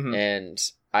 and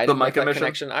I didn't make that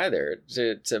connection either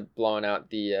to blowing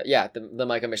out the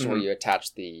Micah mission where you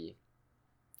attach the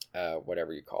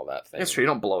whatever you call that thing. It's true, you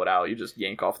don't blow it out, you just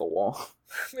yank off the wall.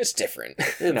 It's different,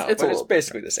 it's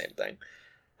basically the same thing.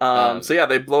 So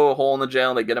they blow a hole in the jail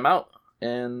and they get him out,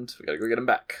 and we gotta go get him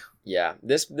back. Yeah,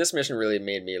 this mission really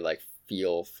made me like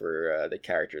feel for the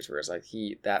characters, where it's like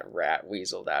that rat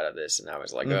weaseled out of this, and I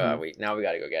was like, now we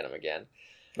gotta go get him again.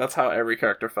 That's how every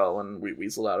character felt when we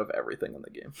weaseled out of everything in the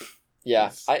game.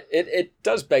 Yeah, it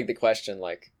does beg the question,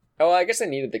 like, I guess they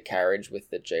needed the carriage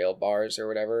with the jail bars or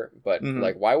whatever, but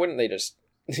like, why wouldn't they just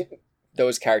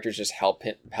those characters just help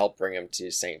bring him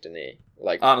to Saint Denis?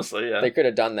 Like, honestly, yeah, they could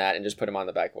have done that and just put him on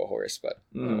the back of a horse, but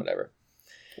whatever.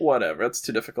 It's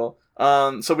too difficult.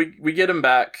 So we get him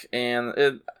back,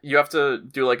 and you have to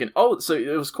do like so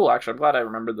it was cool actually. I'm glad I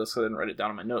remembered this. So I didn't write it down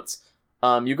in my notes.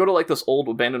 You go to like this old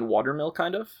abandoned watermill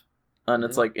kind of, and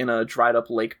it's like in a dried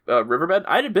up lake riverbed.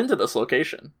 I had been to this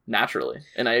location naturally,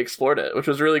 and I explored it, which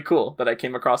was really cool that I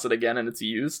came across it again and it's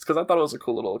used because I thought it was a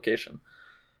cool little location.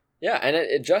 Yeah, and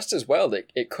it just as well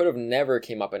that it could have never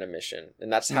came up in a mission,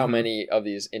 and that's how many of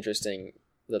these interesting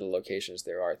little locations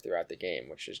there are throughout the game,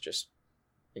 which is just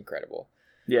incredible.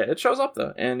 Yeah, it shows up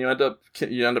though, and you end up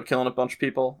killing a bunch of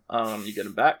people. You get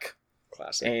him back,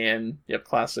 classic, and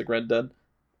classic Red Dead.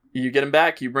 You get him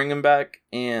back, you bring him back,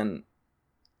 and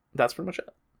that's pretty much it.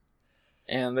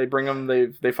 And they bring him.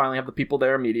 They finally have the people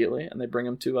there immediately, and they bring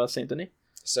him to Saint Denis.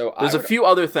 So there's a few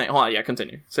other things. Hold on,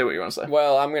 continue. Say what you want to say.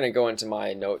 Well, I'm going to go into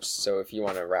my notes, so if you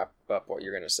want to wrap up what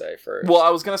you're going to say first. Well, I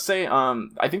was going to say,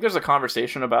 I think there's a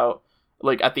conversation about,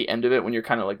 like, at the end of it, when you're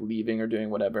kind of, like, leaving or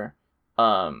doing whatever,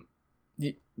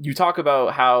 you talk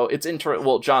about how it's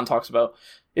John talks about,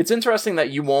 it's interesting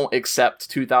that you won't accept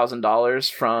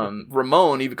 $2,000 from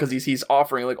Ramon, even because he's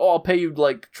offering, like, I'll pay you,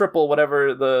 like, triple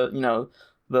whatever the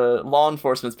law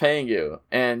enforcement's paying you.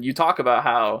 And you talk about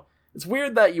how it's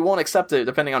weird that you won't accept it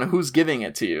depending on who's giving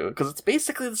it to you, because it's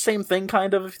basically the same thing,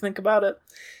 kind of, if you think about it.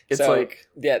 It's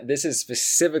this is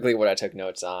specifically what I took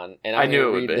notes on, and I knew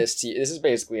it would be. This to you. This is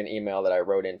basically an email that I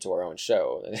wrote into our own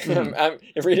show. I'm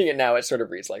reading it now. It sort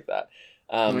of reads like that.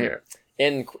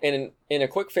 In a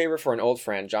quick favor for an old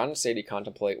friend, John and Sadie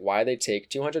contemplate why they take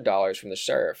 $200 from the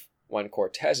sheriff when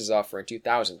Cortez is offering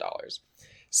 $2,000.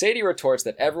 Sadie retorts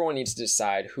that everyone needs to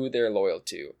decide who they're loyal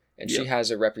to, and she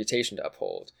has a reputation to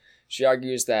uphold. She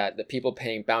argues that the people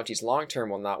paying bounties long term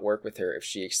will not work with her if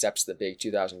she accepts the big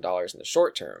 $2,000 in the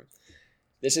short term.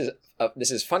 This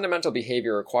is fundamental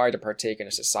behavior required to partake in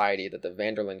a society that the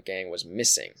Vanderlyn gang was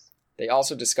missing. They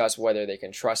also discuss whether they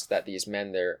can trust that these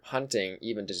men they're hunting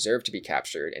even deserve to be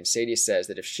captured, and Sadie says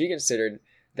that if she considered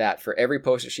that for every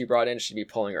poster she brought in, she'd be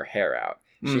pulling her hair out.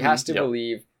 She has to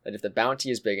believe that if the bounty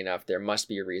is big enough, there must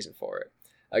be a reason for it.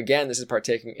 Again, this is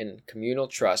partaking in communal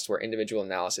trust where individual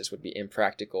analysis would be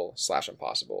impractical /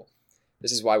 impossible.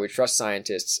 This is why we trust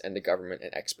scientists and the government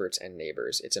and experts and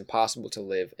neighbors. It's impossible to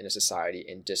live in a society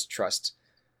in distrust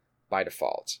by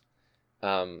default.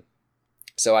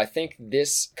 So I think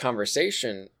this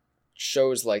conversation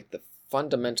shows like the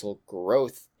fundamental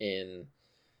growth in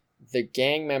the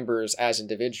gang members as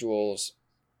individuals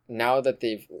now that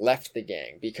they've left the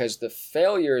gang, because the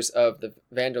failures of the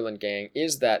Vanderlyn gang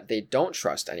is that they don't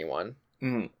trust anyone.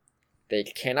 Mm-hmm. They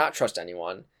cannot trust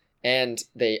anyone. And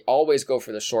they always go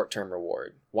for the short-term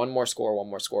reward. One more score, one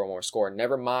more score, one more score.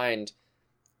 Never mind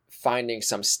finding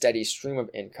some steady stream of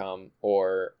income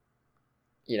or,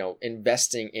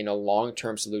 investing in a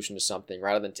long-term solution to something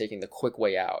rather than taking the quick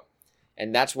way out.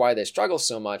 And that's why they struggle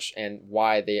so much and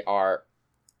why they are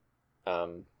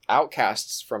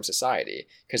outcasts from society,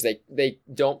 because they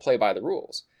don't play by the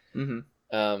rules.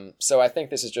 Mm-hmm. So I think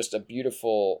this is just a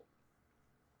beautiful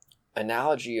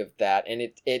analogy of that. And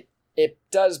it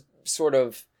does sort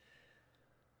of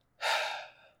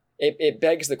it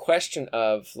begs the question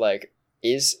of like,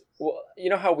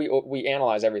 how we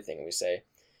analyze everything and we say,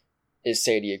 is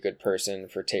Sadie a good person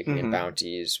for taking in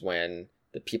bounties when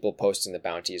the people posting the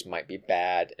bounties might be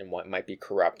bad and what might be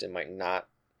corrupt and might not,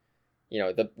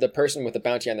 the person with the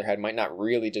bounty on their head might not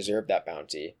really deserve that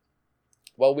bounty.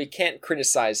 Well, we can't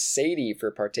criticize Sadie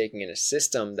for partaking in a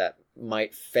system that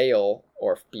might fail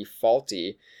or be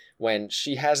faulty when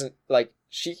she hasn't, like,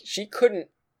 she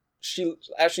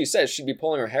actually says she'd be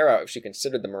pulling her hair out if she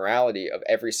considered the morality of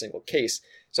every single case.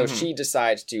 So she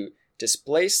decides to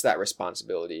displace that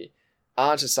responsibility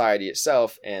on society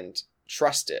itself and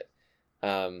trust it.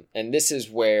 And this is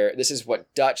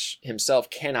what Dutch himself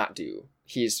cannot do.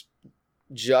 He's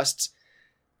just,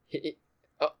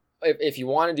 if you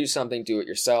want to do something, do it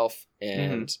yourself.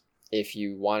 And if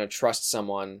you want to trust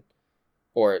someone,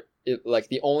 or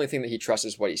the only thing that he trusts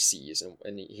is what he sees,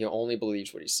 and he only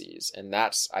believes what he sees. And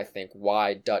that's, I think,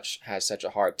 why Dutch has such a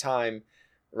hard time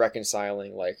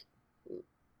reconciling, like,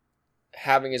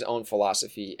 having his own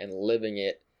philosophy and living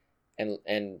it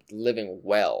and living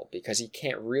well, because he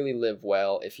can't really live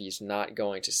well if he's not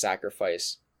going to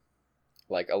sacrifice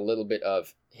like a little bit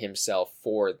of himself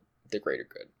for the greater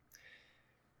good.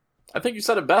 I think you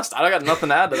said it best. I got nothing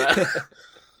to add to that.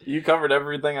 You covered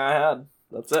everything I had.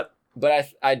 That's it. But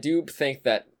I do think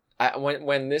that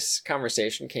when this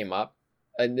conversation came up,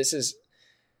 and this is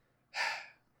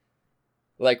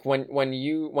like when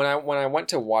I went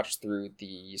to watch through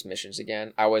these missions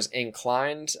again, I was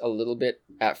inclined a little bit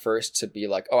at first to be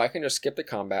like, oh, I can just skip the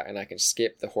combat and I can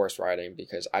skip the horse riding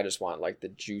because I just want like the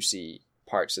juicy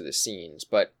parts of the scenes.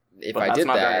 But if I did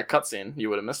that, during a cutscene, you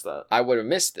would have missed that. I would have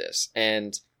missed this,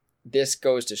 and this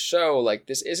goes to show like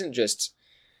this isn't just.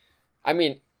 I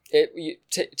mean,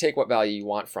 take what value you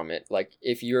want from it. Like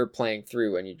if you're playing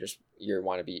through and you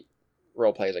want to be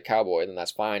role play as a cowboy, then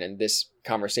that's fine. And this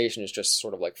conversation is just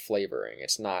sort of like flavoring.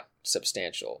 It's not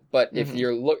substantial. But if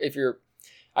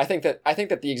I think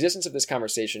that the existence of this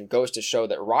conversation goes to show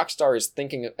that Rockstar is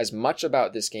thinking as much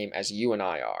about this game as you and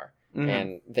I are.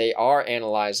 And they are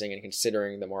analyzing and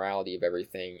considering the morality of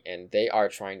everything, and they are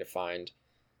trying to find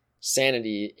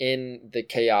sanity in the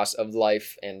chaos of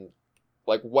life. And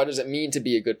like, what does it mean to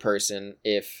be a good person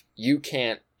if you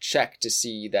can't check to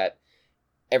see that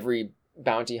every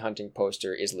bounty hunting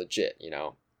poster is legit,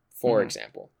 for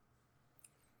example.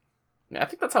 Yeah, I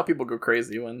think that's how people go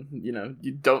crazy when,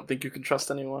 you don't think you can trust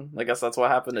anyone. I guess that's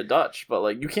what happened to Dutch, but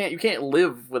like you can't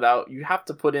live without, you have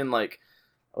to put in like,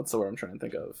 what's the word I'm trying to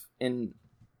think of? In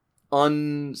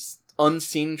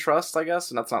unseen trust, I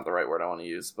guess, and that's not the right word I want to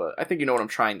use, but I think you know what I'm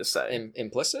trying to say.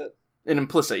 Implicit? An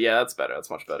implicit, yeah, that's better. That's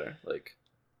much better. Like,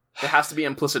 there has to be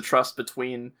implicit trust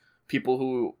between people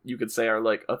who you could say are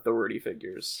like authority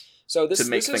figures. So this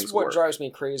is what drives me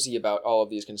crazy about all of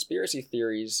these conspiracy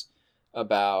theories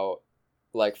about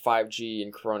like 5G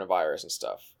and coronavirus and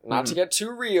stuff. Not to get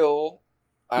too real,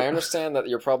 I understand that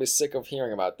you're probably sick of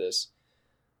hearing about this.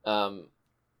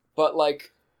 But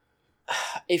like,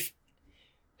 if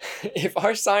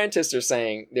our scientists are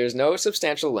saying there's no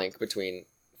substantial link between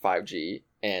 5G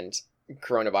and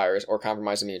coronavirus or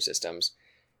compromised immune systems,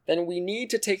 then we need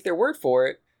to take their word for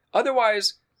it.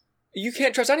 Otherwise, you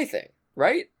can't trust anything,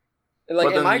 right? Like, but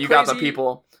then am I you crazy? got the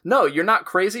people. No, you're not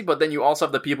crazy, but then you also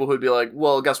have the people who'd be like,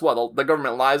 well, guess what? The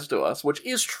government lies to us, which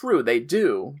is true. They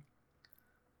do.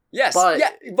 Yes, But-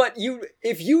 but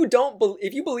if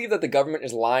you believe that the government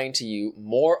is lying to you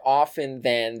more often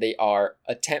than they are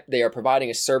providing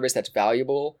a service that's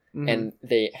valuable, Mhm. and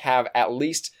they have at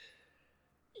least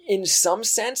in some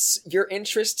sense your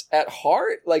interest at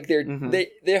heart, like Mhm.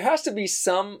 there has to be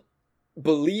some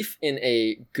belief in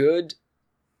a good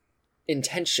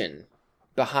intention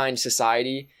behind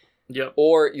society, Yep.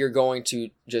 or you're going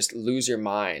to just lose your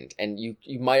mind, and you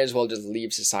might as well just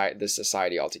leave this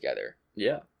society altogether.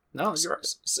 Yeah. No, you're right.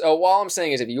 So all I'm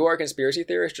saying is, if you are a conspiracy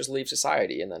theorist, just leave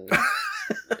society, and then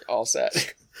all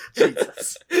set.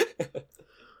 Jesus.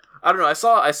 I don't know.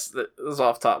 This is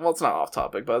off topic. Well, it's not off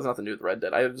topic, but it has nothing to do with Red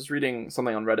Dead. I was reading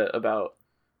something on Reddit about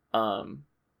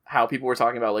how people were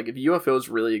talking about, like, if UFOs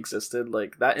really existed,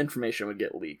 like, that information would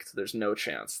get leaked. There's no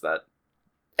chance that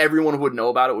everyone who would know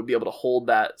about it would be able to hold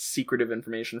that secretive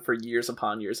information for years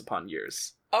upon years upon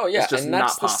years. Oh yeah, It's just and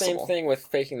that's not the same possible. thing with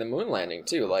faking the moon landing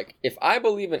too. Like, if I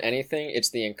believe in anything, it's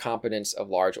the incompetence of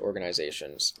large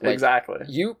organizations. Like, Exactly.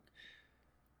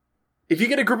 If you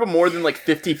get a group of more than like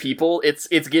 50 people, it's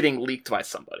getting leaked by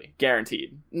somebody,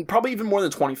 guaranteed. Probably even more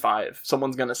than 25.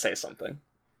 Someone's gonna say something.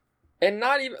 and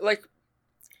not even like,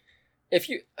 if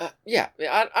you, I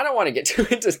don't want to get too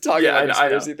into talking Yeah, about I know.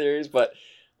 conspiracy theories, but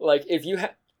like, if you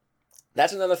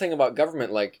that's another thing about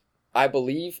government. Like, I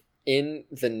believe in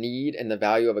the need and the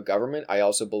value of a government. I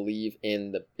also believe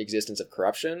in the existence of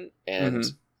corruption and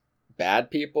Mhm.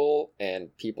 bad people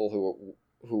and people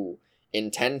who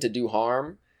intend to do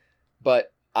harm.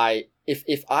 But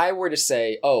if I were to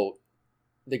say, oh,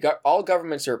 all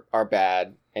governments are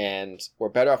bad and we're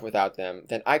better off without them,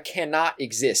 then I cannot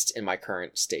exist in my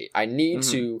current state. I need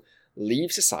Mhm. to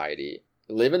leave society,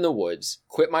 live in the woods,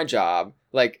 quit my job,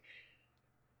 like.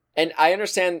 And I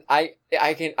understand. I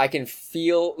can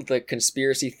feel the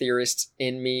conspiracy theorist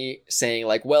in me saying,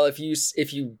 like, well, if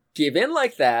you give in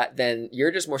like that, then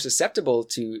you're just more susceptible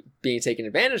to being taken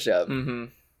advantage of. Mm-hmm.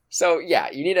 So yeah,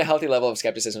 you need a healthy level of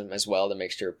skepticism as well to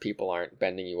make sure people aren't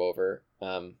bending you over.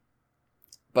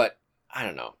 But I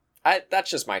don't know. That's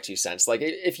just my 2 cents. Like,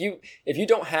 if you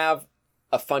don't have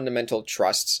a fundamental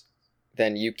trust,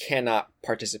 then you cannot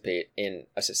participate in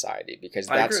a society, because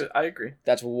I agree.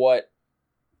 that's what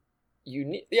you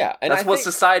need. Yeah, and That's I what think,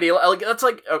 society like. That's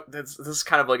like this is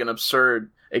kind of like an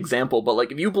absurd example, but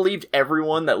like if you believed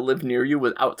everyone that lived near you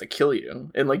was out to kill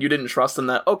you, and like you didn't trust them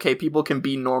that okay, people can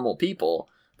be normal people,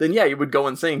 then yeah, you would go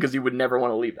insane because you would never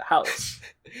want to leave the house.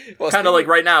 well, Kind of like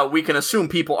right now, we can assume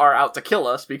people are out to kill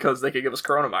us because they could give us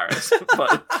coronavirus.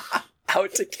 But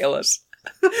out to kill us.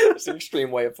 It's an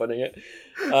extreme way of putting it.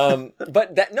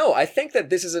 But I think that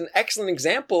this is an excellent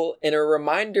example and a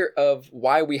reminder of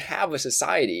why we have a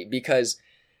society, because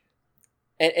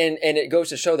and it goes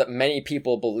to show that many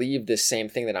people believe this same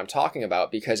thing that I'm talking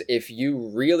about, because if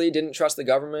you really didn't trust the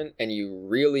government and you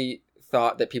really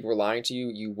thought that people were lying to you,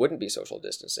 you wouldn't be social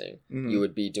distancing. Mhm. You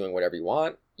would be doing whatever you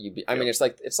want. I mean, it's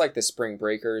like the spring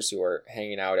breakers who are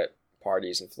hanging out at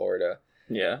parties in Florida.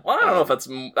 yeah, well, I don't know if that's.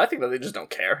 I think that they just don't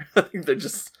care. I think they're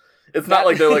just. It's not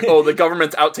like they're like, oh, the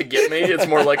government's out to get me. It's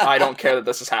more like I don't care that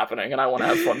this is happening and I want to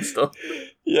have fun still.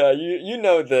 Yeah, you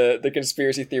know the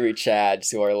conspiracy theory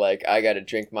chads who are like, I gotta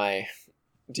drink my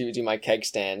do my keg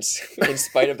stands in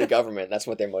spite of the government. That's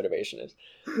what their motivation is.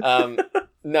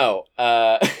 No.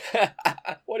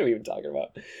 What are we even talking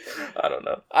about? I don't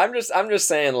know. I'm just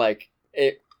saying, like,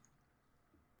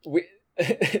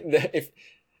 if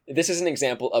this is an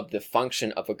example of the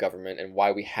function of a government and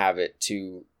why we have it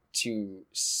to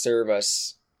serve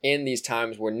us in these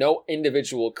times where no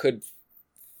individual could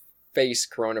face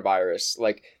coronavirus.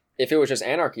 Like, if it was just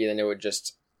anarchy, then it would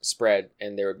just spread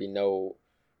and there would be no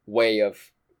way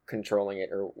of controlling it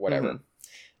or whatever. Mhm.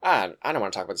 I don't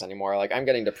want to talk about this anymore. Like, I'm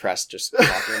getting depressed just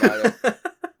talking about it.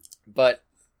 But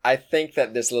I think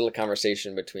that this little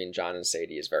conversation between John and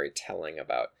Sadie is very telling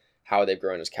about how they've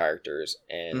grown as characters.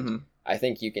 And Mhm. I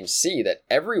think you can see that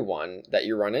everyone that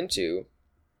you run into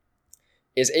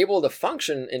is able to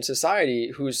function in society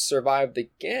who's survived the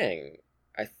gang,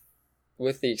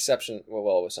 with the exception,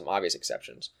 well, with some obvious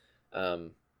exceptions.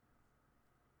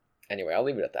 Anyway, I'll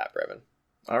leave it at that, Brevin.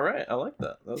 All right, I like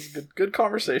that. That was a good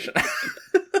conversation.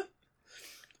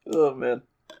 Oh man.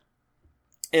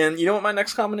 And you know what my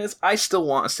next comment is? I still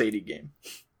want a Sadie game.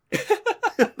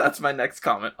 That's my next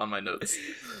comment on my notes.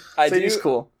 Sadie's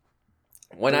cool.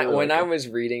 When I really like I it. was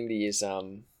reading these,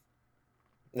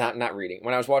 not reading.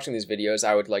 When I was watching these videos,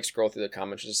 I would like scroll through the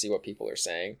comments just to see what people are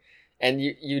saying, and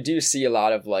you do see a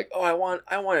lot of like, oh, I want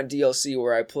a DLC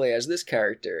where I play as this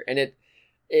character, and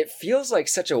it feels like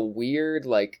such a weird,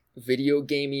 like, video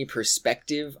gamey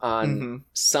perspective on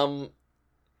some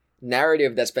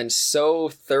narrative that's been so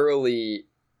thoroughly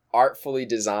artfully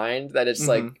designed that it's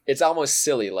like it's almost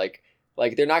silly. Like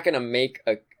they're not gonna make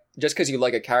a just because you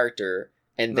like a character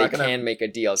and they can make a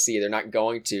DLC, they're not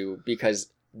going to,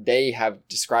 because they have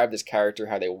described this character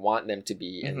how they want them to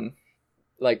be, and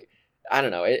like I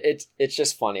don't know, it's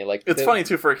just funny. Like it's funny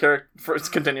too for a character.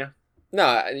 Continue. No,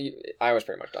 I was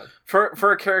pretty much done.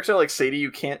 For a character like Sadie,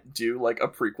 you can't do like a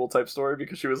prequel type story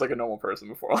because she was like a normal person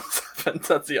before all this happened.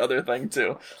 That's the other thing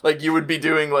too. Like you would be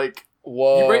doing like,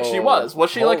 whoa, she was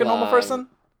she like a normal person?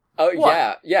 Oh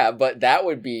what? yeah, but that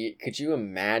would be. Could you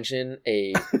imagine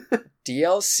a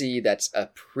DLC that's a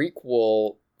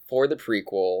prequel for the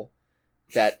prequel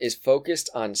that is focused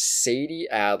on Sadie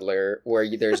Adler, where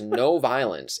there's no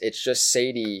violence? It's just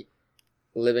Sadie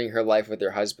living her life with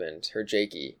her husband, her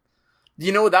Jakey.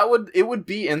 You know, it would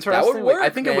be interesting. That would work, like, I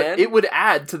think man. it would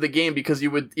add to the game because it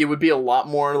would be a lot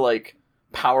more like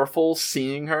powerful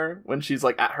seeing her when she's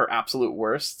like at her absolute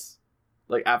worst.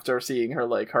 Like after seeing her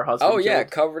like her husband. Oh yeah,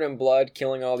 covered in blood,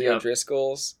 killing all the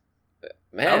O'Driscolls.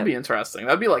 Man, that would be interesting.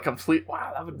 That'd be like complete.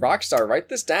 Wow, that would. Rockstar, write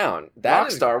this down.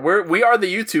 Rockstar, we are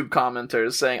the YouTube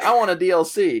commenters saying I want a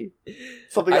DLC.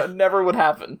 Something that never would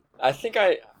happen. I think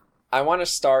I want to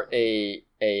start a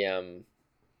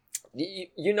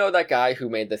You know that guy who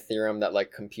made the theorem that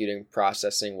like computing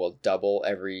processing will double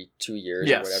every 2 years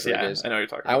or whatever it is? I know what you're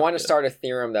talking about. I want to start a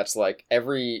theorem that's like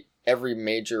every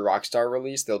major Rockstar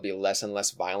release, there'll be less and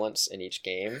less violence in each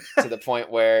game to the point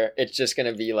where it's just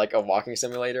going to be like a walking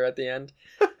simulator at the end.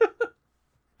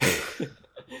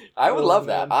 I would love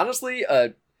that. Honestly,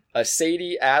 a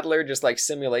Sadie Adler just like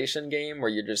simulation game where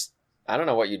you just, I don't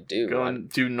know what you do. Go and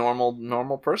do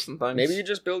normal person things. Maybe you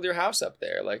just build your house up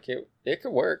there. Like it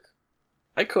could work.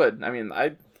 I could. I mean,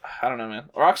 I don't know, man.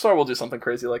 Rockstar will do something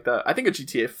crazy like that. I think a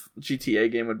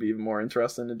GTA game would be even more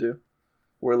interesting to do,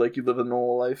 where like you live a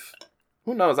normal life.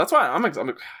 Who knows? That's why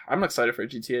I'm excited for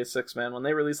GTA 6, man. When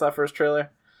they release that first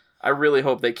trailer, I really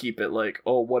hope they keep it like,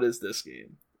 oh, what is this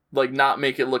game? Like, not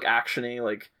make it look actiony.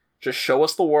 Like, just show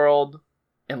us the world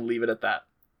and leave it at that.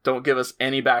 Don't give us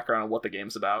any background on what the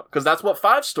game's about. Because that's what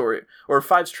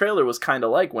 5's trailer was kind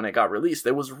of like when it got released.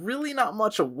 There was really not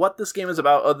much of what this game is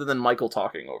about other than Michael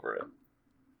talking over it.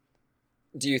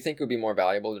 Do you think it would be more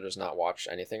valuable to just not watch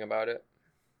anything about it?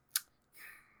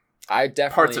 I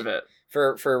definitely... Parts of it.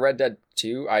 For Red Dead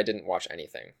 2, I didn't watch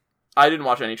anything. I didn't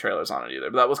watch any trailers on it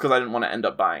either, but that was because I didn't want to end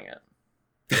up buying it.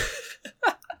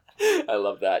 I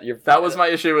love that. That was my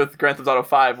issue with Grand Theft Auto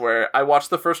 5, where I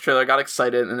watched the first trailer, got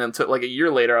excited, and then took like a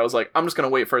year later, I was like, I'm just going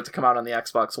to wait for it to come out on the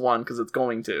Xbox One, because it's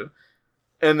going to.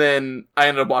 And then I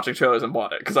ended up watching trailers and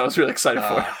bought it, because I was really excited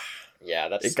for it. Yeah,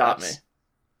 it got me.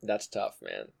 That's tough,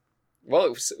 man.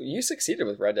 Well, you succeeded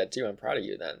with Red Dead 2. I'm proud of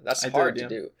you then. That's hard to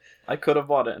do. I could have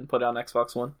bought it and put it on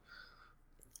Xbox One.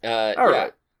 All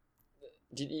right.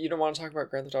 You don't want to talk about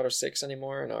Grand Theft Auto 6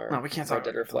 anymore in our no, we can't talk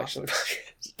Red Dead Reflection.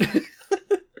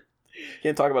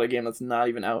 Can't talk about a game that's not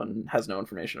even out and has no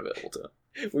information available to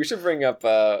it. We should bring up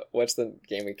what's the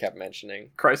game we kept mentioning?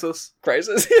 Crisis. Gotta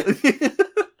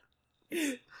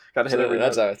hit it.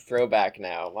 That's a throwback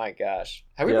now. My gosh,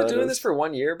 have we been doing this for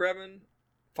 1 year, Brevin?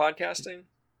 Podcasting?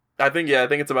 I think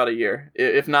it's about a year.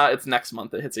 If not, it's next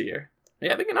month. It hits a year.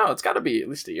 Yeah, I think it's got to be at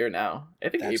least a year now. I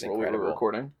think that's April incredible. We were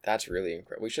recording. That's really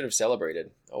incredible. We should have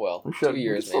celebrated. Oh well, we should. 2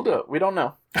 years. We still do it. We don't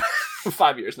know.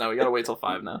 5 years now. We gotta wait till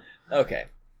 5 now. Okay.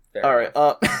 All right.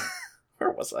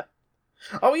 Where was I?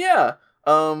 Oh yeah.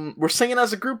 We're singing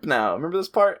as a group now. Remember this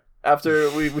part? After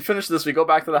we finish this, we go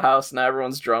back to the house. Now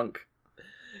everyone's drunk.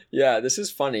 Yeah, this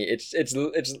is funny. It's just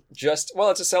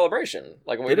it's a celebration.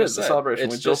 Like it is a celebration.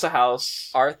 We built a house.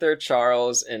 Arthur,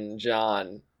 Charles, and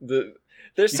John.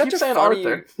 There's such a funny...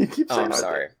 Arthur. You keep saying I'm Arthur.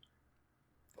 sorry.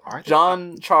 Arthur?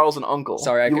 John, Charles, and Uncle.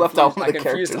 Sorry, you left out one of the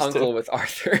confused characters Uncle too. with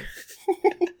Arthur.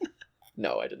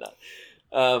 No, I did not.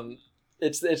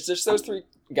 It's just those three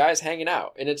guys hanging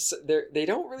out, and they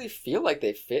don't really feel like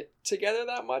they fit together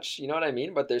that much. You know what I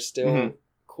mean? But they're still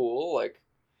cool. Like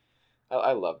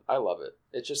I love it.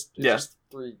 It's just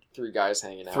three guys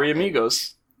hanging out. Three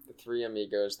amigos. The three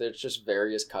amigos. There's just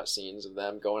various cutscenes of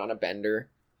them going on a bender.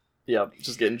 Yeah,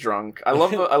 just getting drunk. I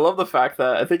love the fact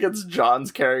that I think it's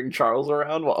John's carrying Charles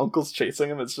around while Uncle's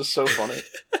chasing him. It's just so funny.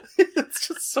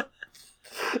 It's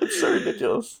so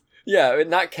ridiculous. Yeah,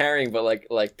 not carrying, but like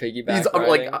piggyback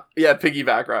riding.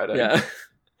 Piggyback riding. Yeah.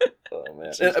 Oh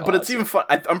man! But it's even fun.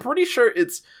 I'm pretty sure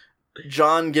it's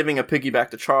John giving a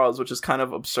piggyback to Charles, which is kind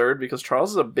of absurd because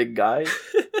Charles is a big guy.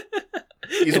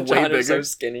 He's way John bigger. is so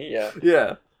skinny. Yeah.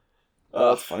 Yeah.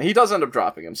 That's funny. He does end up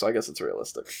dropping him, so I guess it's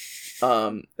realistic. They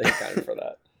accounted for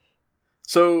that.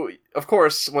 So, of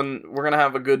course, when we're going to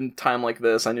have a good time like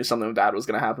this, I knew something bad was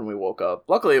going to happen when we woke up.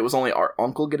 Luckily, it was only our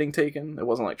uncle getting taken. It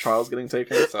wasn't like Charles getting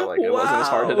taken, so like it wasn't as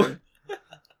hard hitting.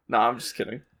 No, I'm just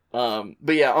kidding.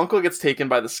 But yeah, Uncle gets taken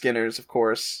by the Skinners, of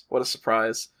course. What a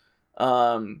surprise.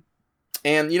 And,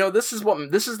 you know, this is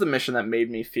the mission that made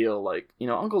me feel like, you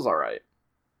know, Uncle's alright.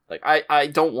 Like, I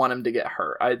don't want him to get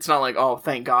hurt. It's not like, oh,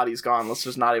 thank God he's gone. Let's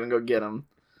just not even go get him.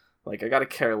 Like, I gotta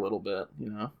care a little bit, you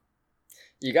know?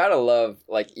 You gotta love,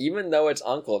 like, even though it's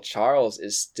Uncle, Charles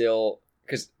is still...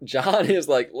 Because John is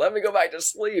like, let me go back to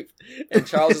sleep. And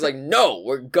Charles is like, no,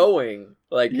 we're going.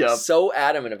 Like, so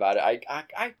adamant about it.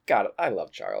 I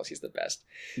love Charles. He's the best.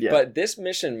 Yeah. But this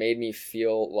mission made me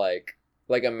feel like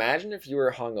imagine if you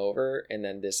were hungover and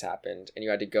then this happened and you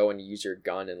had to go and use your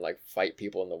gun and like fight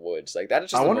people in the woods. Like, that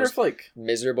is just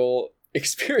miserable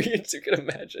experience you can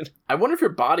imagine. I wonder if your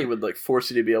body would like force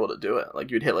you to be able to do it.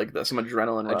 Like, you'd hit like some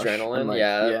adrenaline rush. Like,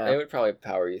 yeah, it would probably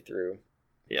power you through.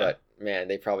 Yeah. But man,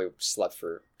 they probably slept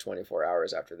for 24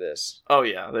 hours after this. Oh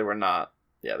yeah, they were not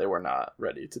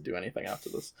ready to do anything after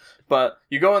this. But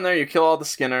you go in there, you kill all the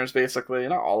Skinners, basically.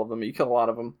 Not all of them, but you kill a lot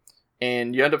of them.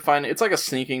 And you end up finding... It's like a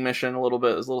sneaking mission a little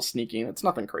bit. It's a little sneaking. It's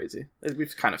nothing crazy.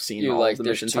 We've kind of seen all of the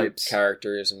mission types.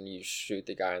 Characters, and you shoot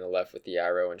the guy on the left with the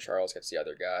arrow, and Charles gets the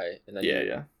other guy. And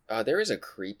then there is a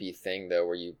creepy thing, though,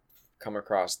 where you come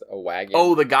across a wagon.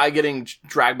 Oh, the guy getting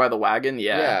dragged by the wagon?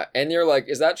 Yeah. Yeah, and you're like,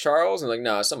 is that Charles? And like,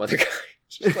 no, it's some other guy.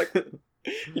 Just like,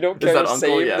 you don't care to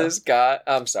save this guy.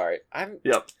 I'm sorry.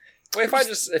 Yep. Well, if I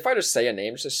just say a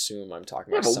name, just assume I'm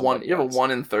talking about somebody. You have a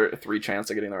 1 in 3 chance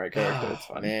of getting the right character. It's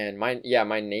fine. Man,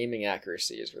 my naming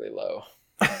accuracy is really low.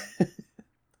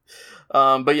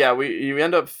 But yeah, you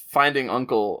end up finding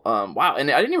Uncle. Wow, and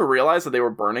I didn't even realize that they were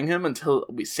burning him until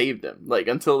we saved him. Like,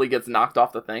 until he gets knocked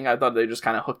off the thing. I thought they just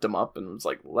kind of hooked him up and was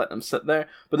like letting him sit there.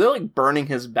 But they're like burning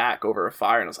his back over a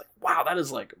fire, and I was like, wow, that is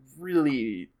like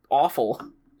really awful.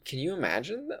 Can you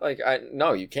imagine that? Like,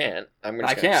 no, you can't. I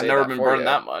can't. I've never been burned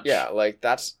that much. Yeah, like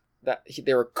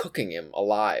they were cooking him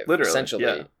alive, literally,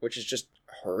 essentially, which is just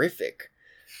horrific.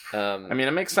 I mean,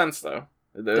 it makes sense though.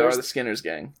 They are the Skinners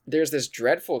gang. There's this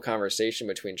dreadful conversation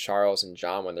between Charles and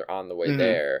John when they're on the way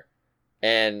there,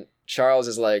 and Charles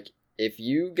is like, if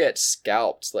you get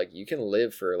scalped, like, you can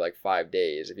live for like 5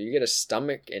 days. If you get a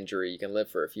stomach injury, you can live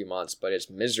for a few months, but it's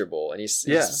miserable. And he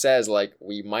says, like,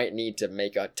 we might need to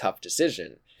make a tough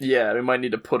decision. Yeah, we might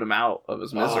need to put him out of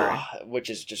his misery.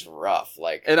 Which is just rough.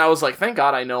 Like, and I was like, thank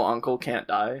God I know Uncle can't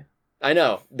die. I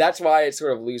know. That's why it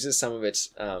sort of loses some of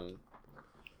its, air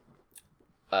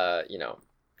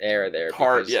there.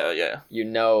 Heart, yeah. You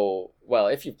know, well,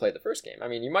 if you've played the first game. I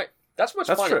mean, you might... That's what's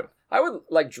funny. True. I would,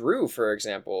 like, Drew, for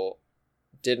example,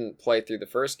 didn't play through the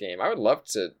first game. I would love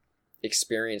to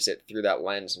experience it through that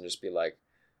lens and just be like,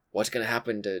 what's going to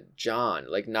happen to John?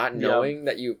 Like, not knowing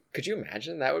that you... Could you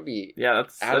imagine? That would be out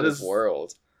of this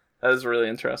world. That is really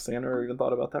interesting. I never even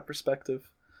thought about that perspective.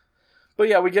 But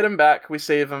yeah, we get him back. We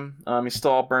save him. He's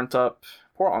still all burnt up.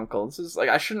 Poor Uncle. This is, like,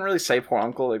 I shouldn't really say poor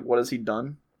Uncle. Like, what has he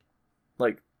done?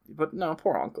 Like, but no,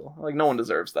 poor Uncle. Like, no one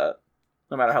deserves that.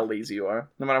 No matter how lazy you are.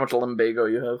 No matter how much lumbago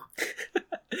you have.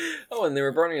 Oh, and they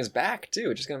were burning his back, too.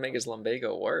 It's just going to make his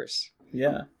lumbago worse.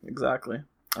 Yeah, exactly.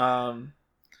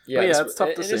 It's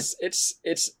tough to see.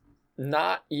 It's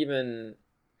not even...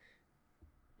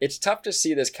 It's tough to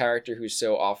see this character who's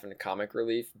so often comic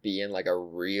relief be in, like, a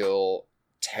real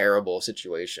terrible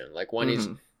situation. Like,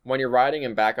 when when you're riding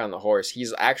him back on the horse,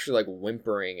 he's actually, like,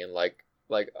 whimpering and, like,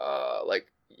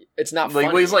 it's not funny.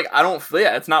 Like, he's like,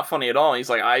 it's not funny at all. He's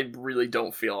like, I really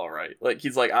don't feel all right. Like,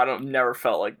 he's like, never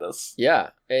felt like this.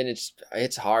 Yeah, and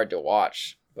it's hard to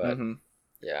watch, but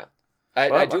yeah.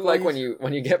 I do like when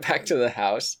you get back to the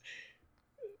house,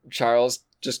 Charles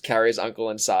just carries Uncle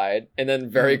inside and then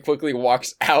very quickly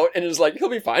walks out and is like, he'll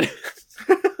be fine.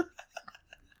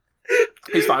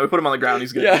 He's fine. We put him on the ground.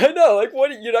 He's good. Yeah, I know. Like,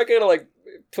 what? You're not gonna like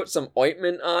put some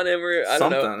ointment on him or I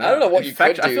don't know. I don't know what you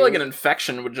could do. I feel like an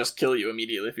infection would just kill you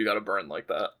immediately if you got a burn like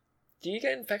that. Do you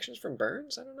get infections from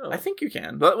burns? I don't know. I think you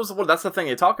can. But that's the thing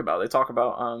they talk about. They talk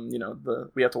about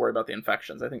we have to worry about the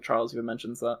infections. I think Charles even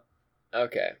mentions that.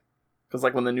 Okay. Because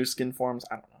like when the new skin forms,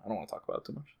 I don't know. I don't want to talk about it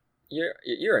too much.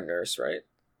 You're a nurse, right?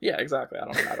 Yeah, exactly.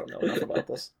 I don't know enough about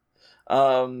this.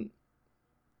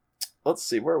 Let's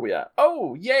see, where are we at?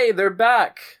 Oh, yay, they're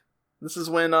back. This is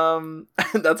when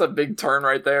that's a big turn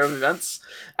right there of events.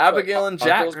 Abigail and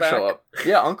Jack show up.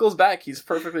 Yeah, Uncle's back. He's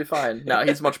perfectly fine. No,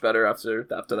 he's much better after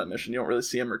that mission. You don't really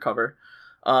see him recover.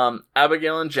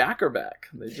 Abigail and Jack are back.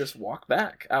 They just walk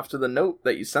back after the note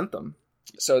that you sent them.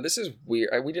 So this is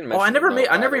weird. We didn't Oh, mention.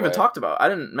 I never even talked about. I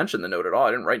didn't mention the note at all.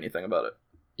 I didn't write anything about it.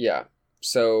 Yeah.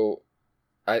 So,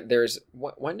 there's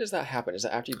when does that happen? Is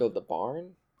that after you build the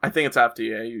barn? I think it's after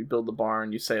you build the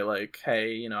barn. You say like,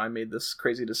 "Hey, I made this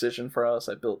crazy decision for us.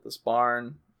 I built this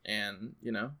barn, and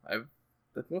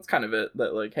that's kind of it.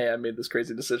 That like, hey, I made this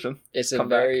crazy decision." It's a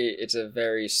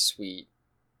very sweet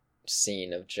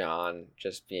scene of John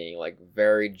just being like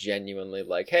very genuinely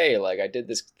like, "Hey, like I did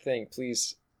this thing,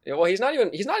 please." Well, he's not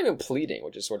even pleading,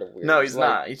 which is sort of weird. No, he's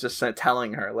not. He's just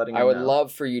telling her, letting her I would know.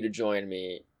 love for you to join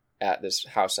me at this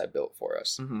house I built for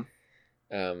us. Mm-hmm.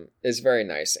 It's very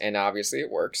nice, and obviously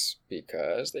it works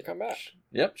because they come back.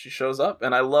 Yep, she shows up,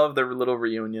 and I love their little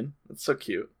reunion. It's so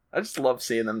cute. I just love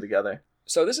seeing them together.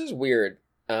 So this is weird.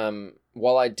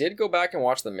 While I did go back and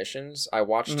watch the missions, I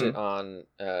watched it on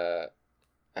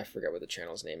I forget what the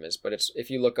channel's name is, but it's if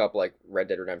you look up like Red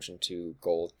Dead Redemption 2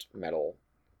 Gold Medal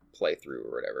playthrough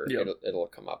or whatever, yep. it'll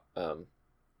come up.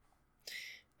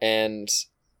 And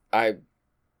I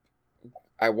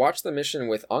watched the mission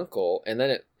with Uncle, and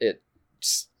then it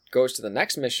goes to the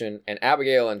next mission, and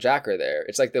Abigail and Jack are there.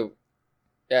 It's like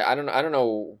I don't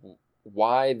know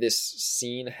why this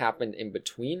scene happened in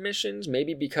between missions.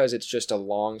 Maybe because it's just a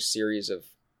long series of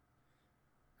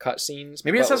cutscenes.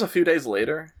 Maybe it says a few days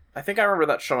later. I think I remember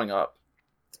that showing up.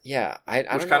 Yeah, I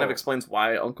which kind of explains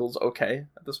why Uncle's okay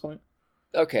at this point.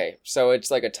 Okay, so it's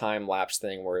like a time lapse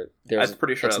thing where I'm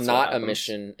pretty sure it's that's not a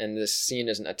mission, and this scene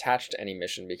isn't attached to any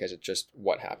mission because it's just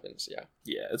what happens. Yeah,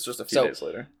 it's just a few days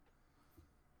later.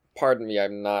 Pardon me,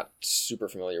 I'm not super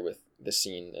familiar with the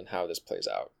scene and how this plays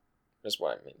out. Is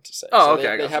what I mean to say. Oh, so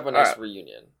okay. They have a nice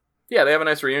reunion. Yeah, they have a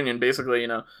nice reunion. Basically,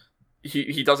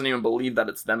 he doesn't even believe that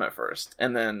it's them at first,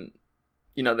 and then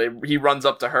he runs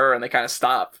up to her and they kind of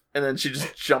stop, and then she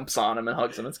just jumps on him and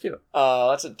hugs him. It's cute. Oh,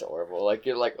 that's adorable. Like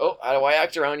you're like, oh, how do I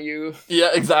act around you?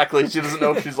 Yeah, exactly. She doesn't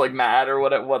know if she's like mad or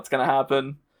what's gonna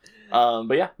happen.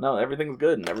 But yeah, no, everything's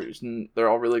good, and they're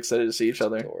all really excited to see each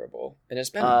other. Adorable. And it's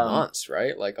been months,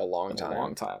 right? Like a long time. A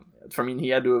long time. I mean,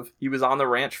 he was on the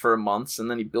ranch for months, and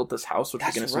then he built this house, which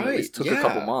took a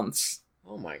couple months.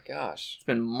 Oh my gosh. It's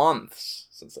been months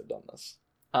since they've done this.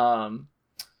 And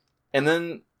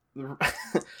then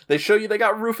they show you they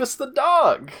got Rufus the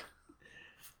dog.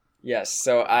 Yes,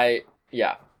 so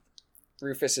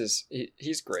Rufus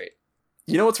he's great.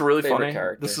 You know what's really funny?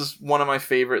 Character. This is one of my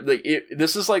favorite.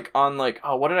 This is like on like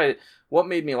what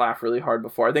made me laugh really hard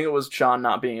before? I think it was John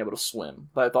not being able to swim.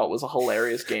 That I thought was a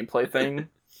hilarious gameplay thing.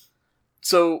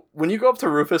 So when you go up to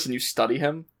Rufus and you study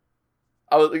him,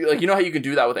 I was like, how you can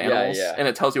do that with animals, and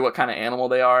it tells you what kind of animal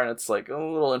they are, and it's like a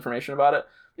little information about it.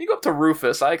 When you go up to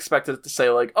Rufus, I expected it to say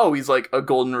like, oh, he's like a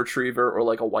golden retriever or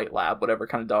like a white lab, whatever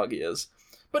kind of dog he is.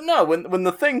 But no, when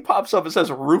the thing pops up, it says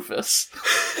Rufus.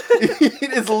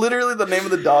 It is literally the name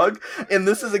of the dog, and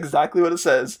this is exactly what it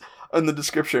says in the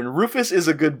description. Rufus is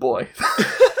a good boy.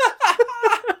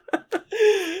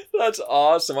 That's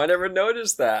awesome. I never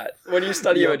noticed that. When you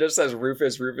study him, it just says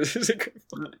Rufus. Rufus is a good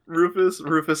boy.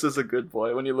 Rufus is a good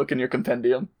boy when you look in your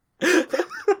compendium.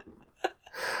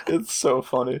 It's so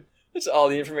funny. It's all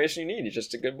the information you need. He's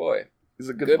just a good boy. He's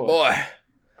a good boy.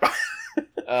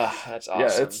 That's awesome.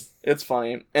 Yeah, it's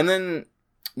funny. And then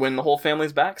when the whole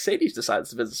family's back, Sadie decides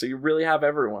to visit. So you really have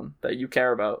everyone that you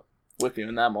care about with you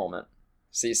in that moment.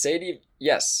 See, Sadie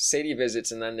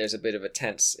visits, and then there's a bit of a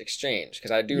tense exchange, because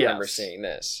I do remember seeing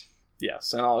this.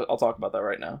 Yes, and I'll talk about that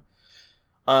right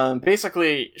now.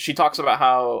 Basically, she talks about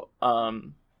how,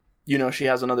 she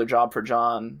has another job for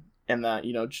John, and that,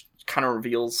 kind of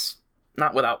reveals,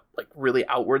 not without, like, really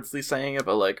outwardly saying it,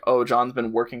 but, like, oh, John's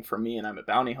been working for me, and I'm a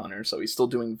bounty hunter, so he's still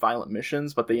doing violent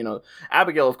missions, but,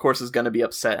 Abigail, of course, is going to be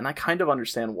upset, and I kind of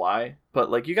understand why,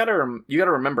 but, like, you gotta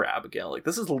remember Abigail, like,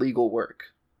 this is legal work.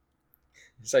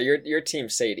 So you're Team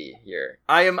Sadie here.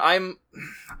 I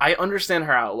understand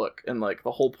her outlook, and like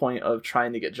the whole point of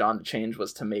trying to get John to change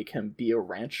was to make him be a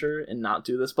rancher and not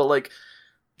do this. But like,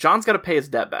 John's got to pay his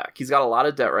debt back. He's got a lot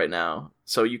of debt right now,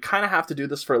 so you kind of have to do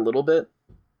this for a little bit.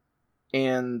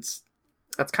 And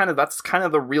that's kind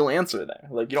of the real answer there.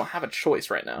 Like, you don't have a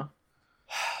choice right now.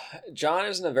 John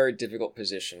is in a very difficult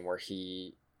position where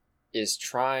he is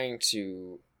trying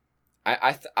to.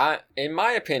 I in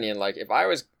my opinion, like if I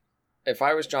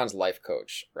was John's life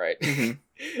coach, right? Mm-hmm.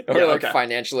 Or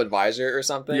financial advisor or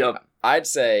something, yep. I'd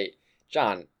say,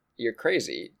 John, you're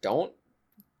crazy. Don't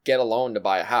get a loan to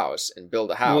buy a house and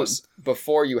build a house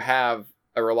before you have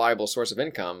a reliable source of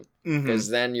income, because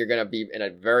then you're going to be in a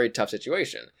very tough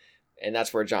situation. And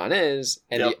that's where John is.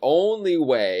 And the only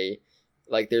way,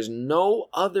 like there's no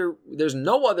other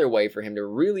way for him to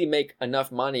really make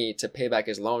enough money to pay back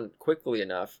his loan quickly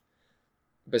enough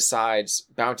besides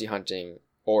bounty hunting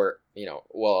or,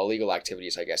 illegal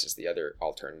activities, I guess is the other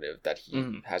alternative that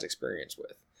he has experience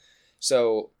with.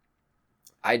 So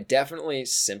I definitely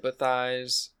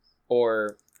sympathize,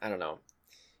 or I don't know.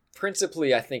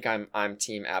 Principally, I think I'm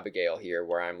Team Abigail here,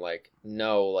 where I'm like,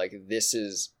 no, like this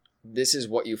is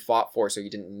what you fought for, so you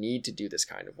didn't need to do this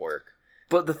kind of work.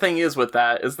 But the thing is with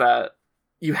that is that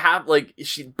you have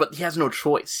but he has no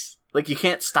choice. Like, you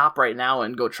can't stop right now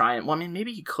and go try it. Well, I mean,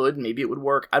 maybe he could, maybe it would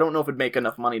work. I don't know if it'd make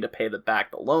enough money to pay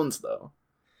back the loans, though.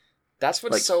 That's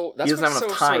what's sort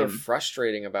of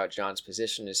frustrating about Jon's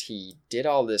position is he did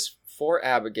all this for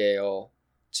Abigail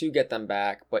to get them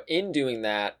back, but in doing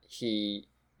that, he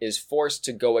is forced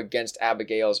to go against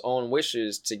Abigail's own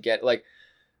wishes to get, like,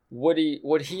 would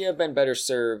he have been better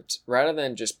served, rather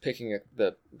than just picking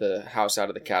the house out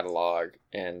of the catalog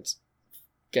and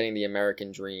getting the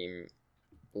American Dream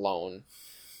loan,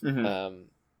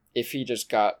 if he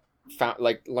just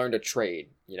learned a trade,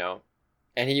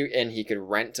 and he could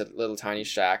rent a little tiny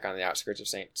shack on the outskirts of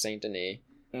Saint Denis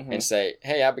and say,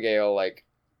 hey, Abigail, like,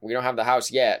 we don't have the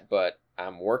house yet, but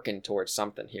I'm working towards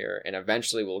something here, and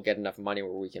eventually we'll get enough money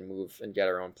where we can move and get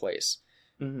our own place.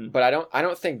 But I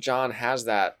don't think Jon has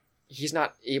that. He's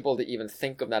not able to even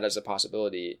think of that as a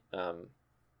possibility.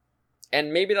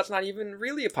 And maybe that's not even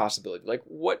really a possibility. Like,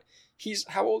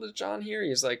 how old is Jon here?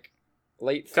 He's like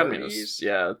late 30s.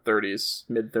 Yeah, 30s,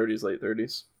 mid 30s, late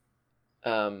 30s.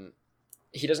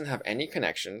 He doesn't have any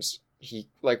connections.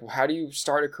 How do you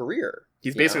start a career?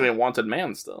 He's basically a wanted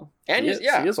man still. And he is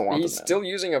a wanted man. He's still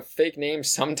using a fake name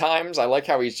sometimes. I like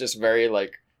how he's just very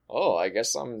like, oh, I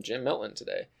guess I'm Jim Milton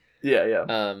today.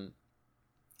 Yeah.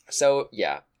 So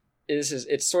yeah,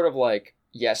 it's sort of like,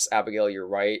 yes, Abigail, you're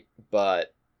right,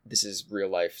 but this is real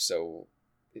life, so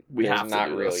there's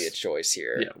not really a choice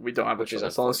here. Yeah, we don't have a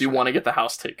choice unless you want to get the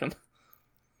house taken.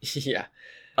 Yeah.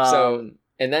 So,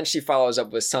 and then she follows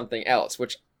up with something else,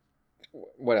 which,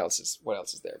 what else is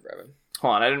there, Brevin?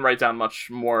 Hold on, I didn't write down much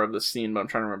more of the scene, but I'm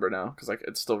trying to remember now, because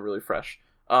it's still really fresh.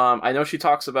 I know she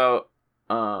talks about,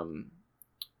 so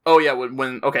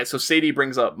Sadie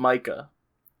brings up Micah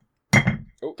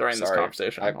during this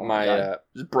conversation.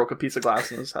 Just broke a piece of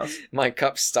glass in his house. My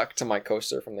cup stuck to my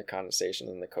coaster from the condensation,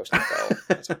 and the coaster fell.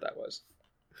 That's what that was.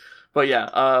 But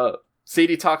yeah,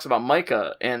 Sadie talks about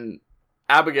Micah, and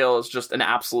Abigail is just an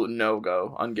absolute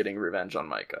no-go on getting revenge on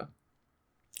Micah.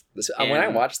 When I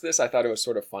watched this, I thought it was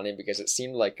sort of funny because it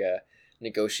seemed like a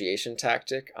negotiation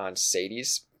tactic on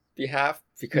Sadie's behalf,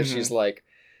 because she's like,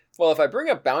 well, if I bring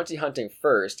up bounty hunting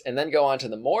first and then go on to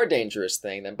the more dangerous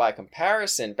thing, then by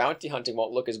comparison, bounty hunting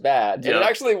won't look as bad. And it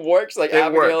actually works. Like,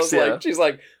 Abigail's she's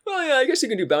like, well, yeah, I guess you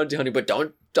can do bounty hunting, but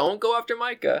don't go after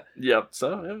Micah. Yep.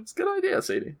 So it's a good idea,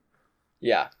 Sadie.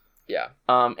 Yeah. Yeah.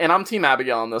 And I'm Team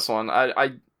Abigail on this one.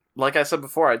 I like I said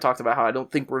before, I talked about how I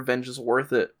don't think revenge is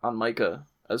worth it on Micah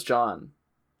as Jon.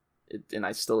 And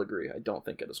I still agree. I don't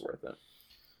think it is worth it.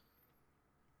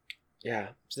 Yeah.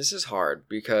 This is hard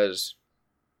because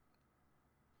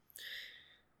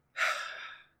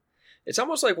it's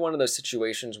almost like one of those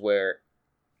situations where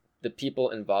the people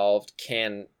involved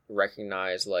can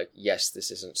recognize, like, yes,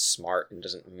 this isn't smart and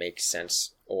doesn't make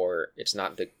sense, or it's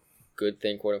not the good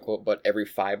thing, quote unquote, but every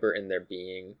fiber in their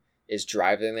being is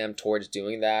driving them towards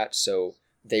doing that, so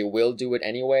they will do it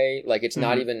anyway. Like, it's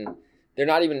not even,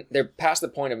 they're past the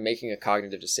point of making a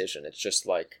cognitive decision. It's just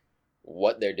like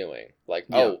what they're doing. Like,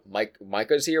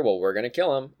 Micah's here, well, we're gonna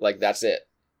kill him. Like, that's it.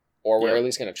 Or we're at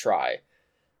least gonna try.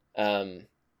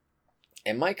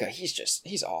 And Micah,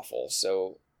 he's awful.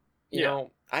 So, you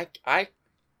know, I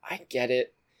get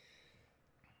it.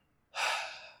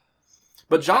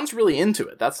 But Jon's really into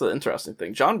it. That's the interesting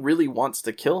thing. Jon really wants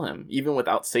to kill him, even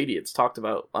without Sadie. It's talked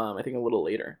about, I think, a little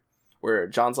later, where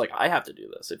Jon's like, I have to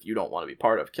do this if you don't want to be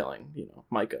part of killing,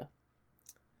 Micah.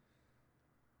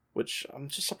 Which I'm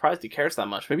just surprised he cares that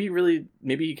much. Maybe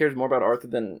he cares more about Arthur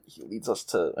than he leads us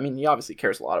to. I mean, he obviously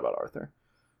cares a lot about Arthur,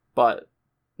 but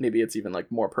maybe it's even like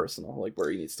more personal, like where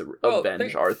he needs to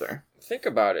avenge Arthur. Think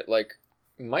about it. Like,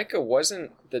 Micah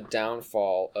wasn't the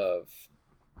downfall of.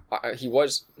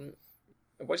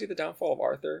 Was he the downfall of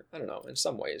Arthur? I don't know. In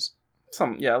some ways, a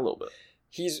little bit.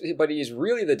 He's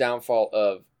really the downfall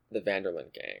of the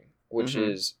Vanderlyn gang, which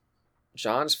is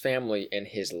Jon's family and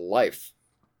his life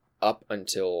up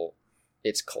until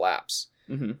its collapse.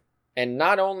 And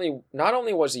not only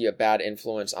was he a bad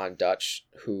influence on Dutch,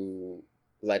 who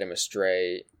led him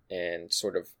astray and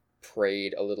sort of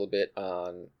preyed a little bit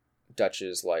on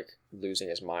Dutch's, like, losing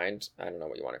his mind. I don't know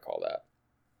what you want to call that.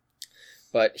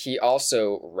 But he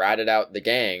also ratted out the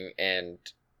gang and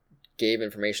gave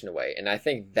information away. And I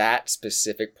think that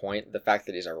specific point, the fact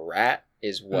that he's a rat,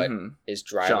 is what is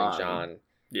driving Jon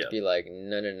Yeah. To be like,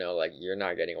 no, like you're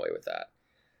not getting away with that.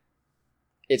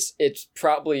 It's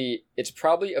probably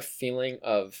a feeling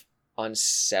of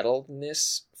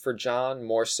unsettledness for Jon,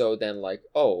 more so than like,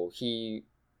 oh, he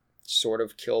sort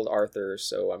of killed Arthur,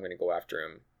 so I'm going to go after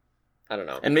him. I don't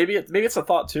know. And maybe it's a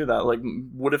thought too that like,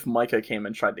 what if Micah came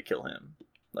and tried to kill him?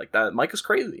 Like that, Micah's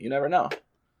crazy. You never know.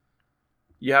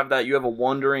 You have a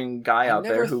wandering guy out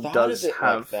there who does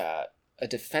have like that. A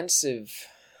defensive.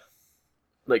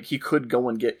 Like he could go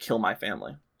and kill my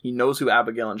family. He knows who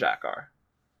Abigail and Jack are.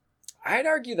 I'd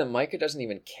argue that Micah doesn't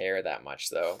even care that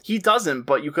much, though. He doesn't,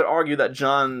 but you could argue that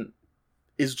Jon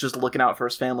is just looking out for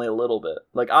his family a little bit.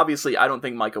 Like, obviously, I don't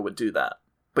think Micah would do that,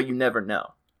 but you never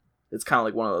know. It's kind of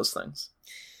like one of those things.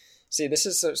 See, this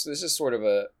is sort of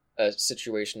a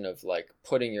situation of like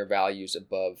putting your values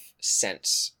above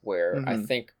sense, where I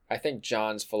think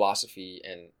Jon's philosophy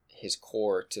and his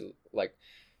core to like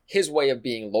his way of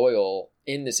being loyal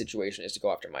in this situation is to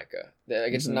go after Micah.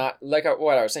 Like it's not like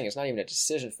what I was saying. It's not even a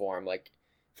decision for him. Like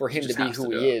for him to be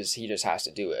who he is, he just has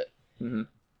to do it. Mm-hmm.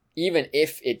 Even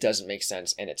if it doesn't make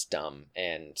sense and it's dumb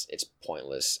and it's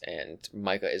pointless and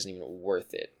Micah isn't even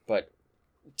worth it. But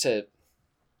I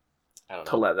don't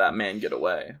know. To let that man get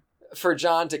away. For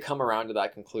Jon to come around to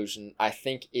that conclusion, I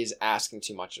think is asking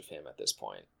too much of him at this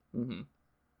point. Mm-hmm.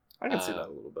 I can see that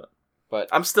a little bit. But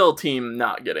I'm still team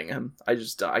not getting him. I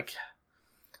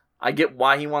get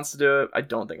why he wants to do it. I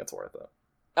don't think it's worth it.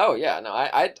 Oh yeah, no,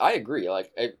 I agree.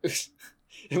 Like,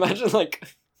 imagine like,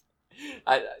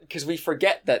 because we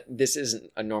forget that this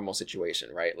isn't a normal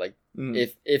situation, right? Like,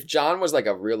 if Jon was like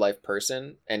a real life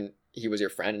person and he was your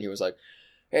friend and he was like,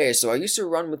 hey, so I used to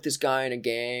run with this guy in a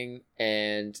gang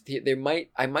and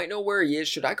I might know where he is.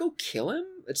 Should I go kill him?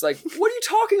 It's like, what are you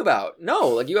talking about? No,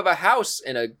 like you have a house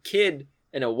and a kid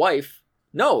and a wife.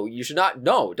 No, you should not.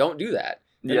 No, don't do that.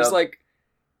 And it's like,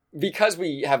 because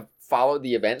we have followed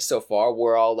the events so far,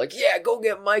 we're all like, yeah, go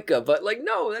get Micah. But like,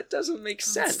 no, that doesn't make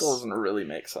sense. It still doesn't really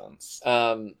make sense.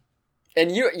 And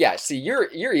you're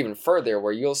even further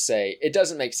where you'll say it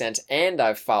doesn't make sense, and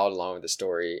I've followed along with the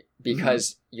story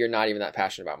because you're not even that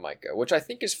passionate about Micah, which I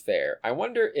think is fair. I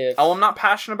wonder if I'm not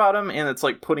passionate about him, and it's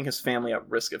like putting his family at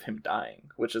risk of him dying,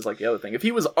 which is like the other thing. If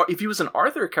he was an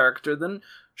Arthur character, then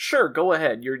sure, go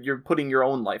ahead. You're putting your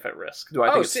own life at risk. Do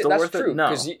I think it's still worth it? No,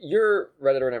 because your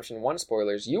Red Dead Redemption 1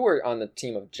 spoilers, you were on the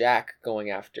team of Jack going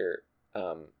after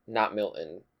not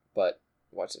Milton, but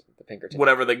what's it? The Pinkerton.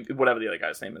 Whatever the other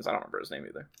guy's name is. I don't remember his name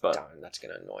either. But darn, that's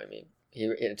gonna annoy me.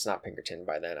 It's not Pinkerton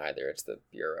by then either. It's the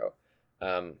Bureau.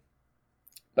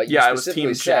 But yeah, I was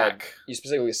team Jack. You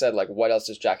specifically said like, what else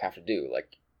does Jack have to do?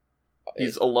 Like,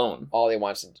 he's alone. All he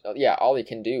wants to, all he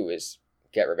can do is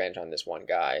get revenge on this one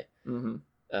guy.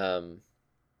 Mm-hmm.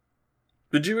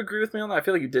 Did you agree with me on that? I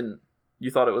feel like you didn't.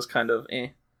 You thought it was kind of eh.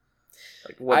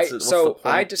 Like, what's the point?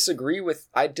 I disagree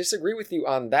with you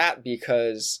on that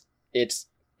because it's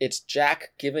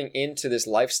Jack giving into this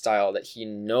lifestyle that he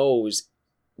knows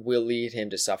will lead him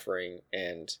to suffering.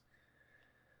 And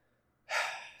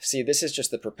see, this is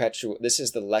just this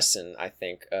is the lesson, I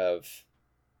think, of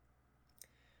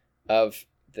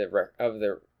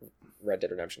the Red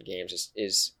Dead Redemption games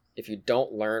is if you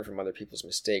don't learn from other people's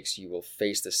mistakes, you will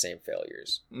face the same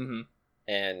failures. Mm-hmm.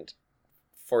 And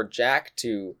for Jack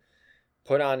to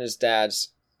put on his dad's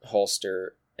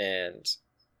holster and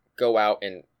go out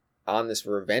and on this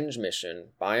revenge mission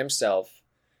by himself,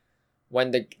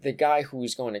 when the guy who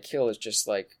he's going to kill is just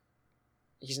like,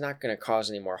 he's not going to cause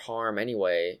any more harm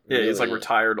anyway. Yeah, really. He's like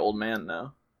retired old man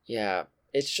now. Yeah,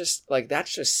 it's just like,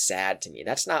 that's just sad to me.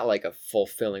 That's not like a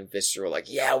fulfilling, visceral,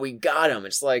 like, yeah, we got him.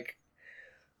 It's like,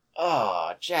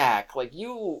 oh, Jack, like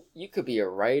you could be a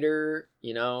writer,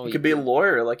 you know. You could be a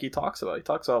lawyer, like he talks about. He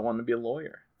talks about wanting to be a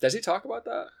lawyer. Does he talk about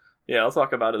that? Yeah, I'll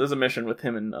talk about it. There's a mission with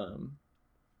him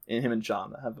and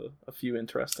Jon that have a few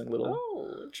interesting little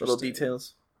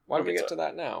details. Why don't we get to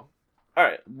that now? All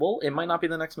right. Well, it might not be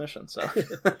the next mission, so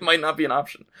it might not be an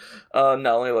option.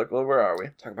 No, let me look. Well, where are we?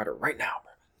 Talk about it right now.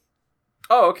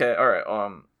 Oh, okay. All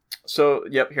right. So,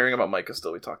 yep, hearing about Micah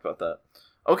still, we talked about that.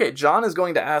 Okay, Jon is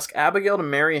going to ask Abigail to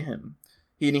marry him.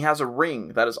 He has a ring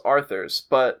that is Arthur's,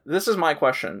 but this is my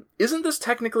question. Isn't this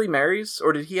technically Mary's,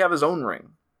 or did he have his own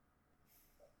ring?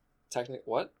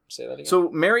 What? Say that again. So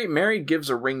Mary gives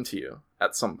a ring to you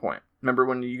at some point. Remember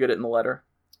when you get it in the letter?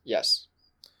 Yes.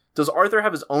 Does Arthur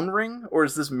have his own ring, or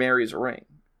is this Mary's ring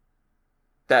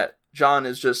that Jon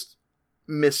is just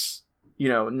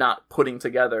not putting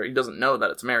together? He doesn't know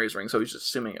that it's Mary's ring, so he's just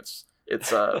assuming it's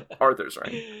Arthur's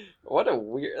ring.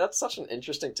 That's such an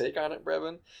interesting take on it,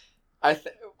 Brevin.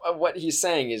 What he's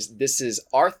saying is this is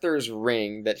Arthur's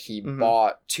ring that he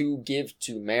bought to give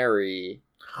to Mary.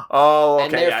 Oh, okay.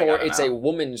 And therefore, yeah, I got it it's now. a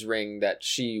woman's ring that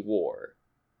she wore,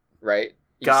 right?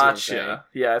 You see what I'm saying? Gotcha.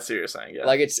 Yeah, I see what you're saying. Yeah.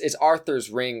 Like it's Arthur's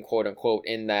ring, quote unquote,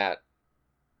 in that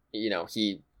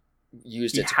he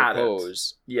used He it to had it.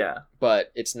 propose, Yeah.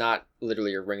 but it's not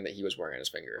literally a ring that he was wearing on his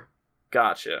finger.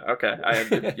 Gotcha.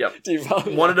 Okay. Yep. Do you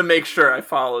follow Wanted that? to make sure I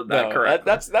followed that No, correctly.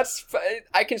 that's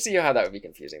I can see how that would be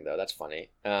confusing though. That's funny.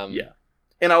 Yeah.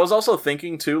 And I was also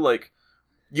thinking too, like,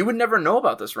 you would never know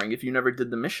about this ring if you never did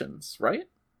the missions, right?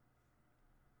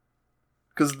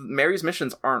 Because Mary's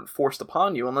missions aren't forced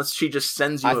upon you unless she just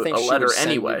sends you I think a she letter would send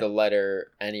anyway. you the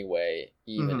letter anyway,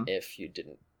 even Mhm. if you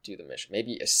didn't do the mission.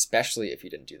 Maybe especially if you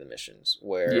didn't do the missions,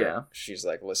 where Yeah. she's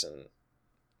like, "Listen,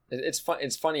 it's fun.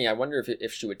 It's funny. I wonder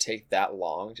if she would take that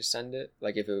long to send it.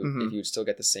 Like if Mhm. if you would still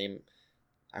get the same.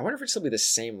 I wonder if it'd still be the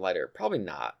same letter. Probably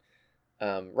not.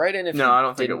 Right in if No, you I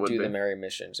don't think it didn't would do be. the Mary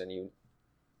missions and you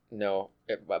know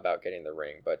about getting the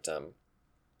ring, but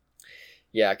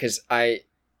yeah, because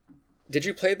did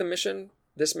you play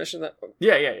this mission that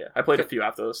Yeah. I played a few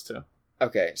after those too.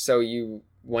 okay, so you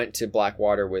went to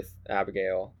Blackwater with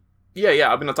Abigail.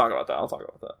 Yeah. I'm gonna talk about that. I'll talk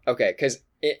about that. Okay, because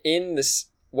in this,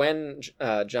 when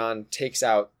John takes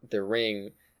out the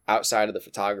ring outside of the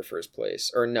photographer's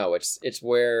place, or no, it's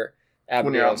where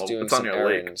When you're Abigail's on the- doing it's on some your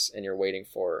lake. errands, and you're waiting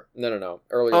for no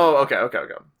earlier. Oh, than that.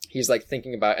 okay. He's like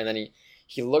thinking about, and then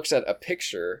he looks at a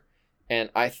picture, and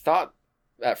I thought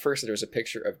at first that it was a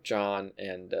picture of John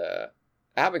and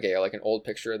Abigail, like an old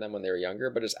picture of them when they were younger,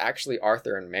 but it's actually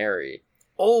Arthur and Mary.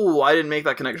 Oh, I didn't make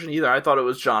that connection either. I thought it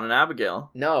was John and Abigail.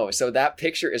 No, so that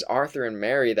picture is Arthur and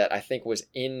Mary that I think was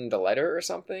in the letter or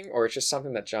something, or it's just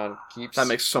something that John keeps. That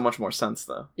makes so much more sense,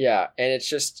 though. Yeah, and it's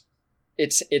just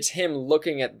it's him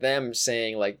looking at them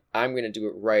saying like, I'm gonna do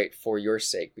it right for your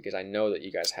sake because I know that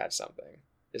you guys had something.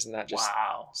 Isn't that just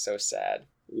Wow. so sad?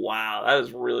 Wow, that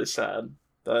is really sad.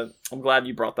 I'm glad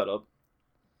you brought that up.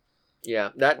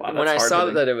 Yeah, that Wow, when I that's saw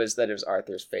hard-hitting. that it was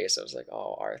Arthur's face, I was like,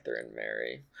 oh, Arthur and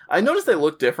Mary. I noticed they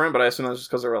look different, but I assume that's just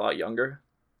because they were a lot younger.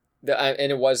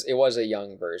 And it was a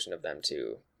young version of them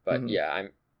too. But Mhm. yeah,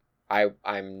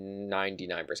 I'm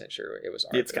 99% sure it was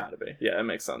Arthur. It's got to be. Yeah, it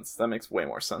makes sense. That makes way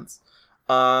more sense.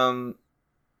 All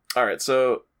right,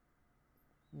 so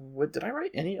did I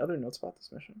write any other notes about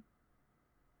this mission?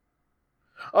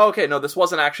 Oh, okay, no, this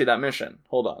wasn't actually that mission.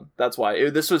 Hold on, that's why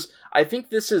this was. I think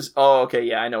this is. Oh, okay,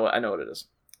 yeah, I know what it is.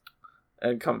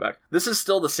 And coming back, this is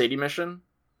still the Sadie mission,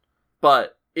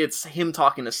 but it's him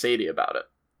talking to Sadie about it.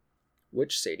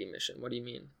 Which Sadie mission? What do you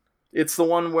mean? It's the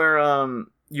one where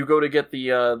you go to get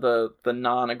the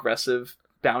non-aggressive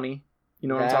bounty. You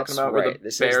know what I'm talking about? Where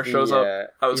the bear shows up.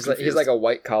 I was he's like a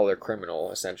white collar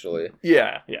criminal essentially.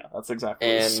 Yeah, that's exactly.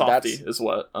 And Softy that's- is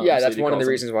what. That's Sadie one of the calls him.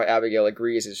 reasons why Abigail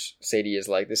agrees. Is Sadie is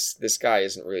like this guy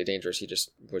isn't really dangerous. He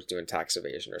just was doing tax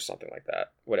evasion or something like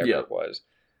that. Whatever Yeah. it was.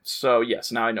 So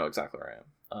yes, now I know exactly where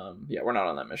I am. Yeah, we're not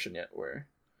on that mission yet. Where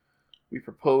we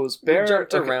propose We bear.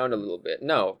 jumped okay. around a little bit.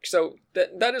 No, so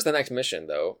that is the next mission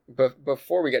though. But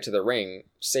before we get to the ring,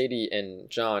 Sadie and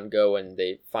John go and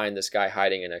they find this guy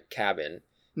hiding in a cabin,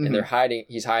 Mhm. and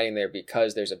he's hiding there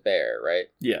because there's a bear, right?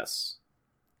 Yes.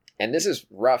 And this is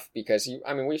rough because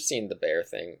we've seen the bear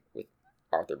thing with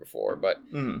Arthur before, but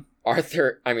Mhm.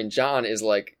 John is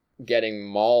like getting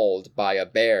mauled by a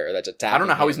bear that's attacking. I don't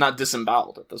know how him. he's not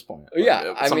disemboweled at this point.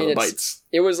 Yeah, Some of the it's- bites.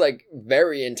 It was like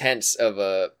very intense of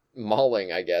a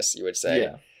mauling, I guess you would say.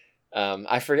 Yeah.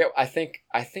 I forget. I think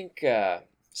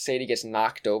Sadie gets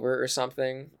knocked over or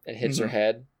something and hits her Mhm.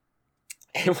 head.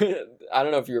 And I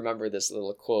don't know if you remember this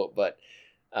little quote, but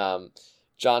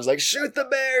John's like, "Shoot the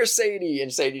bear, Sadie,"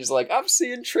 and Sadie's like, "I'm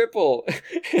seeing triple."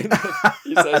 And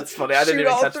he says, That's funny. I didn't "Shoot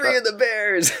even all catch three that. of the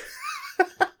bears."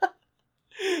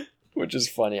 Which is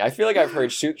funny. I feel like I've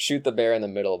heard shoot the bear in the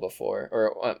middle before,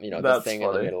 or the That's thing in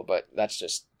funny. the middle. But that's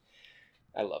just,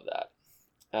 I love that.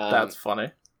 That's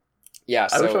funny. Yeah.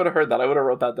 I wish I So would have heard that. I would have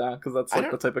wrote that down because that's I like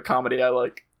the don't- type of comedy I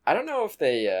like. I don't know if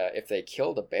they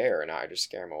kill the bear or not, or just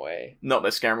scare him away. No,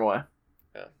 they scare him away.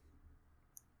 Yeah.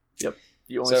 Yep.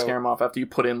 You only So- scare him off after you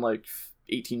put in like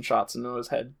 18 shots into his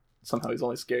head. Somehow he's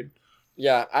only scared.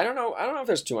 Yeah, I don't know if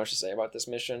there's too much to say about this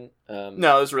mission. No,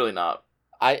 there's really not.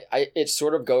 It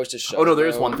sort of goes to show. Oh no,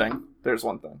 there's though- one thing. There's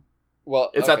one thing.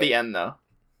 Well, It's at okay. the end though.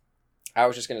 I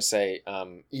was just gonna say,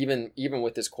 even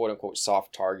with this quote unquote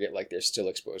soft target, like they're still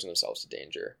exposing themselves to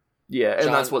danger. Yeah, and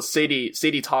John- that's what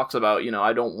Sadie talks about.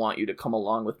 I don't want you to come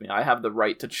along with me. I have the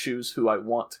right to choose who I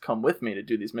want to come with me to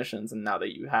do these missions. And now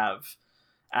that you have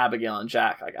Abigail and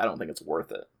Jack, like I don't think it's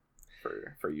worth it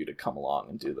for you to come along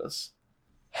and do this.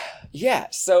 Yeah,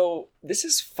 so this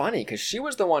is funny because she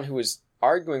was the one who was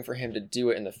arguing for him to do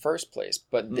it in the first place,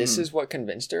 but this Mhm. is what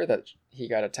convinced her that he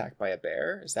got attacked by a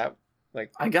bear. Is that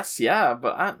Like, I guess, yeah,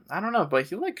 but I don't know. But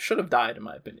he, like, should have died, in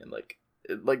my opinion. Like,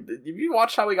 if you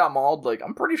watch how he got mauled, like,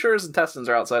 I'm pretty sure his intestines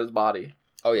are outside his body.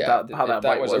 oh yeah, How that if that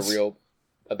bite was was. a real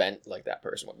event, like that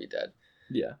person would be dead.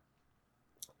 Yeah.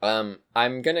 I'm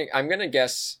gonna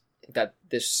guess that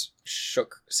this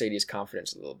shook Sadie's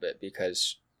confidence a little bit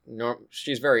because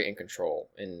she's very in control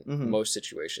in most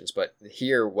situations, but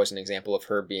here was an example of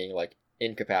her being like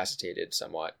incapacitated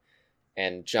somewhat,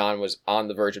 and John was on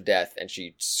the verge of death, and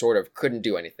she sort of couldn't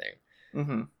do anything.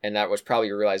 And that was probably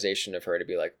a realization of her to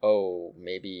be like, oh,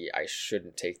 maybe I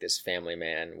shouldn't take this family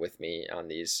man with me on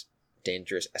these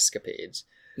dangerous escapades.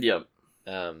 Yep.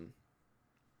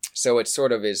 So it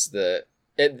sort of is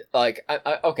I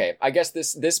guess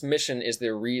this mission is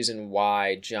the reason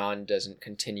why John doesn't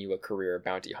continue a career of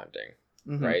bounty hunting,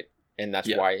 right? And that's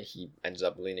why he ends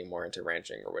up leaning more into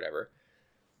ranching or whatever.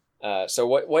 So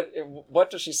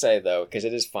what does she say though? Because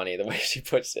it is funny the way she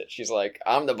puts it. She's like,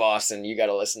 "I'm the boss, and you got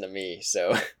to listen to me."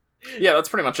 So yeah, that's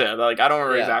pretty much it. Like, I don't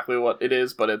remember exactly what it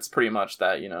is, but it's pretty much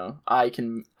that, you know, I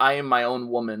am my own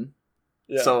woman,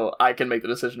 so I can make the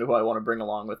decision of who I want to bring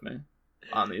along with me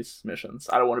on these missions.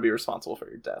 I don't want to be responsible for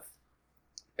your death.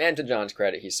 And to John's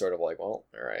credit, he's sort of like, well,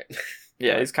 all right.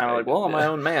 Yeah, he's kind of like, well, I'm my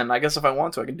own man. I guess if I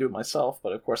want to, I can do it myself,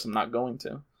 but of course I'm not going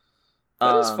to.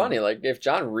 That is funny. Like, if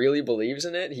John really believes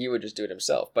in it, he would just do it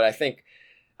himself. But I think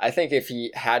if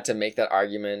he had to make that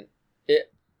argument,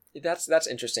 that's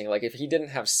interesting. Like, if he didn't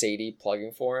have Sadie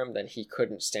plugging for him, then he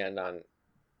couldn't stand on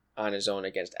his own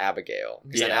against Abigail.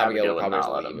 Because then Abigail would probably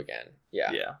just leave again.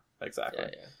 Yeah. Yeah, exactly.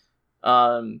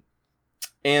 Yeah.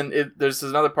 And there's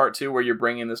another part too where you're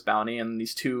bringing this bounty, and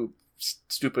these two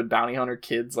stupid bounty hunter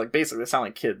kids, like, basically they sound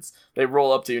like kids. They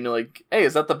roll up to you and you're like, "Hey,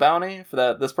 is that the bounty for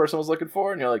that this person was looking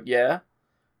for?" And you're like, "Yeah."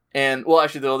 And, well,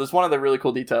 actually, though, there's one other really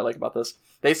cool detail I like about this.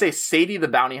 They say Sadie the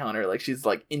bounty hunter, like, she's,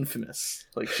 like, infamous.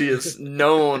 Like, she is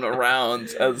known around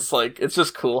as, like, it's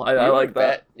just cool. I like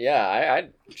that. Yeah,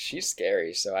 she's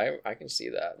scary, so I can see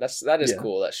that. That is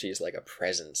cool that she's, like, a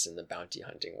presence in the bounty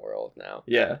hunting world now.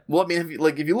 Yeah. Well, I mean, if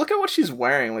you look at what she's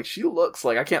wearing, like, she looks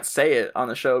like, I can't say it on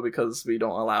the show because we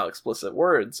don't allow explicit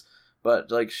words,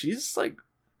 but, like, she's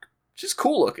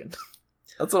cool looking.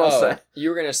 That's what I'll say. You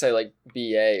were going to say, like,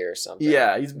 BA or something.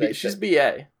 Yeah, she's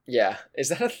BA. Yeah. Is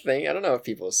that a thing? I don't know if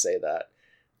people say that.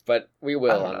 But we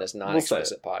will on this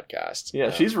non-explicit podcast.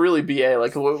 Yeah, she's really BA.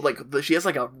 Like, she has,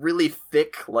 like, a really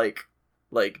thick, like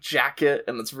jacket,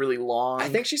 and it's really long. I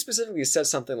think she specifically says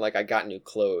something like, "I got new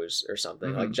clothes" or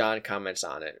something. Like, John comments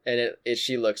on it. And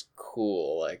she looks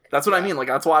cool. Like, that's what I mean. Like,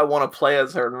 that's why I want to play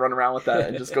as her and run around with that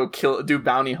and just go do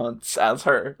bounty hunts as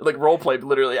her. Like, roleplay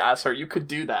literally as her. You could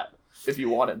do that if you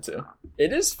wanted to.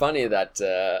 It is funny that,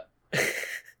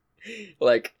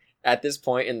 like, at this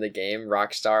point in the game,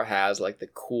 Rockstar has, like, the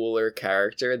cooler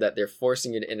character that they're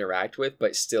forcing you to interact with,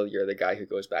 but still you're the guy who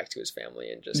goes back to his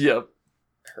family and just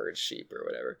herds sheep or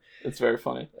whatever. It's very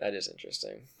funny. That is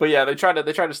interesting. But yeah, they try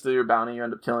to steal your bounty. You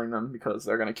end up killing them because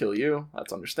they're going to kill you.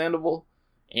 That's understandable.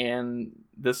 And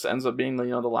this ends up being, the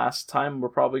last time we're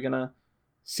probably going to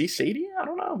see Sadie? I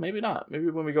don't know. Maybe not. Maybe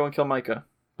when we go and kill Micah.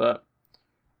 But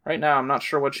right now, I'm not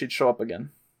sure when she'd show up again.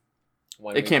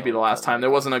 It can't be the last time. There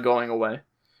wasn't a going away.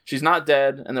 She's not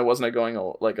dead, and there wasn't a going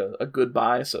a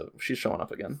goodbye, so she's showing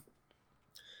up again.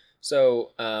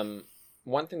 So,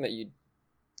 one thing that you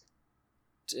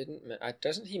didn't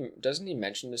doesn't he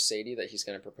mention to Sadie that he's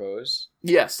going to propose?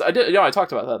 Yes, I did. Yeah, I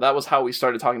talked about that. That was how we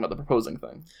started talking about the proposing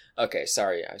thing. Okay,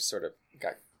 sorry, I sort of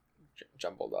got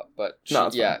jumbled up, but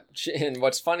and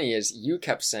what's funny is you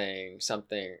kept saying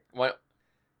something.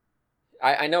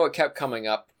 I know it kept coming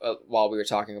up while we were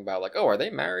talking about, like, oh, are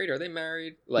they married? Are they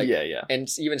married? Like, yeah. And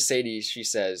even Sadie, she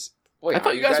says, "Wait, I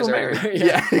thought you guys were married."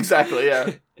 Yeah, exactly.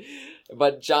 Yeah.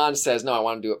 But John says, "No, I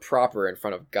want to do it proper in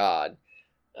front of God,"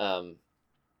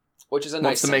 which is a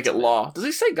nice to make it law. Does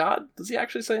he say God? Does he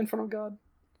actually say in front of God?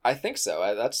 I think so.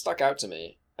 That stuck out to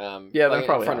me. Yeah, that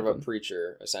probably in front of a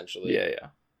preacher, essentially. Yeah.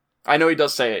 I know he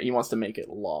does say it. He wants to make it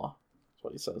law. That's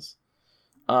what he says.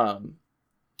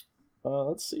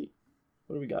 Let's see.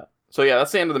 What do we got? So yeah,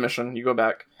 that's the end of the mission. You go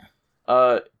back.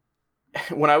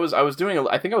 When I was doing,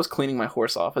 I think I was cleaning my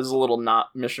horse off. This is a little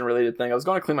not mission related thing. I was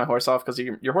going to clean my horse off because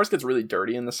your horse gets really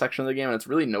dirty in this section of the game, and it's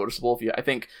really noticeable if you. I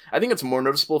think it's more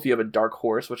noticeable if you have a dark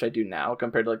horse, which I do now,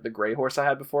 compared to like the gray horse I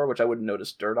had before, which I wouldn't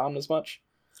notice dirt on as much.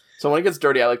 So when it gets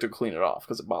dirty, I like to clean it off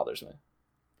because it bothers me,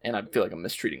 and I feel like I'm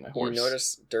mistreating my horse. You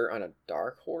notice dirt on a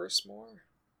dark horse more?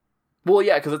 Well,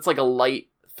 yeah, because it's like a light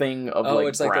thing of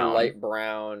it's brown. Like a light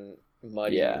brown.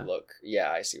 Muddy look. Yeah,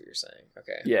 I see what you're saying.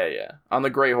 Okay. Yeah. On the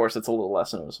gray horse, it's a little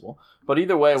less noticeable. But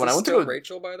either way, when I went to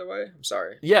Rachel, by the way, I'm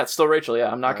sorry. Yeah, it's still Rachel.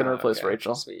 Yeah, I'm not going to replace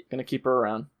Rachel. Sweet. Going to keep her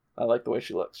around. I like the way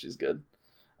she looks. She's good.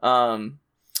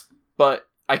 But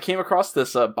I came across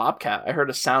this bobcat. I heard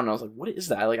a sound and I was like, what is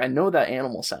that? Like, I know that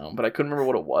animal sound, but I couldn't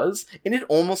remember what it was. And it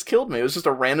almost killed me. It was just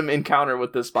a random encounter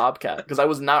with this bobcat because I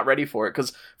was not ready for it.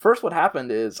 Because first what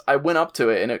happened is I went up to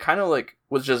it and it kind of like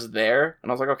was just there.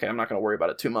 And I was like, okay, I'm not going to worry about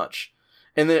it too much.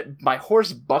 And then my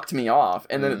horse bucked me off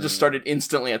and then it just started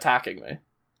instantly attacking me. And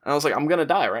I was like, I'm going to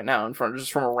die right now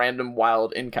just from a random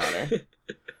wild encounter.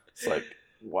 It's like,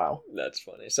 wow. That's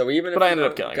funny. So even if I ended you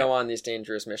up killing go on these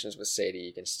dangerous missions with Sadie,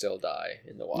 you can still die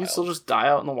in the wild. You still just die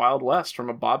out in the Wild West from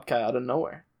a bobcat out of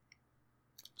nowhere.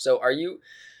 So are you...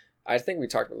 I think we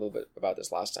talked a little bit about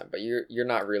this last time, but you're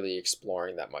not really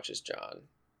exploring that much as John.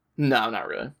 No, not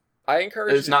really. I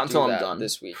encourage you to not do until that I'm done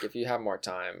this week if you have more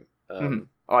time. Oh,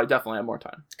 I definitely have more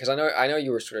time. Because I know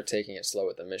you were sort of taking it slow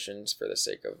with the missions for the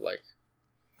sake of like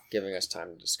giving us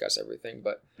time to discuss everything,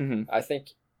 but I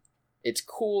think it's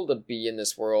cool to be in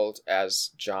this world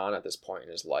as John at this point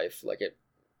in his life. Like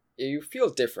you feel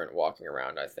different walking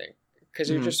around, I think, because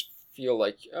you just feel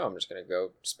like, oh, I'm just gonna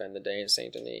go spend the day in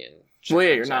Saint Denis and. Well,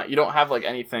 yeah, you're not. You don't have like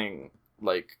anything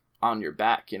like on your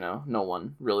back, you know. No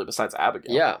one really besides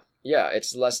Abigail. Yeah,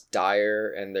 it's less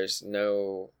dire, and there's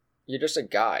no. You're just a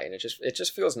guy, and it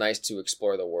just feels nice to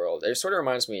explore the world. It sort of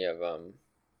reminds me of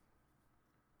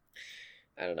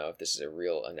I don't know if this is a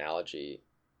real analogy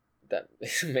that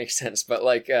makes sense, but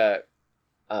like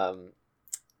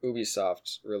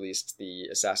Ubisoft released the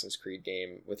Assassin's Creed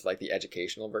game with like the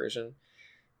educational version.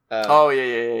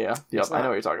 Yeah. Yep, I know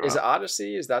what you're talking about. Is it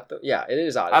Odyssey? Is that the? Yeah, it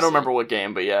is Odyssey. I don't remember what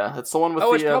game, but yeah, it's the one with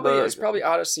it's probably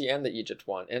Odyssey and the Egypt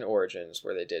one and Origins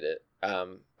where they did it.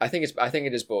 I think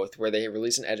it is both, where they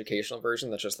release an educational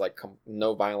version that's just like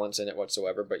no violence in it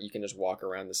whatsoever, but you can just walk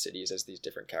around the cities as these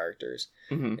different characters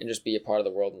and just be a part of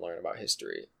the world and learn about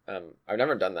history. I've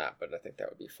never done that, but I think that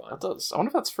would be fun. That does. I wonder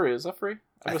if that's free. Is that free?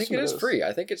 I think it is free.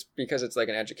 I think it's because it's like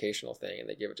an educational thing and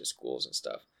they give it to schools and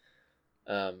stuff.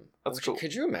 That's cool.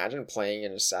 Could you imagine playing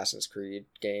an Assassin's Creed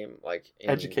game like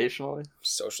educationally?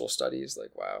 Social studies, like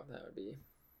wow, that would be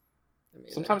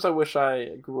amazing. Sometimes I wish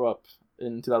I grew up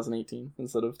in 2018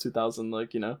 instead of 2000,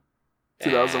 like, you know,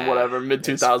 2000 whatever, mid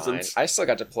 2000s. I still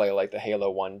got to play like the Halo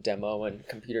 1 demo in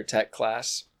computer tech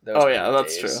class.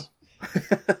 That's true.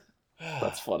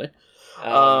 That's funny.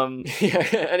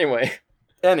 Anyway,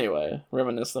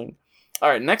 reminiscing. All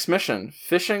right, next mission: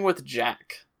 fishing with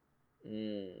Jack.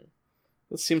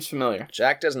 This seems familiar.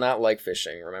 Jack does not like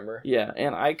fishing, remember? Yeah,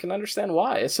 and I can understand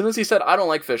why. As soon as he said, I don't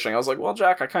like fishing, I was like, well,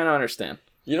 Jack, I kind of understand.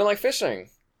 You don't like fishing?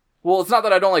 Well, it's not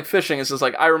that I don't like fishing, it's just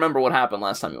like, I remember what happened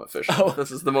last time you went fishing. Oh.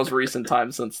 This is the most recent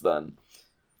time since then.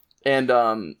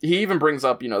 And he even brings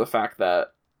up, you know, the fact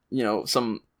that, you know,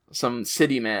 some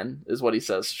city man, is what he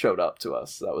says, showed up to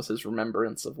us. That was his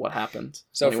remembrance of what happened.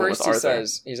 So first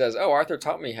he says, oh, Arthur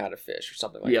taught me how to fish, or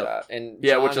something like that. And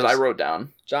John which I wrote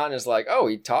down. John is like, oh,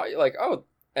 he taught you? Like, oh.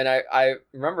 And I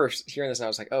remember hearing this and I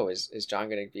was like, oh, is John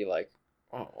going to be like,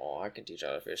 oh, well, I can teach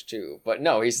how to fish too. But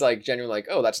no, he's like genuinely like,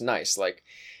 oh, that's nice. Like,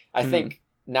 I think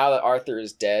now that Arthur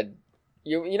is dead,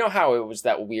 you know how it was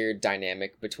that weird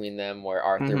dynamic between them where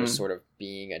Arthur was sort of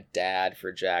being a dad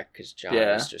for Jack because John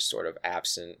was just sort of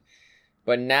absent.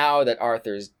 But now that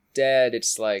Arthur's dead,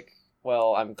 it's like,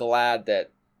 well, I'm glad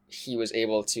that he was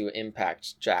able to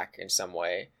impact Jack in some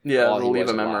way. Yeah, while he leave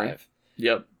was a memory. Alive.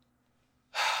 Yep.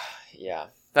 Yeah.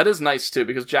 That is nice too,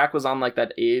 because Jack was on like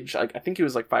that age, I think he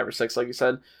was like 5 or 6, like you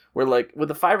said, where like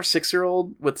with a 5 or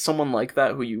 6-year-old, with someone like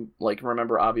that who you like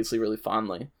remember obviously really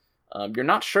fondly, you're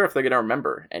not sure if they're gonna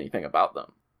remember anything about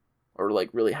them, or like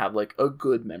really have like a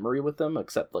good memory with them,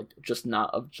 except like just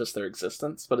not of just their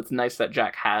existence. But it's nice that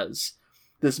Jack has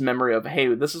this memory of,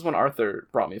 hey, this is when Arthur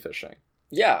brought me fishing.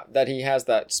 Yeah, that he has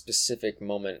that specific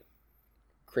moment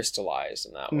crystallized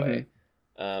in that way.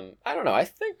 I don't know. I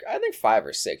think 5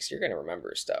 or 6, you're gonna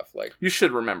remember stuff. Like, you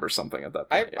should remember something at that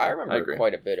point. I remember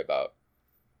quite a bit about.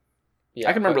 Yeah,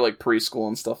 I can remember like preschool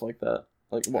and stuff like that,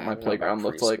 like what my playground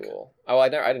looked like. Oh, I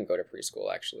didn't go to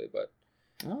preschool actually, but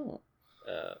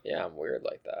yeah, I'm weird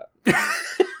like that.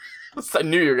 I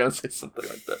knew you were gonna say something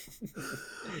like that.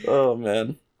 Oh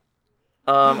man.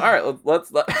 All right,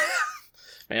 let's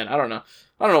man, I don't know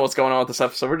what's going on with this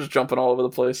episode. We're just jumping all over the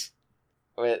place.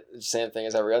 I mean, same thing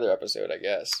as every other episode, I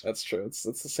guess. That's true. It's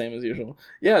the same as usual.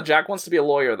 Yeah, Jack wants to be a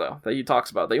lawyer, though, that he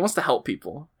talks about. That he wants to help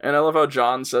people. And I love how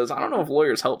John says, I don't know if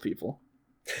lawyers help people.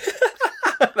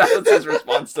 That was his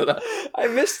response to that. I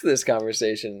missed this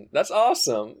conversation. That's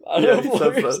awesome. I don't know if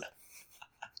lawyers...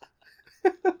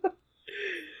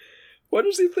 What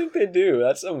does he think they do?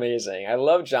 That's amazing. I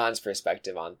love John's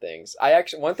perspective on things.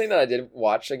 One thing that I did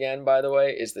watch again, by the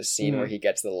way, is the scene where he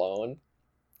gets the loan.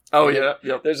 Oh, yeah.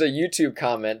 Yep. There's a YouTube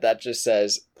comment that just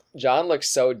says, John looks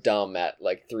so dumb at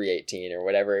like 3:18 or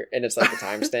whatever, and it's like the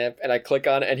timestamp, and I click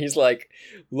on it, and he's like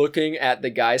looking at the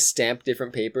guys stamp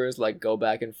different papers, like go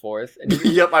back and forth. And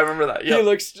Yep, I remember that.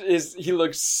 Yep. He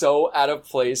looks so out of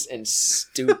place and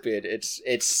stupid.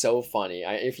 It's so funny.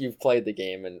 If you've played the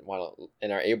game and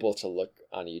are able to look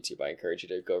on YouTube, I encourage you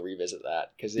to go revisit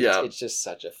that because it's just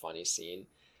such a funny scene.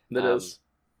 It is.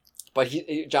 But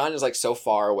John is like so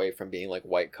far away from being like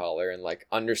white collar and like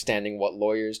understanding what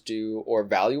lawyers do or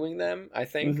valuing them. I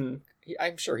think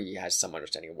I'm sure he has some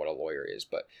understanding of what a lawyer is,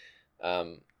 but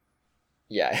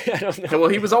yeah, I don't know. Well,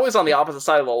 he was always on the opposite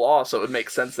side of the law, so it would make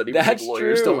sense that he would make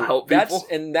lawyers to help people.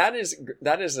 That is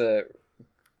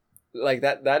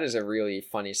a really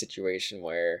funny situation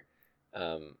where,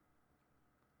 that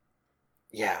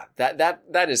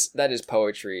is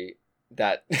poetry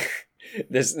that.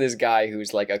 This guy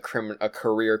who's like a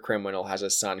career criminal has a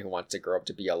son who wants to grow up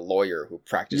to be a lawyer who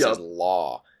practices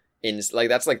law in like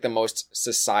that's like the most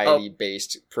society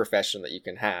based profession that you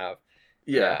can have.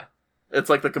 Yeah.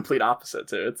 It's like the complete opposite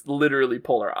too. It's literally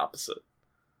polar opposite.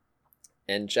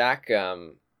 And Jack, I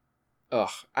don't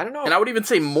know. And I would even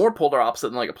say more polar opposite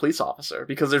than like a police officer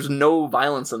because there's no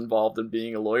violence involved in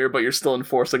being a lawyer, but you're still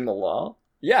enforcing the law.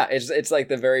 Yeah, it's like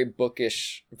the very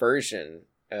bookish version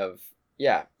of.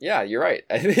 Yeah, you're right.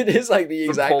 It is like the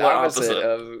exact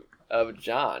opposite of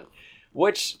John.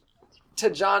 Which, to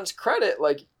John's credit,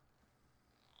 like,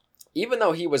 even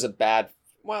though he was I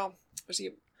don't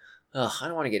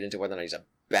want to get into whether or not he's a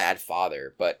bad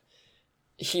father, but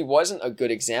he wasn't a good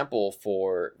example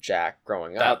for Jack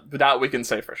growing up. That we can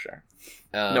say for sure.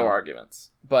 No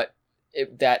arguments. But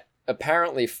that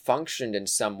apparently functioned in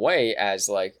some way as,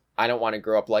 like, I don't want to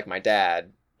grow up like my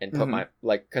dad. And put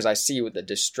because I see the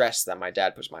distress that my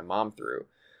dad puts my mom through.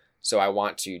 So I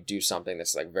want to do something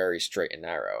that's like very straight and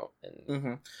narrow.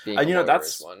 And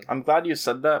that's one. I'm glad you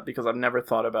said that because I've never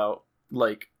thought about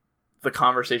like the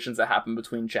conversations that happen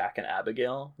between Jack and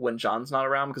Abigail when John's not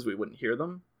around because we wouldn't hear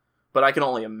them. But I can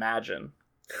only imagine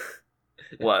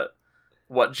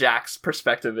what Jack's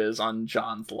perspective is on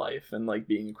John's life and like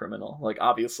being a criminal. Like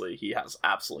obviously he has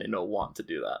absolutely no want to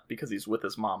do that because he's with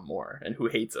his mom more and who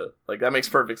hates it. Like that makes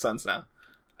perfect sense now.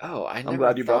 Oh, I'm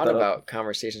glad you thought about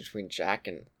conversations between Jack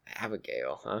and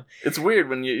Abigail, huh? It's weird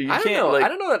when you I can't don't know. like... I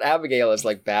don't know that Abigail is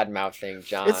like bad mouthing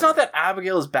John. It's not that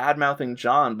Abigail is bad mouthing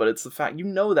John, but it's the fact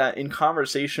that in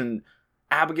conversation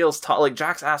Abigail's like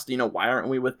Jack's asked, why aren't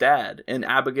we with Dad? And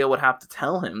Abigail would have to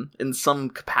tell him in some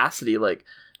capacity like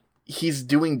he's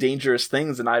doing dangerous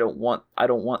things and I don't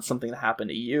want something to happen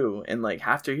to you. And like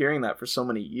after hearing that for so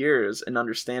many years and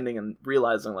understanding and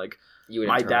realizing like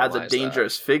my dad's a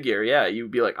dangerous figure,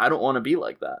 you'd be like, I don't want to be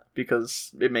like that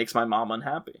because it makes my mom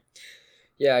unhappy.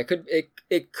 Yeah,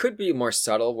 it could be more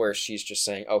subtle where she's just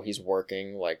saying, oh, he's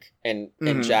working, like, and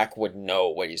Jack would know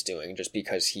what he's doing just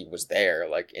because he was there,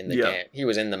 like in the game. He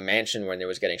was in the mansion when it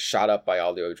was getting shot up by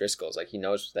all the O'Driscolls. Like he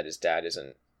knows that his dad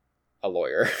isn't a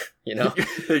lawyer, Yeah,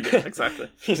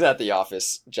 exactly. He's at the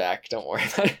office, Jack. Don't worry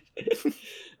about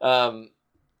it.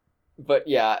 But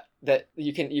yeah, that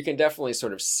you can definitely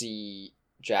sort of see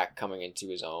Jack coming into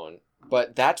his own.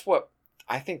 But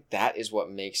I think that is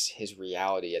what makes his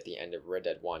reality at the end of Red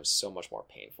Dead 1 so much more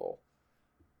painful.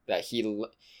 That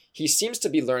he seems to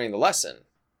be learning the lesson,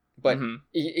 but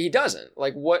he doesn't.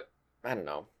 Like what? I don't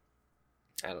know,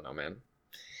 man.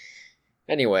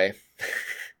 Anyway.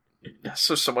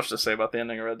 There's so much to say about the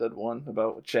ending of Red Dead 1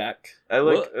 about Jack.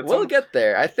 We'll get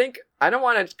there. I think I don't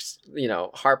want to,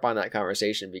 harp on that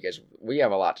conversation because we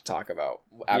have a lot to talk about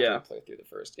after we play through the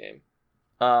first game.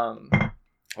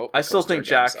 I still think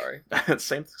Jack. Sorry,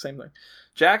 same thing.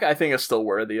 Jack, I think, is still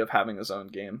worthy of having his own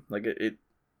game. Like it.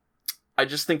 I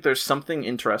just think there's something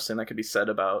interesting that could be said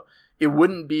about. It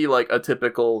wouldn't be like a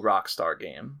typical Rockstar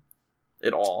game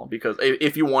at all because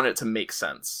if you want it to make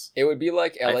sense, it would be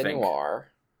like L.A. Noire.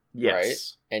 Yes.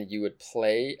 Right? And you would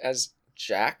play as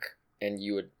Jack, and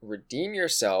you would redeem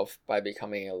yourself by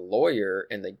becoming a lawyer,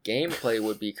 and the gameplay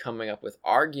would be coming up with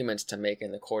arguments to make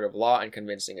in the court of law and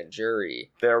convincing a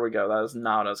jury. There we go. That is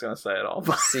not what I was going to say at all.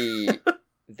 See,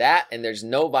 that, and there's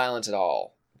no violence at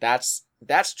all. That's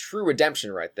true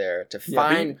redemption right there.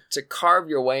 To carve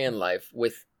your way in life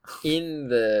within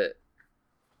the,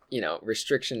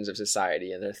 restrictions of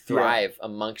society and to thrive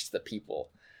amongst the people.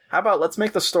 How about let's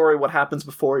make the story what happens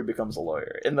before he becomes a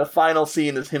lawyer. And the final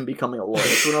scene is him becoming a lawyer.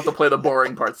 So we don't have to play the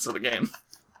boring parts of the game.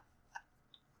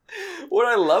 What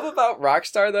I love about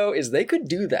Rockstar, though, is they could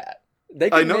do that. They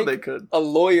could a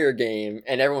lawyer game,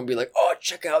 and everyone would be like, oh,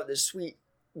 check out this sweet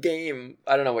game.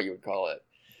 I don't know what you would call it.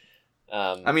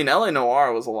 L.A.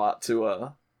 Noire was a lot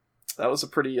to... that was a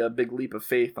pretty big leap of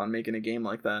faith on making a game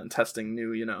like that and testing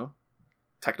new,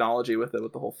 technology with it,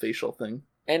 with the whole facial thing.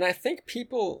 And I think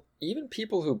even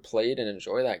people who played and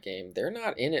enjoy that game, they're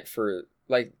not in it for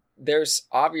like. There's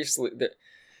obviously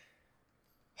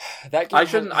that game. I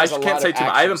can't say too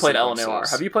much. I haven't played L.A. Noire.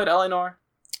 Have you played L.A. Noire?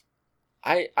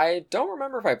 I don't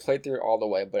remember if I played through it all the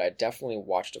way, but I definitely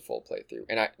watched a full playthrough.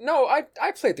 And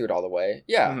I played through it all the way.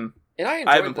 Yeah. Mm-hmm. And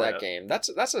I enjoyed that game. That's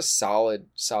a solid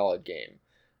game.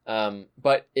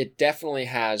 But it definitely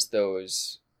has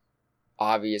those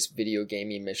obvious video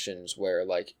gamey missions where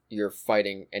like you're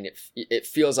fighting and it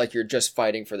feels like you're just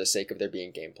fighting for the sake of there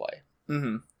being gameplay.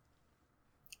 Mm-hmm.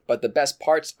 But the best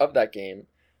parts of that game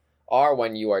are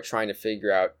when you are trying to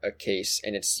figure out a case,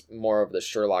 and it's more of the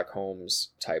Sherlock Holmes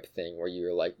type thing where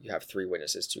you're like, you have 3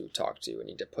 witnesses to talk to and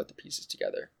need to put the pieces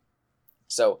together.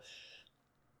 So,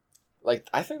 like,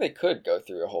 I think they could go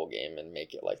through a whole game and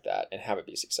make it like that and have it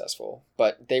be successful.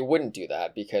 But they wouldn't do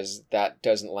that because that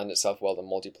doesn't lend itself well to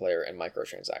multiplayer and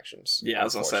microtransactions. Yeah, I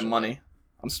was going to say money.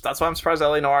 That's why I'm surprised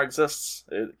L.A. Noire exists.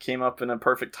 It came up in a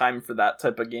perfect time for that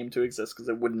type of game to exist because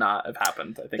it would not have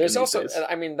happened, I think. There's also,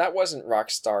 I mean, that wasn't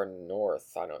Rockstar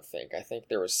North, I don't think. I think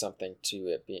there was something to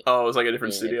it being... Oh, it was like a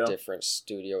different studio? A different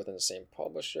studio within the same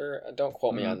publisher. Don't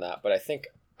quote me on that, but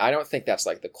I don't think that's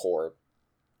like the core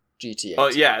GTA. Oh,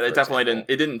 yeah, it definitely didn't.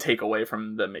 It didn't take away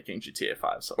from them making GTA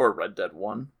 5 or Red Dead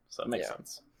 1, so it makes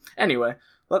sense. Anyway,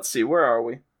 let's see, where are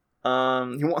we?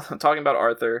 Talking about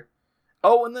Arthur...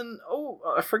 Oh, and then,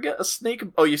 I forget a snake.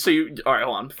 Oh, all right,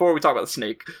 hold on. Before we talk about the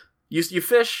snake, you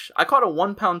fish. I caught a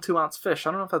 1 pound, 2 ounce fish.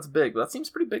 I don't know if that's big, but that seems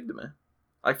pretty big to me.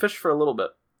 I fished for a little bit.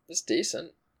 It's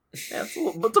decent. Yeah, it's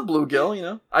a bluegill, you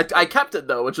know. I kept it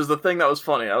though, which is the thing that was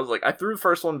funny. I was like, I threw the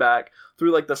first one back,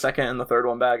 threw like the second and the third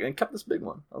one back, and kept this big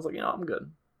one. I was like, I'm good.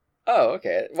 Oh,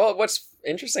 okay. Well, what's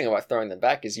interesting about throwing them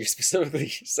back is you specifically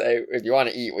say, if you want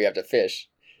to eat, we have to fish.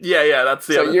 Yeah, that's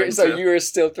the other thing. So you were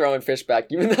still throwing fish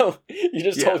back, even though you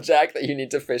just told Jack that you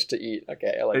need to fish to eat.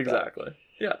 Okay, I like exactly. That.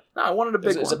 Yeah. No, I wanted a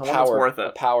big one. It's worth it.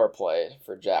 A power play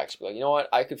for Jack to be like, you know what?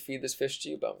 I could feed this fish to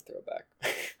you, but I'm gonna throw it back.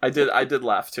 I did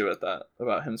laugh too at that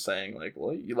about him saying like,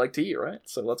 well, you like to eat, right?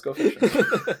 So let's go fishing.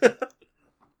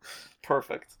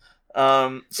 Perfect.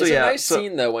 It's a nice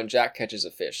scene though when Jack catches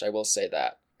a fish. I will say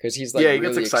that. Because he's like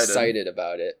really excited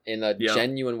about it in a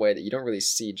genuine way that you don't really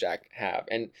see Jack have.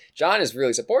 And John is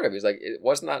really supportive. He's like, it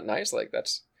wasn't that nice? Like,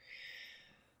 that's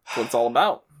what it's all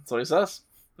about. That's what he says.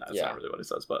 No, that's not really what he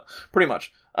says, but pretty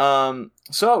much.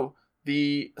 So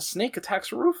the snake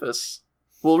attacks Rufus.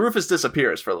 Well, Rufus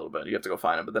disappears for a little bit. You have to go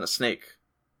find him, but then a snake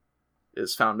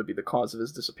is found to be the cause of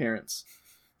his disappearance.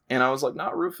 And I was like,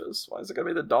 not Rufus. Why is it gotta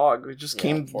be the dog? He just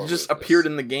appeared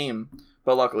in the game.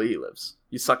 But luckily he lives.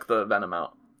 You suck the venom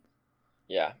out.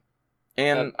 Yeah.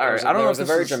 And all right, I don't know if it's a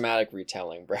very dramatic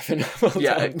retelling, Brevin.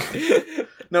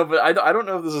 No, but I don't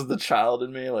know if this is the child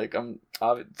in me. Like I'm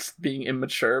being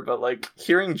immature, but like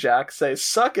hearing Jack say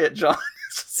 "suck it, John."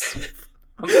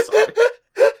 I'm sorry.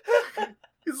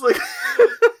 He's like,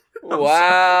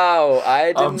 wow,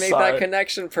 I didn't make that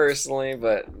connection personally,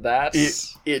 but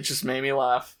that's it. Just made me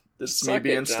laugh. This is me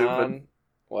being stupid.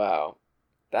 Wow,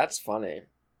 that's funny.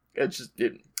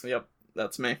 Yep,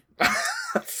 that's me.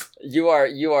 You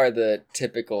are the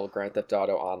typical Grand Theft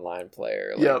Auto Online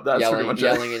player. Like that's pretty much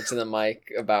yelling into the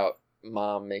mic about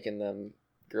mom making them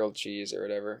grilled cheese or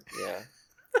whatever. Yeah,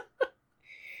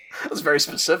 that's very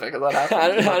specific. That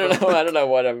happened. I don't know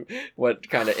what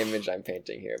kind of image I'm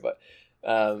painting here, but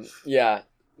all right. Yeah,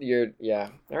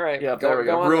 there we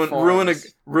go.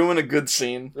 Ruin a good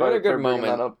scene. Ruin a good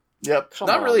moment. Yep.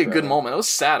 Not really a good moment. It was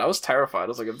sad. I was terrified. I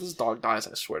was like, if this dog dies,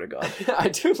 I swear to God. I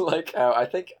do like how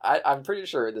I'm pretty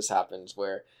sure this happens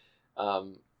where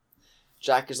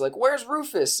Jack is like, where's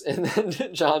Rufus? And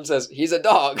then John says, he's a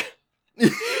dog. Do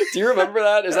you remember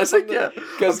that? Is that something? Yeah,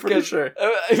 I'm pretty sure.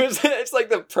 It's like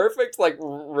the perfect like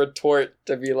retort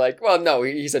to be like, well, no,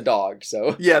 he's a dog.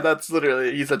 So yeah, that's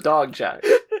literally, he's a dog, Jack.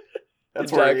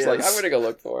 That's where Jack's like, I'm going to go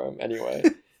look for him anyway.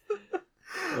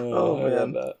 Oh man. I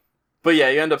love that. But yeah,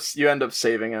 you end up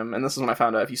saving him, and this is when I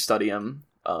found out if you study him,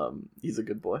 he's a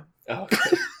good boy. Oh,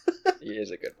 okay. He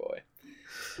is a good boy.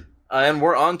 And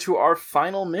we're on to our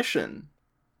final mission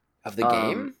of the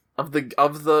game of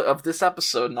this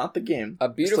episode, not the game. A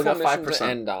beautiful mission 5%. To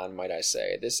end on, might I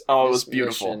say? This it was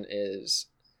beautiful. Mission is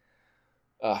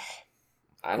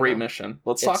great mission.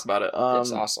 Let's talk about it.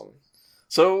 It's awesome.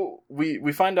 So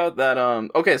we find out that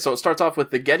okay, so it starts off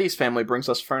with the Geddes family brings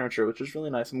us furniture, which is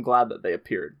really nice. I'm glad that they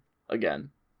appeared again.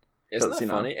 Isn't that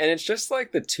funny? And it's just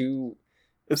like the two.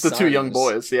 It's the two young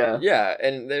boys, yeah. Yeah,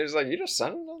 and there's like you just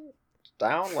send them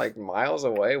down like miles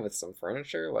away with some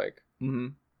furniture, like. Mm-hmm.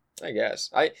 I guess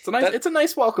it's a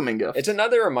nice welcoming gift. It's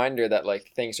another reminder that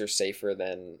like things are safer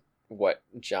than what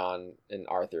John and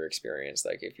Arthur experienced.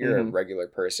 Like, if you're a regular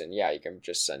person, yeah, you can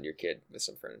just send your kid with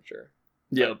some furniture.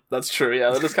 Yeah, that's true.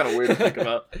 Yeah, that is kind of weird to think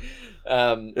about.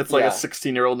 It's like a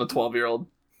 16-year-old and a 12-year-old.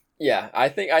 Yeah, I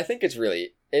think it's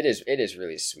really it is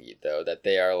really sweet though that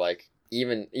they are like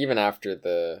even after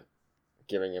the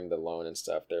giving him the loan and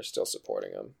stuff, they're still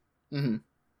supporting him.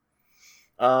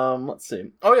 Let's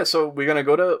see. Oh yeah, so we're gonna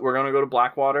go to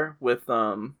Blackwater with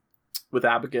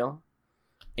Abigail,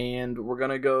 and we're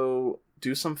gonna go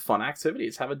do some fun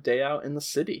activities. Have a day out in the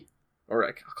city, or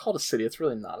I'll call it a city. It's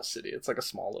really not a city. It's like a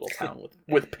small little town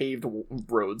with paved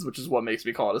roads, which is what makes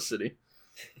me call it a city.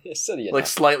 A city, like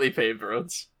slightly paved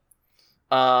roads.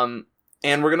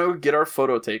 And we're gonna get our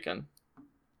photo taken.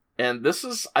 And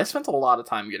I spent a lot of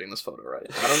time getting this photo right.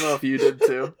 I don't know if you did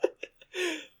too.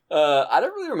 I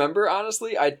don't really remember,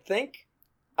 honestly. I think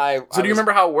do you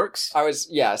remember how it works?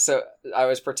 So I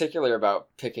was particular about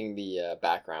picking the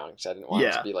background because I didn't want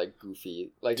it to be like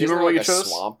goofy. Like, do you remember what you chose? A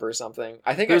swamp or something.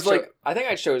 I think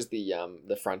I chose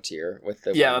the frontier with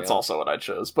the that's also what I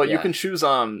chose. But you can choose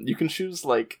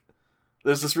like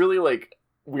there's this really like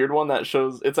weird one that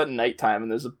shows it's at nighttime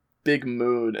and there's a big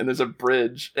moon and there's a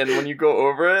bridge, and when you go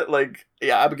over it, like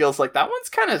Abigail's like, that one's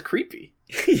kind of creepy.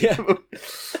 Yeah.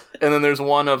 And then there's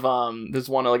one of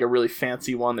like a really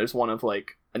fancy one. There's one of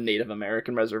like a Native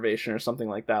American reservation or something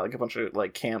like that, like a bunch of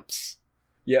like camps.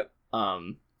 Yep.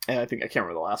 And I can't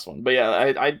remember the last one, but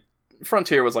yeah, I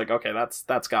Frontier was like, okay,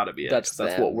 that's got to be it. That's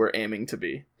what we're aiming to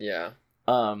be. Yeah.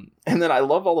 And then I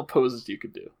love all the poses you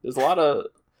could do. There's a lot of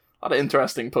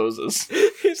interesting poses.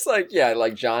 It's like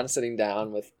John sitting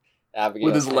down with Abigail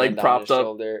with his leg propped up.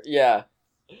 Shoulder. Yeah.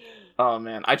 Oh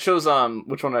man, I chose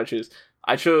which one did I choose?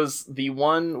 I chose the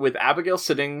one with Abigail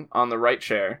sitting on the right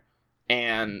chair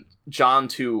and John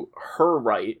to her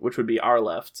right, which would be our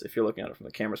left if you're looking at it from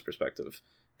the camera's perspective,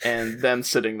 and then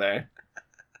sitting there.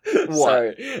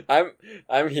 What? Sorry,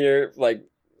 I'm here like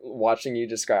watching you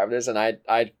describe this, and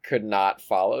I could not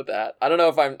follow that. I don't know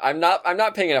if I'm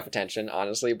not paying enough attention,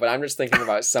 honestly, but I'm just thinking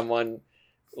about someone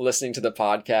listening to the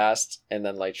podcast and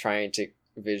then like trying to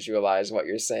visualize what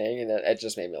you're saying, and it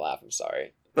just made me laugh. I'm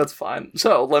sorry. That's fine.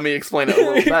 So let me explain it a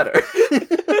little better.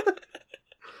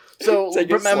 So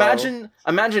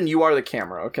imagine you are the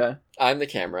camera, okay? I'm the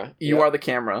camera. You are the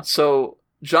camera. So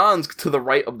John's to the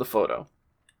right of the photo.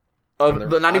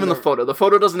 Not even the photo. The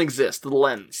photo doesn't exist. The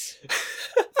lens.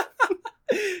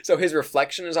 So his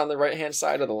reflection is on the right-hand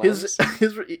side of the lens?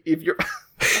 If you're...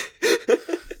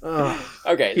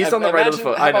 Okay. He's on the right of the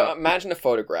photo. I know. Imagine a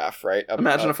photograph, right?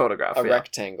 Imagine a photograph. A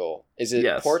rectangle. Is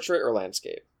it portrait or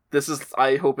landscape? This is.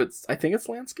 I think it's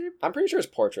landscape. I'm pretty sure it's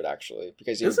portrait actually,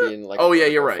 because you'd be in like. Oh yeah,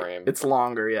 you're right. Frame. It's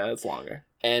longer. Yeah, it's longer.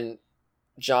 And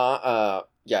John.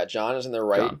 John is on the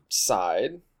right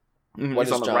side. Mm-hmm. What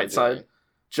is on the right side?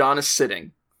 John is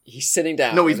sitting. He's sitting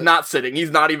down. No, he's not sitting.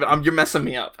 He's not even. You're messing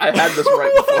me up. I had this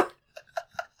right before.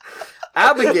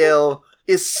 Abigail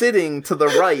is sitting to the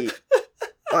right.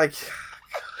 Like,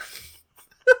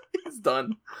 he's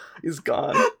done. He's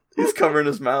gone. He's covering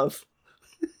his mouth.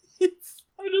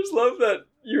 I just love that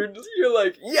you're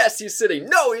like, yes, he's sitting.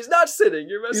 No, he's not sitting.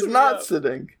 You're messing me up. He's not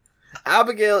sitting.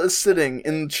 Abigail is sitting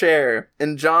in the chair,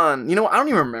 and John, you know what? I don't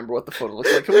even remember what the photo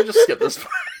looks like. Can we just skip this part?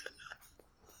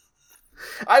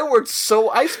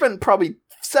 I spent probably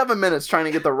 7 minutes trying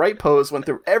to get the right pose, went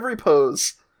through every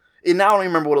pose, and now I don't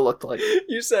even remember what it looked like.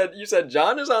 You said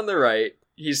John is on the right.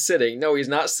 He's sitting. No, he's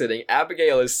not sitting.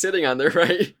 Abigail is sitting on the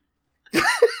right.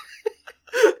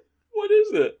 What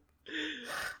is it?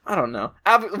 I don't know.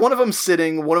 One of them's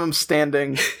sitting, one of them's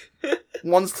standing.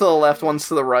 One's to the left, one's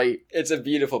to the right. It's a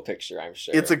beautiful picture, I'm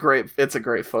sure. It's a great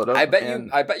photo. I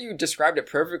bet you described it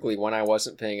perfectly when I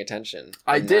wasn't paying attention.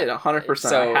 I did, 100%.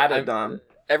 So I had it done.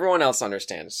 Everyone else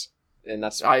understands, and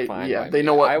that's fine. Yeah, they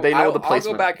know the placement.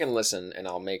 I'll go back and listen, and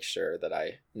I'll make sure that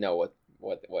I know what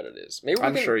it is. Maybe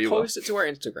we can post it to our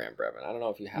Instagram, Brevin. I don't know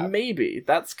if you have. Maybe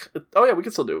that's. Oh yeah, we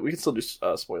can still do it. We can still do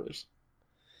spoilers.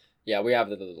 Yeah, we have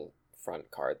the little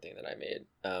front card thing that I made.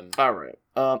 All right.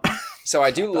 So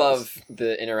I do love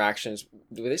the interactions.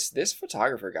 This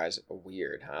photographer guy's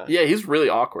weird, huh? Yeah, he's really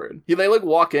awkward. They like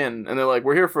walk in and they're like,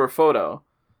 "We're here for a photo,"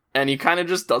 and he kind of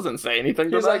just doesn't say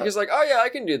anything. He's like, "Oh yeah, I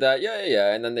can do that.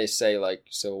 Yeah." And then they say like,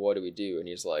 "So what do we do?" And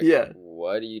he's like, "Yeah,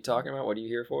 what are you talking about? What are you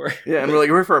here for?" Yeah, and we're like,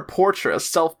 "We're here for a portrait, a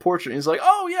self-portrait." And he's like,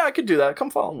 "Oh yeah, I could do that. Come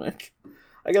follow me.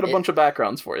 I got a bunch of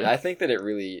backgrounds for you." I think that it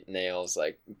really nails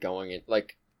like going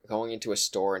into a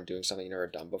store and doing something you've never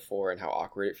done before and how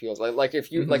awkward it feels. Like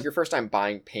if you like your first time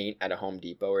buying paint at a Home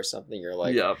Depot or something, you're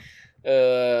like,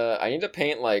 I need to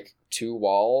paint like 2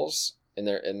 walls and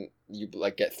you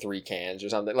like get 3 cans or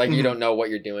something. Like you don't know what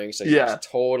you're doing, so you're just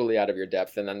totally out of your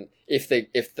depth. And then if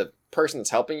the person that's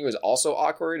helping you is also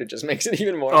awkward, it just makes it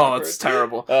even more awkward. It's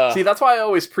terrible. See, that's why I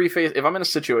always preface, if I'm in a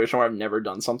situation where I've never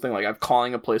done something, like I'm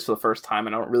calling a place for the first time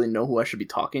and I don't really know who I should be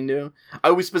talking to, I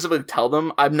always specifically tell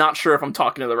them, I'm not sure if I'm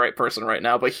talking to the right person right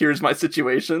now, but here's my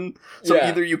situation. So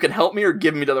either you can help me or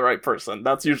give me to the right person.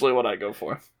 That's usually what I go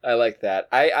for. I like that.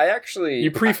 I actually...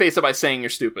 You preface it by saying you're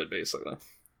stupid, basically.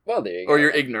 Well, there you go. Or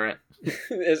you're ignorant.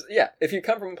 If you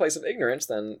come from a place of ignorance,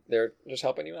 then they're just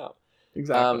helping you out.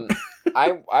 Exactly.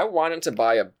 I wanted to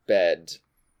buy a bed,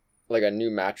 like a new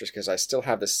mattress, because I still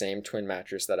have the same twin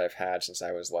mattress that I've had since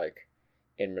I was like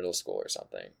in middle school or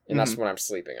something, and that's what I'm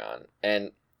sleeping on.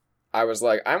 And I was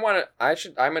like, I'm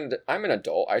an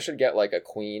adult. I should get like a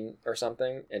queen or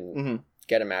something and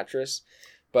get a mattress.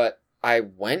 But I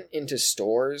went into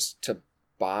stores to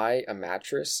buy a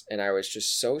mattress, and I was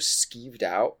just so skeeved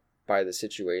out by the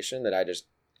situation that I just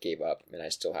gave up, and I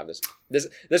still have this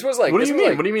was like, what do you mean?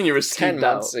 Like what do you mean you were 10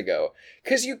 months ago?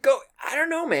 Because you go, I don't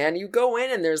know, man, you go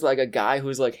in and there's like a guy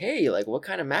who's like, hey, like, what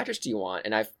kind of mattress do you want?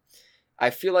 And I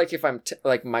feel like if I'm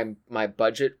like my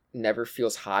budget never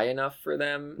feels high enough for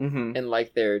them, and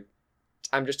like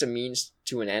I'm just a means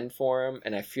to an end for them,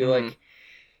 and I feel like,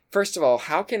 first of all,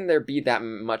 how can there be that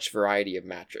much variety of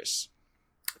mattress?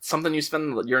 It's something you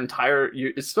spend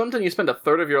it's something you spend a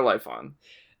third of your life on.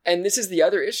 And this is the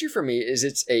other issue for me, is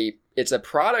it's a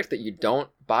product that you don't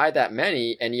buy that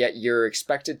many, and yet you're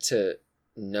expected to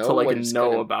know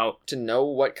to know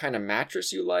what kind of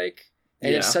mattress you like.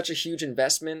 And it's such a huge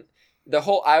investment.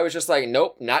 I was just like,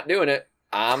 nope, not doing it.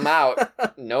 I'm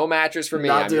out. No mattress for me.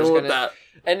 Not dealing with that.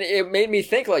 And it made me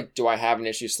think, like, do I have an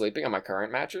issue sleeping on my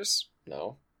current mattress?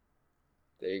 No.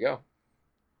 There you go.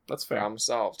 That's fair. Problem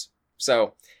solved.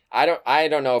 So I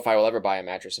don't know if I will ever buy a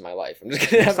mattress in my life. I'm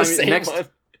just gonna have the same one.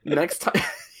 Next time,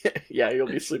 yeah, you'll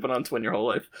be sleeping on twin your whole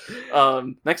life.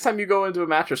 Next time you go into a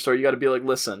mattress store, you got to be like,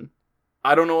 listen,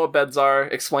 I don't know what beds are.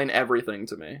 Explain everything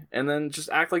to me, and then just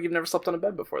act like you've never slept on a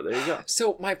bed before. There you go.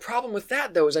 So my problem with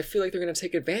that, though, is I feel like they're going to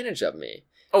take advantage of me.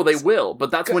 Oh, they will, but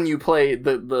that's when you play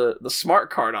the smart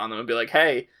card on them and be like,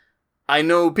 hey, I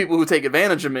know people who take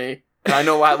advantage of me, and I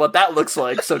know what that looks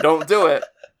like, so don't do it.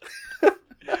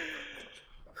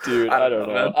 Dude, I don't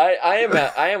know.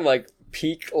 I am like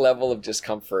peak level of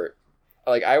discomfort.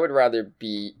 Like, I would rather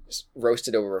be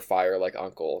roasted over a fire like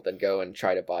Uncle than go and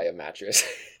try to buy a mattress.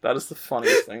 That is the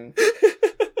funniest thing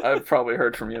I've probably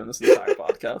heard from you in this entire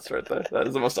podcast right there. That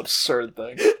is the most absurd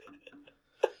thing.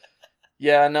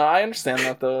 Yeah, no, I understand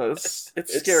that, though. It's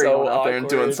scary so going out there and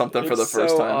doing something for the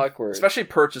first time. Awkward. Especially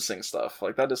purchasing stuff.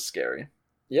 Like, that is scary.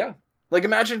 Yeah. Like,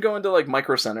 imagine going to, like,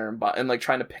 Micro Center and like,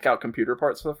 trying to pick out computer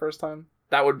parts for the first time.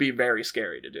 That would be very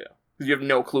scary to do. Because you have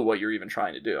no clue what you're even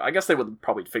trying to do. I guess they would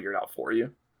probably figure it out for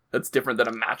you. That's different than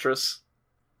a mattress.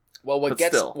 Well, what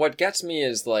gets me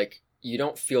is, like, you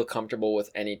don't feel comfortable with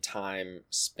any time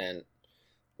spent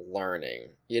learning.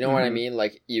 You know what I mean?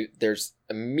 Like, there's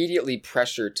immediately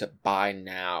pressure to buy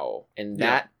now. And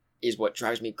that is what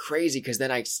drives me crazy, because then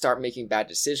I start making bad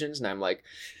decisions, and I'm like,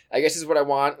 I guess this is what I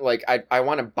want. Like, I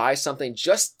want to buy something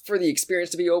just for the experience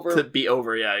to be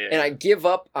over. Yeah. And I give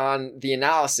up on the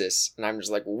analysis, and I'm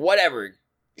just like, whatever.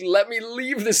 Let me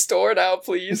leave the store now,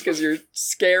 please, because you're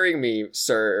scaring me,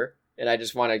 sir. And I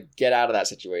just want to get out of that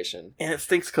situation. And it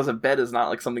stinks because a bed is not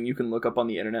like something you can look up on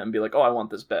the internet and be like, oh, I want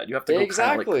this bed. You have to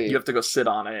go you have to go sit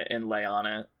on it and lay on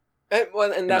it.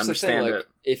 And that's the thing, like,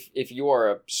 if you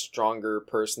are a stronger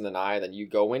person than I, then you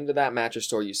go into that mattress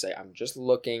store, you say, I'm just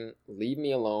looking, leave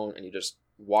me alone, and you just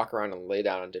walk around and lay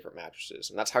down on different mattresses.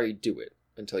 And that's how you do it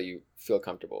until you feel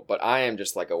comfortable. But I am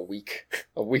just like a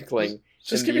weakling.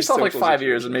 Just give yourself like 5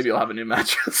 years and maybe you'll have a new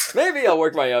mattress. Maybe I'll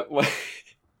work my up.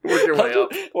 Work your way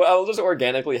up. Well, I'll just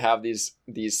organically have these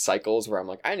cycles where I'm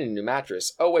like, I need a new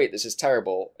mattress. Oh wait, this is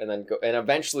terrible, and then and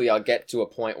eventually I'll get to a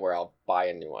point where I'll buy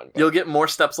a new one. But you'll get more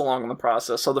steps along in the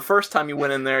process. So the first time you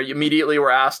went in there, you immediately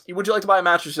were asked, "Would you like to buy a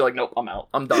mattress?" You're like, "Nope, I'm out.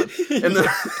 I'm done." And then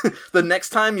the next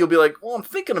time you'll be like, "Well, I'm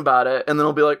thinking about it," and then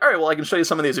I'll be like, "All right, well, I can show you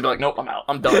some of these." You'll be like, "Nope, I'm out.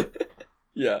 I'm done."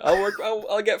 Yeah,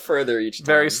 I'll get further each time.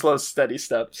 Very slow, steady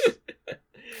steps.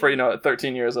 For, you know,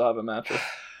 13 years I'll have a mattress.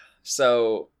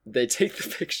 So they take the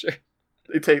picture.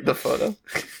 They take the photo.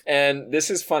 And this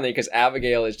is funny because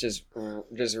Abigail is just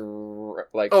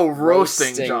like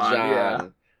roasting John. Yeah.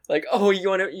 Like, oh, you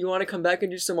want to come back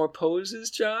and do some more poses,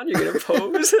 John? You're gonna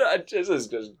pose? This is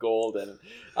just golden.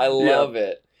 I love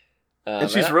it. And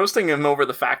she's roasting him over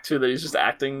the fact too that he's just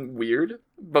acting weird,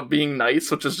 but being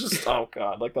nice, which is just oh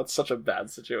god, like that's such a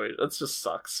bad situation. That just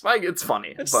sucks. Like, it's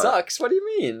funny. It sucks. What do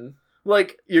you mean?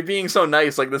 like, you're being so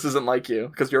nice, like, this isn't like you,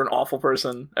 because you're an awful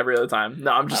person every other time.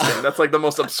 No, I'm just saying, that's, like, the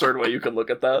most absurd way you could look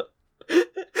at that.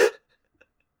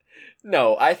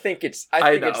 No, I think it's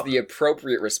know. the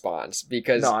appropriate response,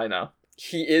 because No, I know.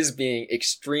 he is being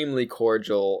extremely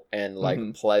cordial and,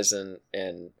 like, pleasant,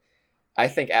 and I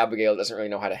think Abigail doesn't really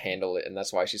know how to handle it, and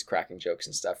that's why she's cracking jokes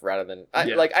and stuff, rather than... I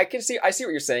see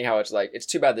what you're saying, how it's, like, it's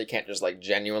too bad they can't just, like,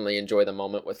 genuinely enjoy the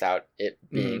moment without it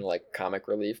being, like, comic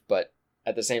relief, but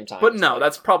at the same time... But no, like,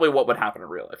 that's probably what would happen in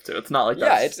real life, too. It's not like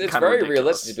yeah, that's it's kind of very ridiculous.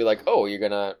 realistic to be like, oh, you're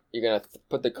gonna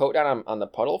put the coat down on the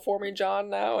puddle for me, John,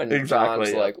 now? And Exactly,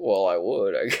 John's like, well, I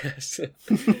would, I guess.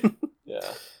 Yeah.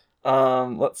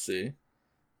 Let's see.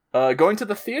 Going to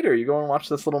the theater, you go and watch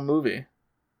this little movie.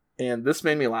 And this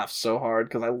made me laugh so hard,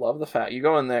 because I love the fact you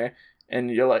go in there,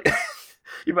 and you're like...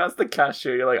 you ask the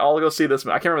cashier, you're like, I'll go see this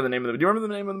movie. I can't remember the name of the movie. Do you remember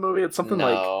the name of the movie? It's something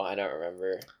like... No, I don't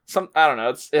remember. I don't know.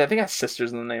 I think it has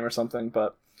Sisters in the name or something,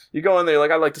 but... You go in there, you're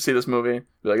like, I'd like to see this movie. You're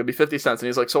like, it'd be 50 cents. And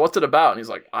he's like, so what's it about? And he's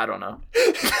like, I don't know.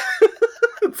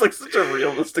 It's like such a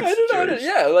realistic situation.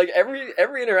 Yeah, like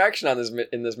every interaction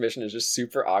in this mission is just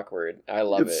super awkward. I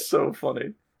love it. It's so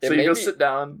funny. So you go sit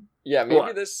down. Yeah,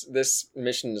 maybe this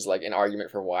mission is like an argument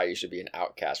for why you should be an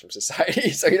outcast from society.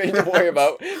 So you don't need to worry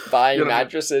about buying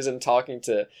mattresses and talking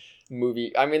to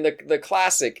movie. I mean, the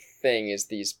classic thing is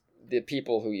the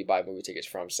people who you buy movie tickets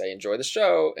from say, enjoy the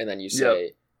show. And then you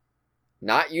say,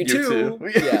 not you too.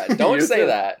 Yeah, don't say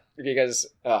that, because,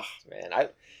 oh man,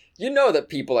 you know that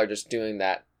people are just doing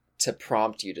that to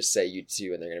prompt you to say you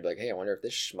too, and they're gonna be like, hey, I wonder if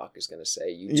this schmuck is gonna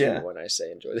say you too when I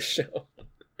say enjoy the show.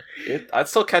 It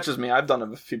still catches me. I've done it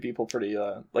with a few people pretty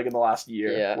like in the last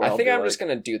year. Yeah, I think I'm just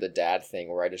gonna do the dad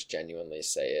thing where I just genuinely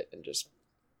say it and just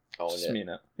own it. Mean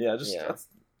it. Yeah,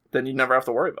 then you never have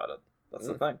to worry about it. That's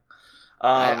the thing.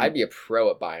 I'd be a pro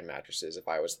at buying mattresses if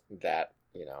I was that,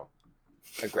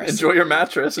 aggressive. Enjoy your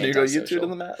mattress, and you go you two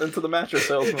into the mattress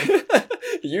salesman.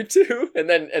 You too, and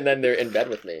then they're in bed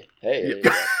with me. Hey,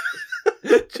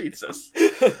 Jesus.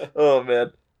 Oh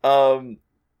man.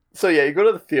 So yeah, you go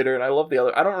to the theater, and I love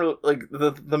I don't really like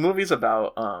the movie's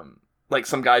about like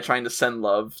some guy trying to send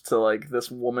love to like this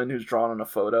woman who's drawn on a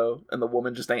photo, and the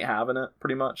woman just ain't having it.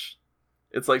 Pretty much,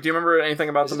 it's like, do you remember anything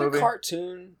about the movie? Is it a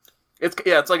cartoon?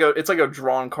 It's like a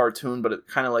drawn cartoon, but it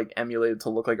kind of like emulated to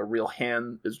look like a real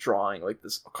hand is drawing like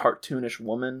this cartoonish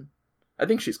woman. I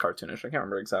think she's cartoonish. I can't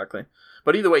remember exactly.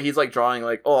 But either way, he's like drawing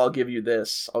like, oh, I'll give you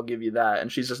this, I'll give you that,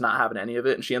 and she's just not having any of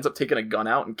it, and she ends up taking a gun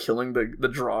out and killing the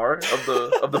drawer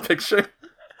of the picture.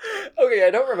 Okay,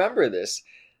 I don't remember this.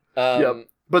 Yep.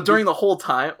 But during the whole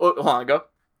time, hold on, go.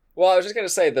 Well, I was just gonna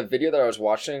say the video that I was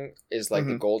watching is like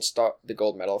the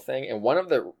gold medal thing, and one of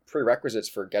the prerequisites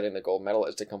for getting the gold medal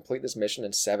is to complete this mission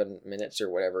in 7 minutes or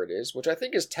whatever it is, which I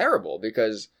think is terrible,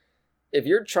 because if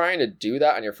you're trying to do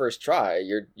that on your first try,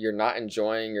 you're not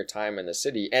enjoying your time in the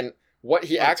city. And what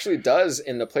he actually does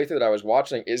in the playthrough that I was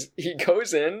watching is he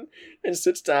goes in and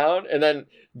sits down and then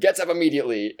gets up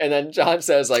immediately, and then John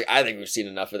says like, I think we've seen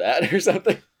enough of that or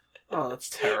something. Oh, that's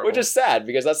terrible. Which is sad,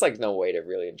 because that's like no way to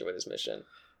really enjoy this mission.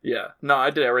 Yeah, no,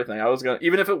 I did everything. I was gonna,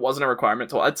 even if it wasn't a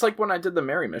requirement to. It's like when I did the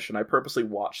Mary mission, I purposely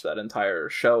watched that entire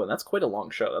show, and that's quite a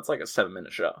long show. That's like a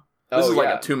 7-minute show. This is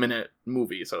like a 2-minute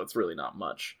movie, so it's really not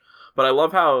much. But I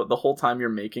love how the whole time you're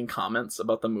making comments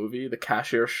about the movie, the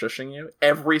cashier shushing you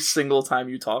every single time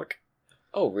you talk.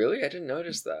 Oh, really? I didn't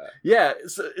notice that. Yeah,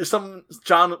 something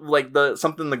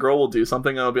the girl will do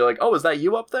something, and it'll be like, "Oh, is that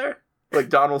you up there?" Like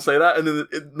John will say that, and then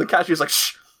the cashier's like,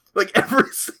 "Shh." Like every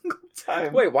single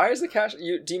time. Wait, why is the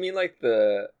cashier? Do you mean like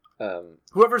the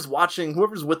whoever's watching,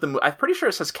 whoever's with the? I'm pretty sure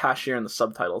it says cashier in the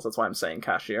subtitles. That's why I'm saying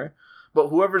cashier. But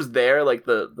whoever's there, like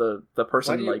the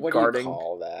person guarding. What do you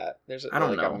call that? There's I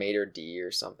don't know. A maitre d'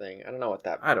 or something. I don't know what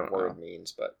that word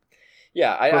means, but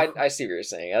yeah, I see what you're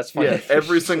saying. That's funny. Yeah,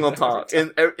 every single talk,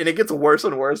 and it gets worse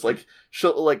and worse. Like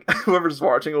she'll whoever's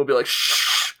watching will be like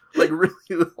shh, like really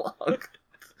long.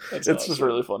 It's awesome. Just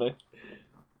really funny.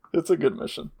 It's a good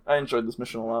mission. I enjoyed this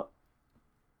mission a lot.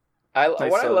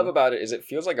 What I love about it is it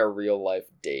feels like a real life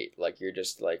date. Like you're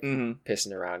just like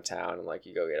pissing around town, and like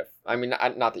you go get I mean,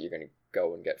 not that you're gonna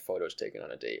go and get photos taken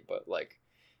on a date, but like,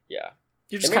 yeah,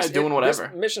 you're just kind of doing whatever.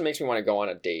 This mission makes me want to go on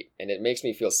a date, and it makes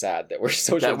me feel sad that we're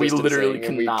social that we literally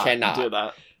cannot do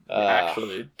that. We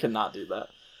actually cannot do that.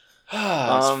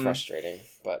 It's frustrating,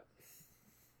 but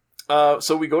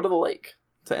so we go to the lake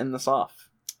to end this off,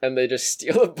 and they just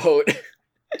steal a boat.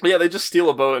 Yeah, they just steal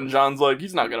a boat, and John's like,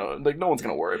 he's not gonna, like, no one's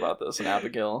gonna worry about this. And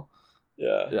Abigail,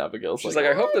 Abigail's she's like,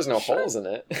 I hope there's no holes in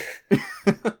it.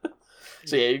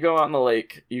 So yeah, you go out in the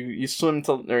lake, you swim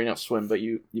to, or you don't swim, but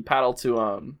you paddle to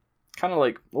kind of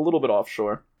like a little bit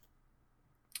offshore.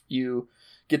 You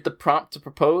get the prompt to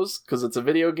propose because it's a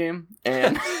video game,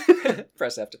 and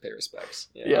press F to pay respects.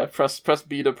 Yeah, press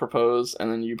B to propose,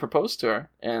 and then you propose to her,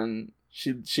 and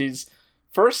she's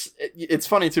first. It's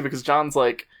funny too because John's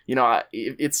like,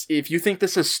 it's if you think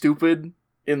this is stupid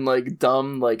and like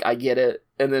dumb, like I get it,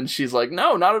 and then she's like,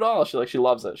 no, not at all. She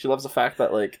loves it. She loves the fact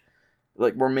that like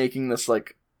we're making this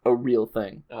like a real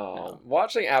thing. Oh,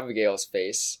 watching Abigail's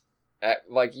face,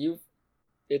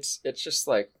 it's just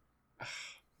like.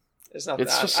 It's not.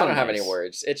 It's just I don't so have nice. any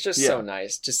words. It's just so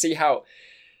nice to see how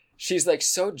she's like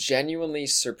so genuinely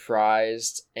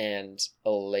surprised and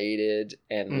elated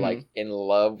and like in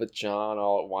love with John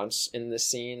all at once in this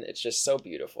scene. It's just so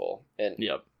beautiful, and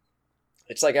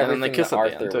it's like everything that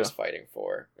Arthur was fighting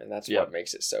for, and that's what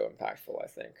makes it so impactful.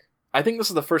 I think this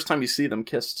is the first time you see them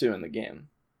kiss too in the game.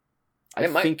 I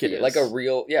think it is like a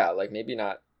real, like maybe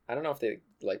not. I don't know if they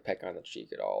like peck on the cheek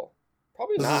at all.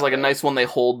 Probably this not. Is like a nice one they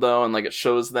hold though, and like it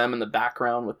shows them in the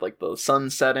background with like the sun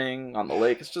setting on the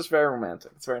lake. It's just very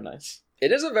romantic. It's very nice.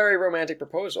 It is a very romantic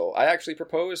proposal. I actually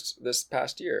proposed this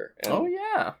past year. And,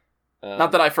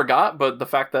 not that I forgot, but the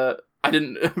fact that I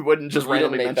wouldn't just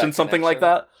randomly mention something like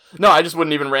that. No, I just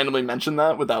wouldn't even randomly mention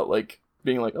that without like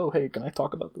being like, oh hey, can I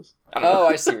talk about this?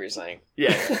 I see what you're saying.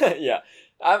 Yeah. Yeah.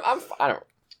 I'm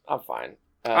fine.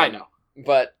 I know,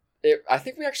 but I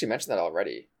think we actually mentioned that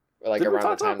already. Like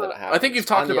around the time that it happened. I think you've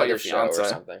talked about your fiance or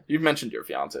something. You've mentioned your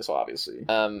fiance, so obviously.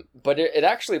 But it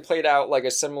actually played out like a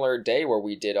similar day where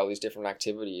we did all these different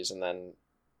activities, and then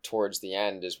towards the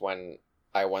end is when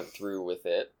I went through with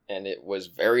it, and it was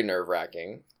very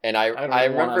nerve-wracking. And I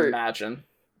remember, imagine,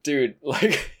 dude,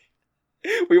 like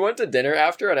we went to dinner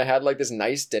after, and I had like this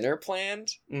nice dinner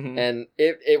planned, and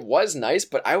it was nice,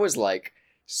 but I was like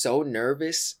so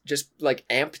nervous, just like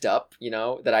amped up,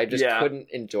 that I just couldn't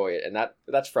enjoy it, and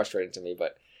that's frustrating to me.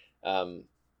 But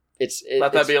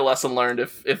let that be a lesson learned.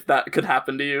 If that could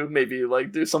happen to you, maybe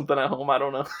like do something at home. I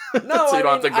don't know. No, so you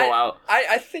don't have to go out.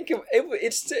 I think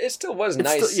it still was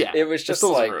nice. It was just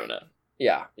like ruin it.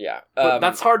 Yeah. But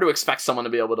that's hard to expect someone to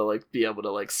be able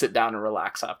to sit down and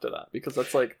relax after that, because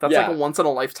that's like a once in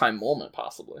a lifetime moment,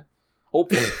 possibly.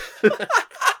 Hopefully.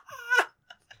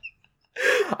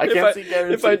 I can't see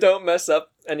guarantee. If I don't mess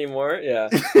up anymore, yeah.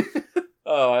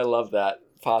 Oh, I love that.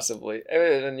 Possibly,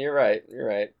 and you're right.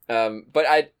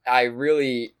 But I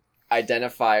really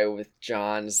identify with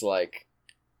John's like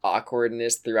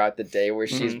awkwardness throughout the day, where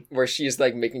she's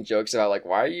like making jokes about like,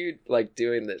 why are you like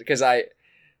doing this? Because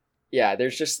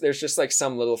there's just like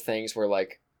some little things where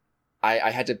like I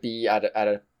had to be at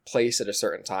a place at a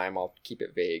certain time. I'll keep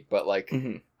it vague, but like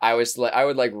I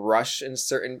would like rush in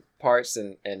certain parts,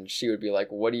 and she would be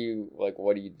like, what are you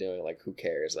doing? Like, who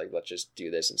cares? Like, let's just do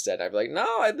this instead. I'd be like, no,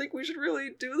 I think we should really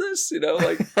do this,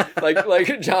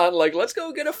 like John, like, let's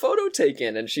go get a photo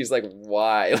taken. And she's like,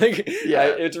 why? Like,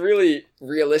 it's really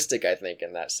realistic, I think,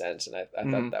 in that sense. And I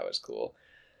thought that was cool.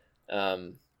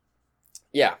 So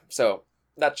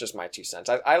that's just my 2 cents.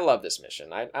 I love this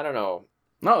mission. I don't know.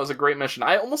 No, it was a great mission.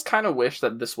 I almost kind of wish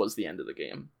that this was the end of the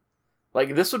game.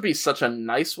 Like, this would be such a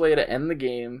nice way to end the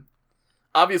game.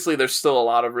 Obviously, there's still a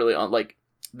lot of really, like,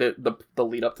 the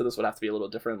lead up to this would have to be a little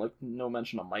different. Like, no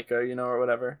mention of Micah, or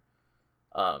whatever.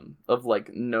 Of,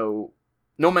 like, no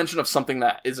mention of something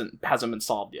that hasn't been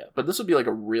solved yet. But this would be, like,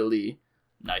 a really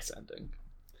nice ending.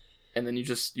 And then you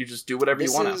just do whatever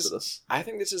you want after this. I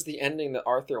think this is the ending that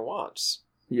Arthur wants.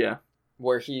 Yeah.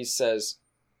 Where he says,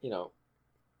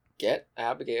 get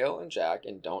Abigail and Jack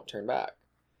and don't turn back.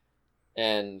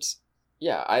 And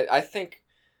I think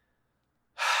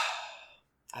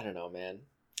I don't know, man.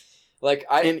 Like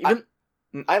I love.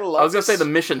 I was gonna say the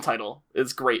mission title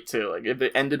is great too. Like if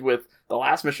it ended with the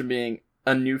last mission being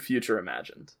 "A New Future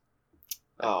Imagined,"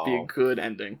 that'd be a good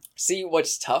ending. See,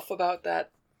 what's tough about that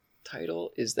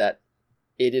title is that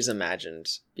it is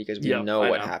imagined because we know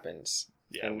what happens,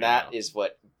 and that is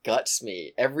what guts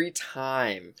me every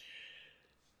time.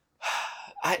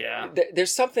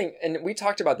 There's something, and we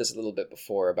talked about this a little bit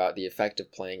before about the effect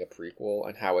of playing a prequel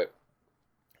and how if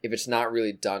it's not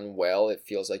really done well, it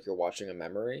feels like you're watching a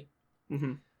memory.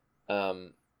 Mm-hmm.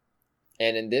 And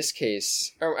in this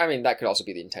case, that could also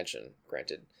be the intention,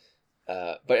 granted.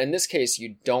 But in this case,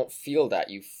 you don't feel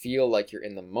that. You feel like you're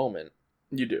in the moment.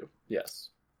 You do, yes.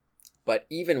 But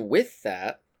even with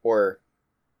that, or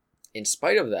in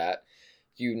spite of that,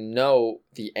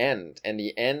 the end, and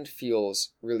the end feels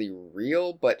really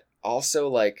real, but also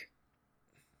like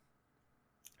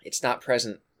it's not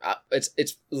present.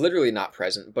 It's literally not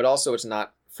present, but also it's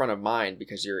not front of mind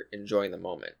because you're enjoying the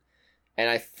moment. And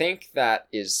I think that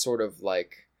is sort of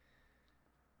like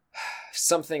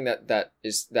something that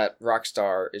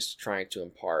Rockstar is trying to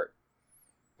impart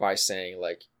by saying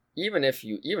like, even if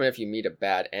you meet a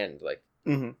bad end, like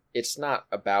it's not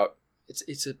about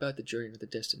it's about the journey to the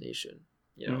destination,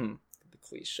 you know, the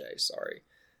cliche. Sorry,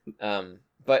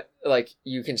 but like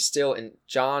you can still, and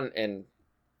John and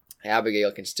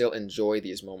Abigail can still enjoy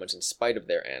these moments in spite of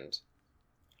their end,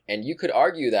 and you could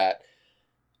argue that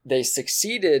they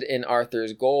succeeded in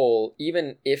Arthur's goal,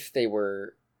 even if they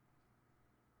were,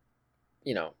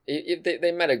 you know, if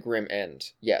they met a grim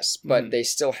end, yes, but they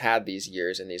still had these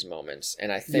years and these moments,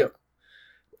 and I think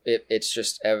it's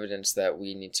just evidence that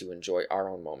we need to enjoy our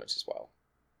own moments as well.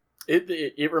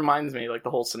 It reminds me, like the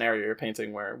whole scenario you're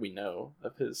painting, where we know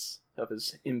of his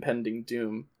impending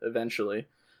doom eventually.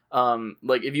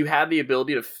 Like if you had the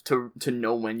ability to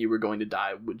know when you were going to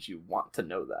die, would you want to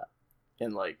know that?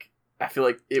 And like, I feel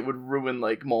like it would ruin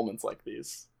like moments like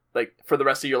these, like for the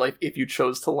rest of your life, if you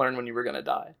chose to learn when you were going to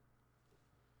die.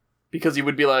 Because you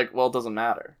would be like, well, it doesn't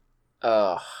matter.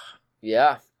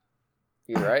 Yeah,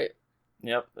 you're right.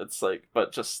 Yep, it's like,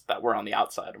 but just that we're on the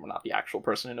outside and we're not the actual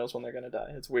person who knows when they're going to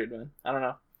die. It's weird, man. I don't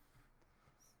know.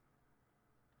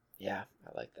 Yeah,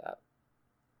 I like that.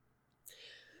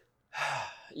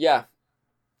 Yeah,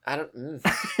 I don't.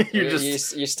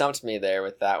 You stumped me there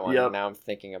with that one. Yep. Now I'm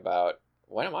thinking about,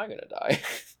 when am I going to die?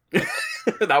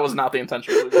 That was not the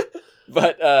intention.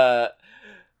 But,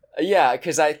 yeah,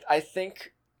 because I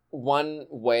think one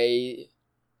way,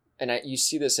 and you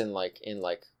see this in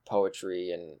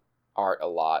poetry and art a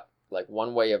lot, like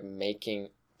one way of making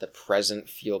the present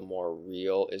feel more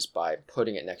real is by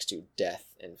putting it next to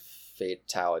death and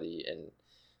fatality, and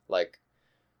like,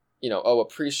 you know,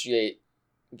 appreciate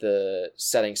the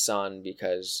setting sun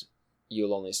because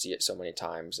you'll only see it so many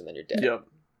times and then you're dead. Yep.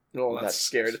 Oh, that's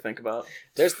scary to think about.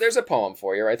 There's a poem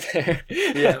for you right there.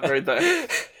 Yeah, right there.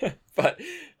 But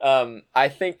I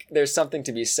think there's something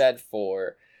to be said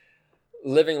for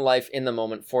living life in the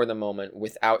moment, for the moment,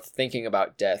 without thinking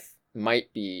about death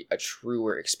might be a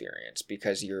truer experience,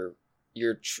 because you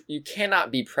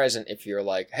cannot be present if you're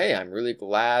like, hey, I'm really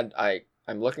glad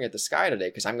I'm looking at the sky today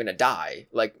because I'm going to die.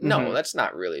 Like, no, that's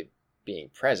not really being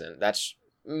present. That's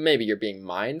maybe you're being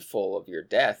mindful of your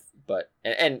death, but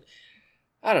and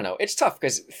I don't know. It's tough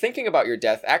because thinking about your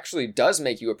death actually does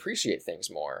make you appreciate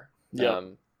things more. Yeah.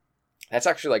 That's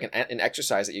actually like an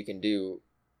exercise that you can do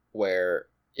where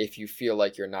if you feel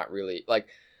like you're not really like,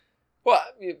 well,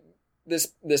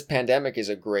 this pandemic is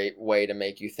a great way to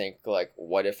make you think like,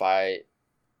 what if I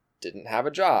didn't have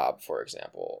a job, for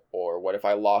example, or what if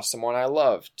I lost someone I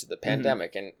loved to the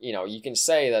pandemic? And you know, you can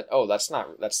say that, oh, that's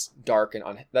dark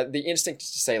and that the instinct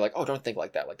is to say like, oh, don't think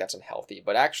like that, like that's unhealthy,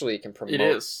 but actually it can promote. It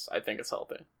is. I think it's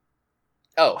healthy.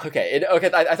 Oh, okay.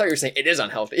 I thought you were saying it is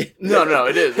unhealthy. No,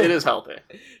 it is healthy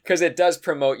because it does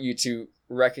promote you to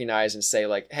recognize and say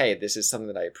like, hey, this is something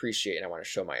that I appreciate and I want to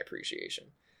show my appreciation.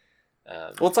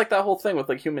 Well, it's like that whole thing with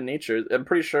like human nature. I'm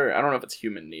pretty sure, I don't know if it's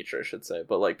human nature, I should say,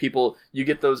 but like people, you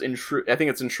get those I think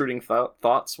it's intruding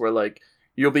thoughts where like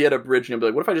you'll be at a bridge and you'll be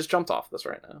like, what if I just jumped off this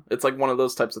right now? It's like one of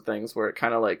those types of things where it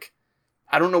kind of like,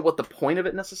 I don't know what the point of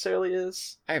it necessarily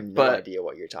is. I have no idea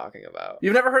what you're talking about.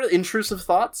 You've never heard of intrusive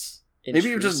thoughts? Maybe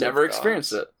you've just never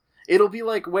experienced it. It'll be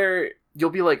like where you'll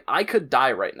be like, I could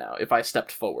die right now if I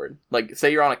stepped forward. Like,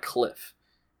 say you're on a cliff,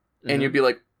 and you'd be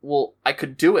like, well, I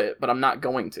could do it, but I'm not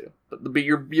going to. But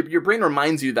your brain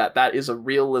reminds you that is a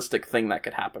realistic thing that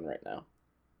could happen right now.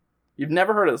 You've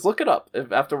never heard of this. Look it up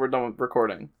after we're done with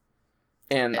recording.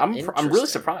 And I'm really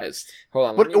surprised.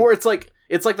 Hold on. Or it's like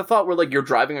the thought where like you're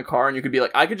driving a car and you could be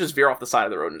like, I could just veer off the side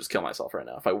of the road and just kill myself right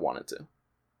now if I wanted to.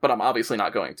 But I'm obviously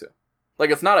not going to. Like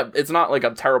it's not like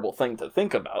a terrible thing to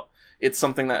think about. It's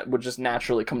something that would just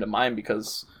naturally come to mind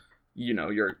because, you know,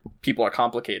 your people are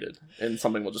complicated and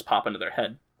something will just pop into their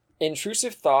head.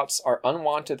 Intrusive thoughts are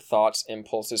unwanted thoughts,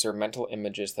 impulses, or mental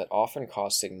images that often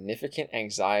cause significant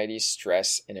anxiety,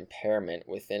 stress, and impairment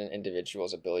within an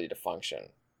individual's ability to function.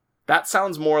 That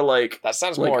sounds more like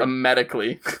more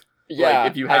medically. Yeah,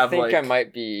 like if you have, I think I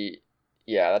might be.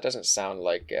 Yeah, that doesn't sound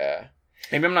like.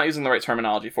 Maybe I'm not using the right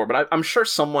terminology for it, but I'm sure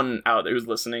someone out there who's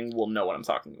listening will know what I'm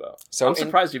talking about. So I'm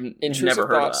surprised you've never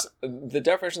heard of that. The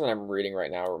definition that I'm reading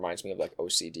right now reminds me of like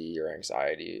OCD or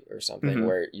anxiety or something,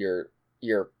 where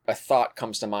a thought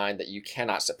comes to mind that you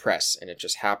cannot suppress and it's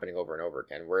just happening over and over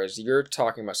again. Whereas you're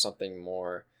talking about something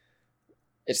more.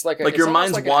 It's like your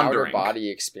mind's like wandering. An outer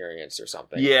body experience or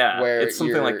something. Yeah, where it's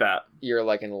something like that. You're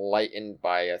like enlightened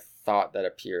by a thought that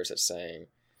appears as saying.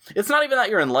 It's not even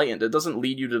that you're enlightened. It doesn't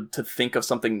lead you to think of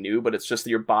something new, but it's just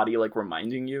your body like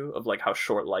reminding you of like how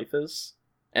short life is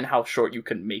and how short you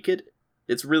can make it.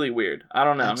 It's really weird. I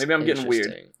don't know. That's maybe I'm getting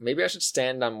weird. Maybe I should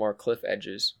stand on more cliff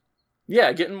edges.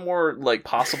 Yeah, getting more like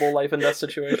possible life and death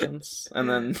situations, and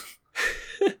then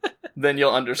then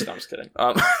you'll understand. I'm just kidding.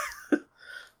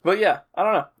 But yeah, I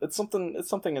don't know. It's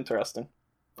something interesting.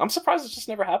 I'm surprised it's just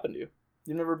never happened to you.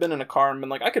 You've never been in a car and been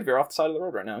like, I could veer off the side of the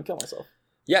road right now and kill myself.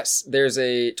 Yes, there's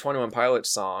a 21 Pilots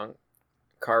song,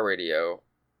 Car Radio,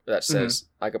 that says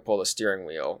I could pull the steering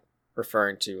wheel,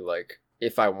 referring to like,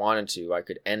 if I wanted to, I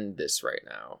could end this right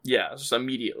now. Yeah, just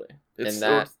immediately.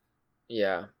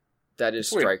 Yeah, that is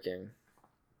striking.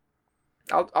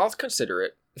 I'll consider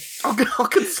it. I'll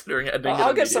consider it.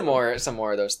 I'll get some more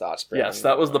of those thoughts. Brandon. Yes,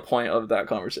 that was the point of that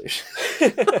conversation.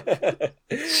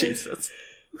 Jesus.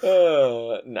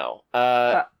 No.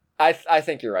 I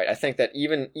think you're right. I think that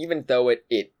even though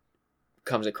it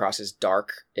comes across as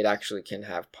dark, it actually can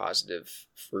have positive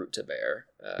fruit to bear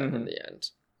in the end,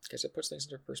 because it puts things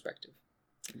into perspective.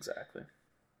 Exactly.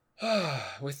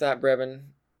 With that, Brevin.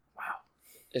 Wow.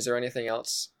 Is there anything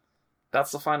else?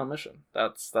 That's the final mission.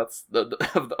 That's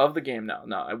of the game now.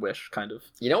 No, I wish, kind of.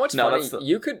 You know what's funny?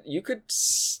 You could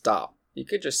stop. You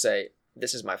could just say,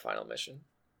 "This is my final mission."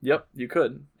 Yep, you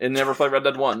could. And never play Red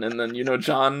Dead 1. And then,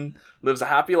 John lives a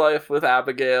happy life with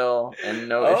Abigail and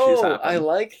no issues happen. I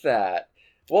like that.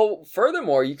 Well,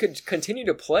 furthermore, you could continue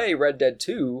to play Red Dead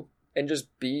 2 and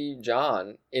just be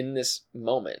John in this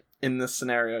moment. In this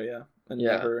scenario, yeah. And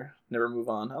never move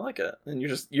on. I like it. And you're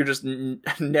just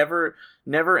never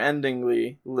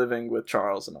endingly living with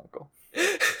Charles and Uncle.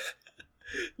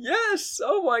 Yes!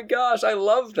 Oh my gosh, I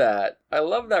love that. I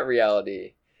love that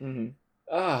reality. Mm-hmm.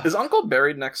 Is Uncle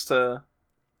buried next to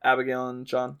Abigail and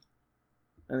John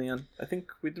in the end? I think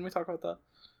didn't we talk about that?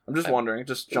 I'm just wondering. It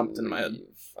just jumped into my head.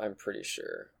 I'm pretty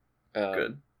sure.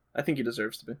 Good. I think he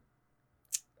deserves to be.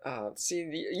 See,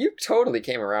 you totally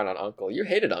came around on Uncle. You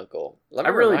hated Uncle. I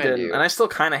really did, and I still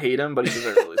kind of hate him, but he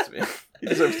deserves at least to be. He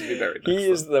deserves to be buried.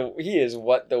 He is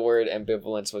what the word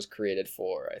ambivalence was created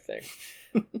for, I think.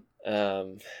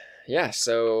 Yeah.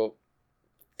 So,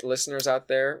 listeners out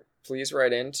there, please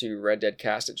write in to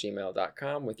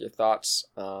reddeadcast@gmail.com with your thoughts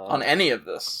on any of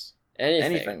this.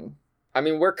 Anything. I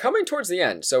mean, we're coming towards the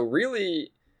end, so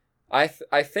really, I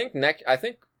think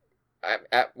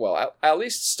at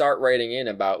least start writing in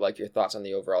about like your thoughts on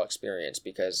the overall experience,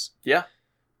 because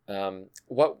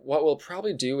what we'll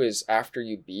probably do is after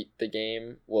you beat the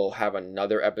game, we'll have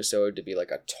another episode to be like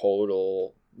a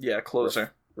total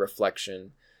closer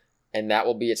reflection. And that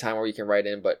will be a time where you can write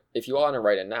in. But if you all want to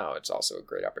write in now, it's also a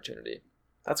great opportunity.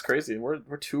 That's crazy. We're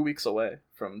 2 weeks away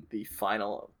from the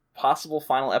possible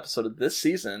final episode of this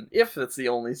season, if it's the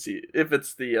only if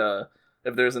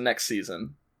there's a next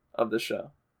season of the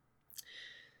show.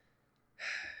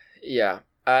 Yeah,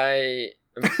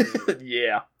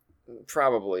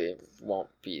 probably won't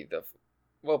be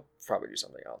we'll probably do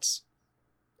something else.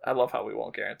 I love how we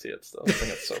won't guarantee it still. I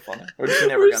think it's so funny. We're just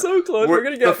never gonna... so close. We're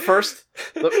gonna get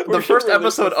the first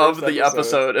episode of the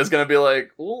episode is gonna be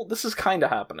like, well, this is kind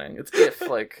of happening. It's if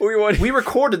like we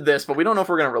recorded this, but we don't know if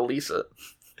we're gonna release it.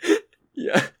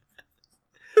 Yeah.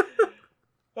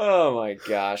 Oh my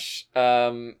gosh.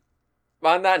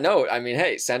 On that note, I mean,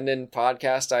 hey, send in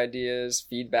podcast ideas,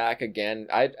 feedback. Again,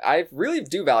 I really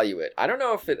do value it. I don't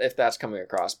know if that's coming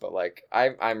across, but like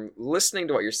I'm listening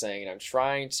to what you're saying, and I'm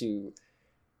trying to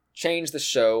change the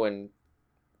show and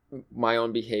my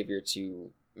own behavior to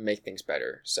make things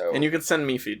better. So, and you can send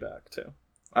me feedback too.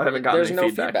 I haven't gotten any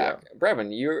feedback yet.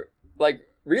 Brevin, you're like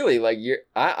really like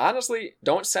I honestly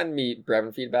don't send me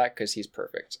Brevin feedback because he's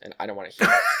perfect and I don't want to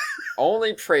hear it.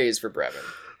 Only praise for Brevin.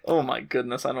 Oh my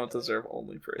goodness, I don't deserve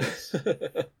only praise.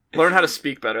 Learn how to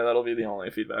speak better. That'll be the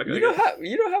only feedback. You don't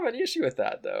have any issue with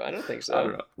that though. I don't think so. I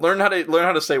don't know. Learn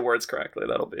how to say words correctly.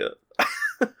 That'll be it.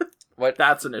 What?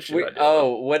 That's an issue.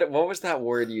 What was that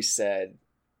word you said?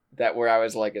 That where I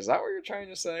was like, is that what you're trying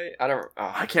to say?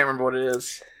 I can't remember what it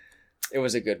is. It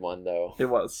was a good one though. It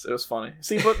was funny.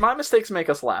 See, but my mistakes make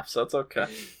us laugh, so it's okay.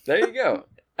 There you go.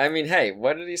 I mean, hey,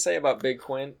 what did he say about Big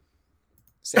Quint?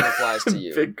 Same applies to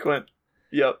you. Big Quint.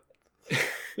 Yep.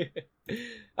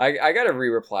 I got a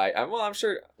re-reply. I'm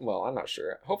sure. Well, I'm not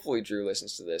sure. Hopefully, Drew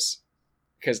listens to this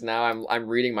because now I'm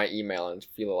reading my email and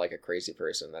feel like a crazy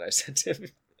person that I sent him.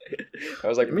 I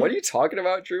was like, what are you talking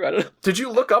about, Drew? I don't know. Did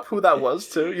you look up who that was,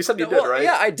 too? You said you did, right?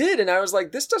 Yeah, I did, and I was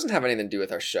like, this doesn't have anything to do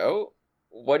with our show.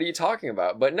 What are you talking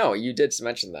about? But no, you did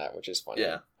mention that, which is funny.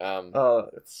 Yeah.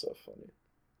 It's so funny.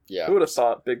 Yeah. Who would have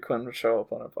thought Big Quint would show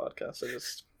up on a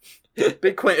podcast?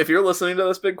 Big Quint, if you're listening to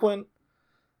this, Big Quint,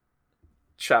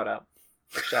 shout out.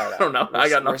 Shout out. I don't know. I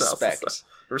got nothing else to say.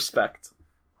 Respect.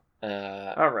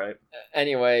 All right.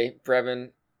 Anyway,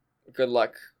 Brevin, good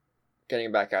luck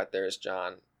getting back out there as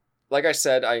John. Like I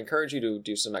said, I encourage you to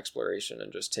do some exploration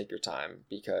and just take your time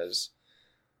because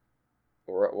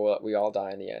we all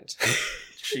die in the end.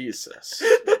 Jesus.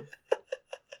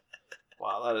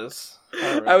 Wow, that is.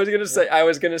 I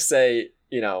was gonna say,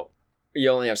 you know, you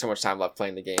only have so much time left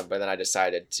playing the game, but then I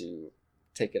decided to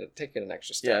take it an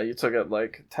extra step. Yeah, you took it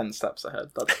like 10 steps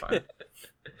ahead. That's fine.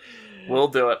 We'll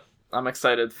do it. I'm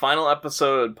excited. Final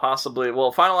episode, possibly.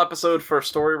 Well, final episode for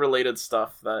story-related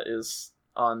stuff that is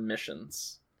on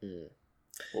missions.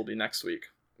 Will be next week.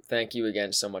 Thank you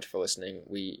again so much for listening.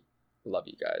 We love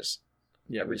you guys.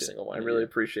 Yeah, every single one. I really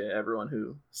appreciate everyone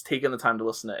who's taken the time to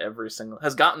listen to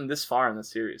has gotten this far in the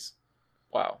series.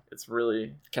 Wow. It's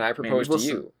really... Can I propose to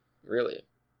you? Really?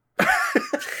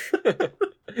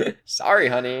 Sorry,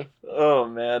 honey. Oh,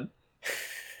 man.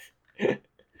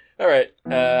 All right.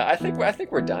 I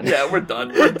think we're done. Yeah, we're done.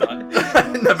 We're done.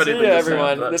 See ya,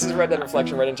 everyone. This is Red Dead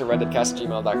Reflection. Write into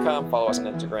reddeadcast@gmail.com. Follow us on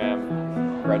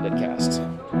Instagram, Red Dead Cast.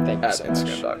 Thank you so much.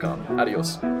 Instagram.com.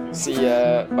 Adios. See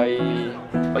ya. Bye.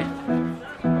 Bye.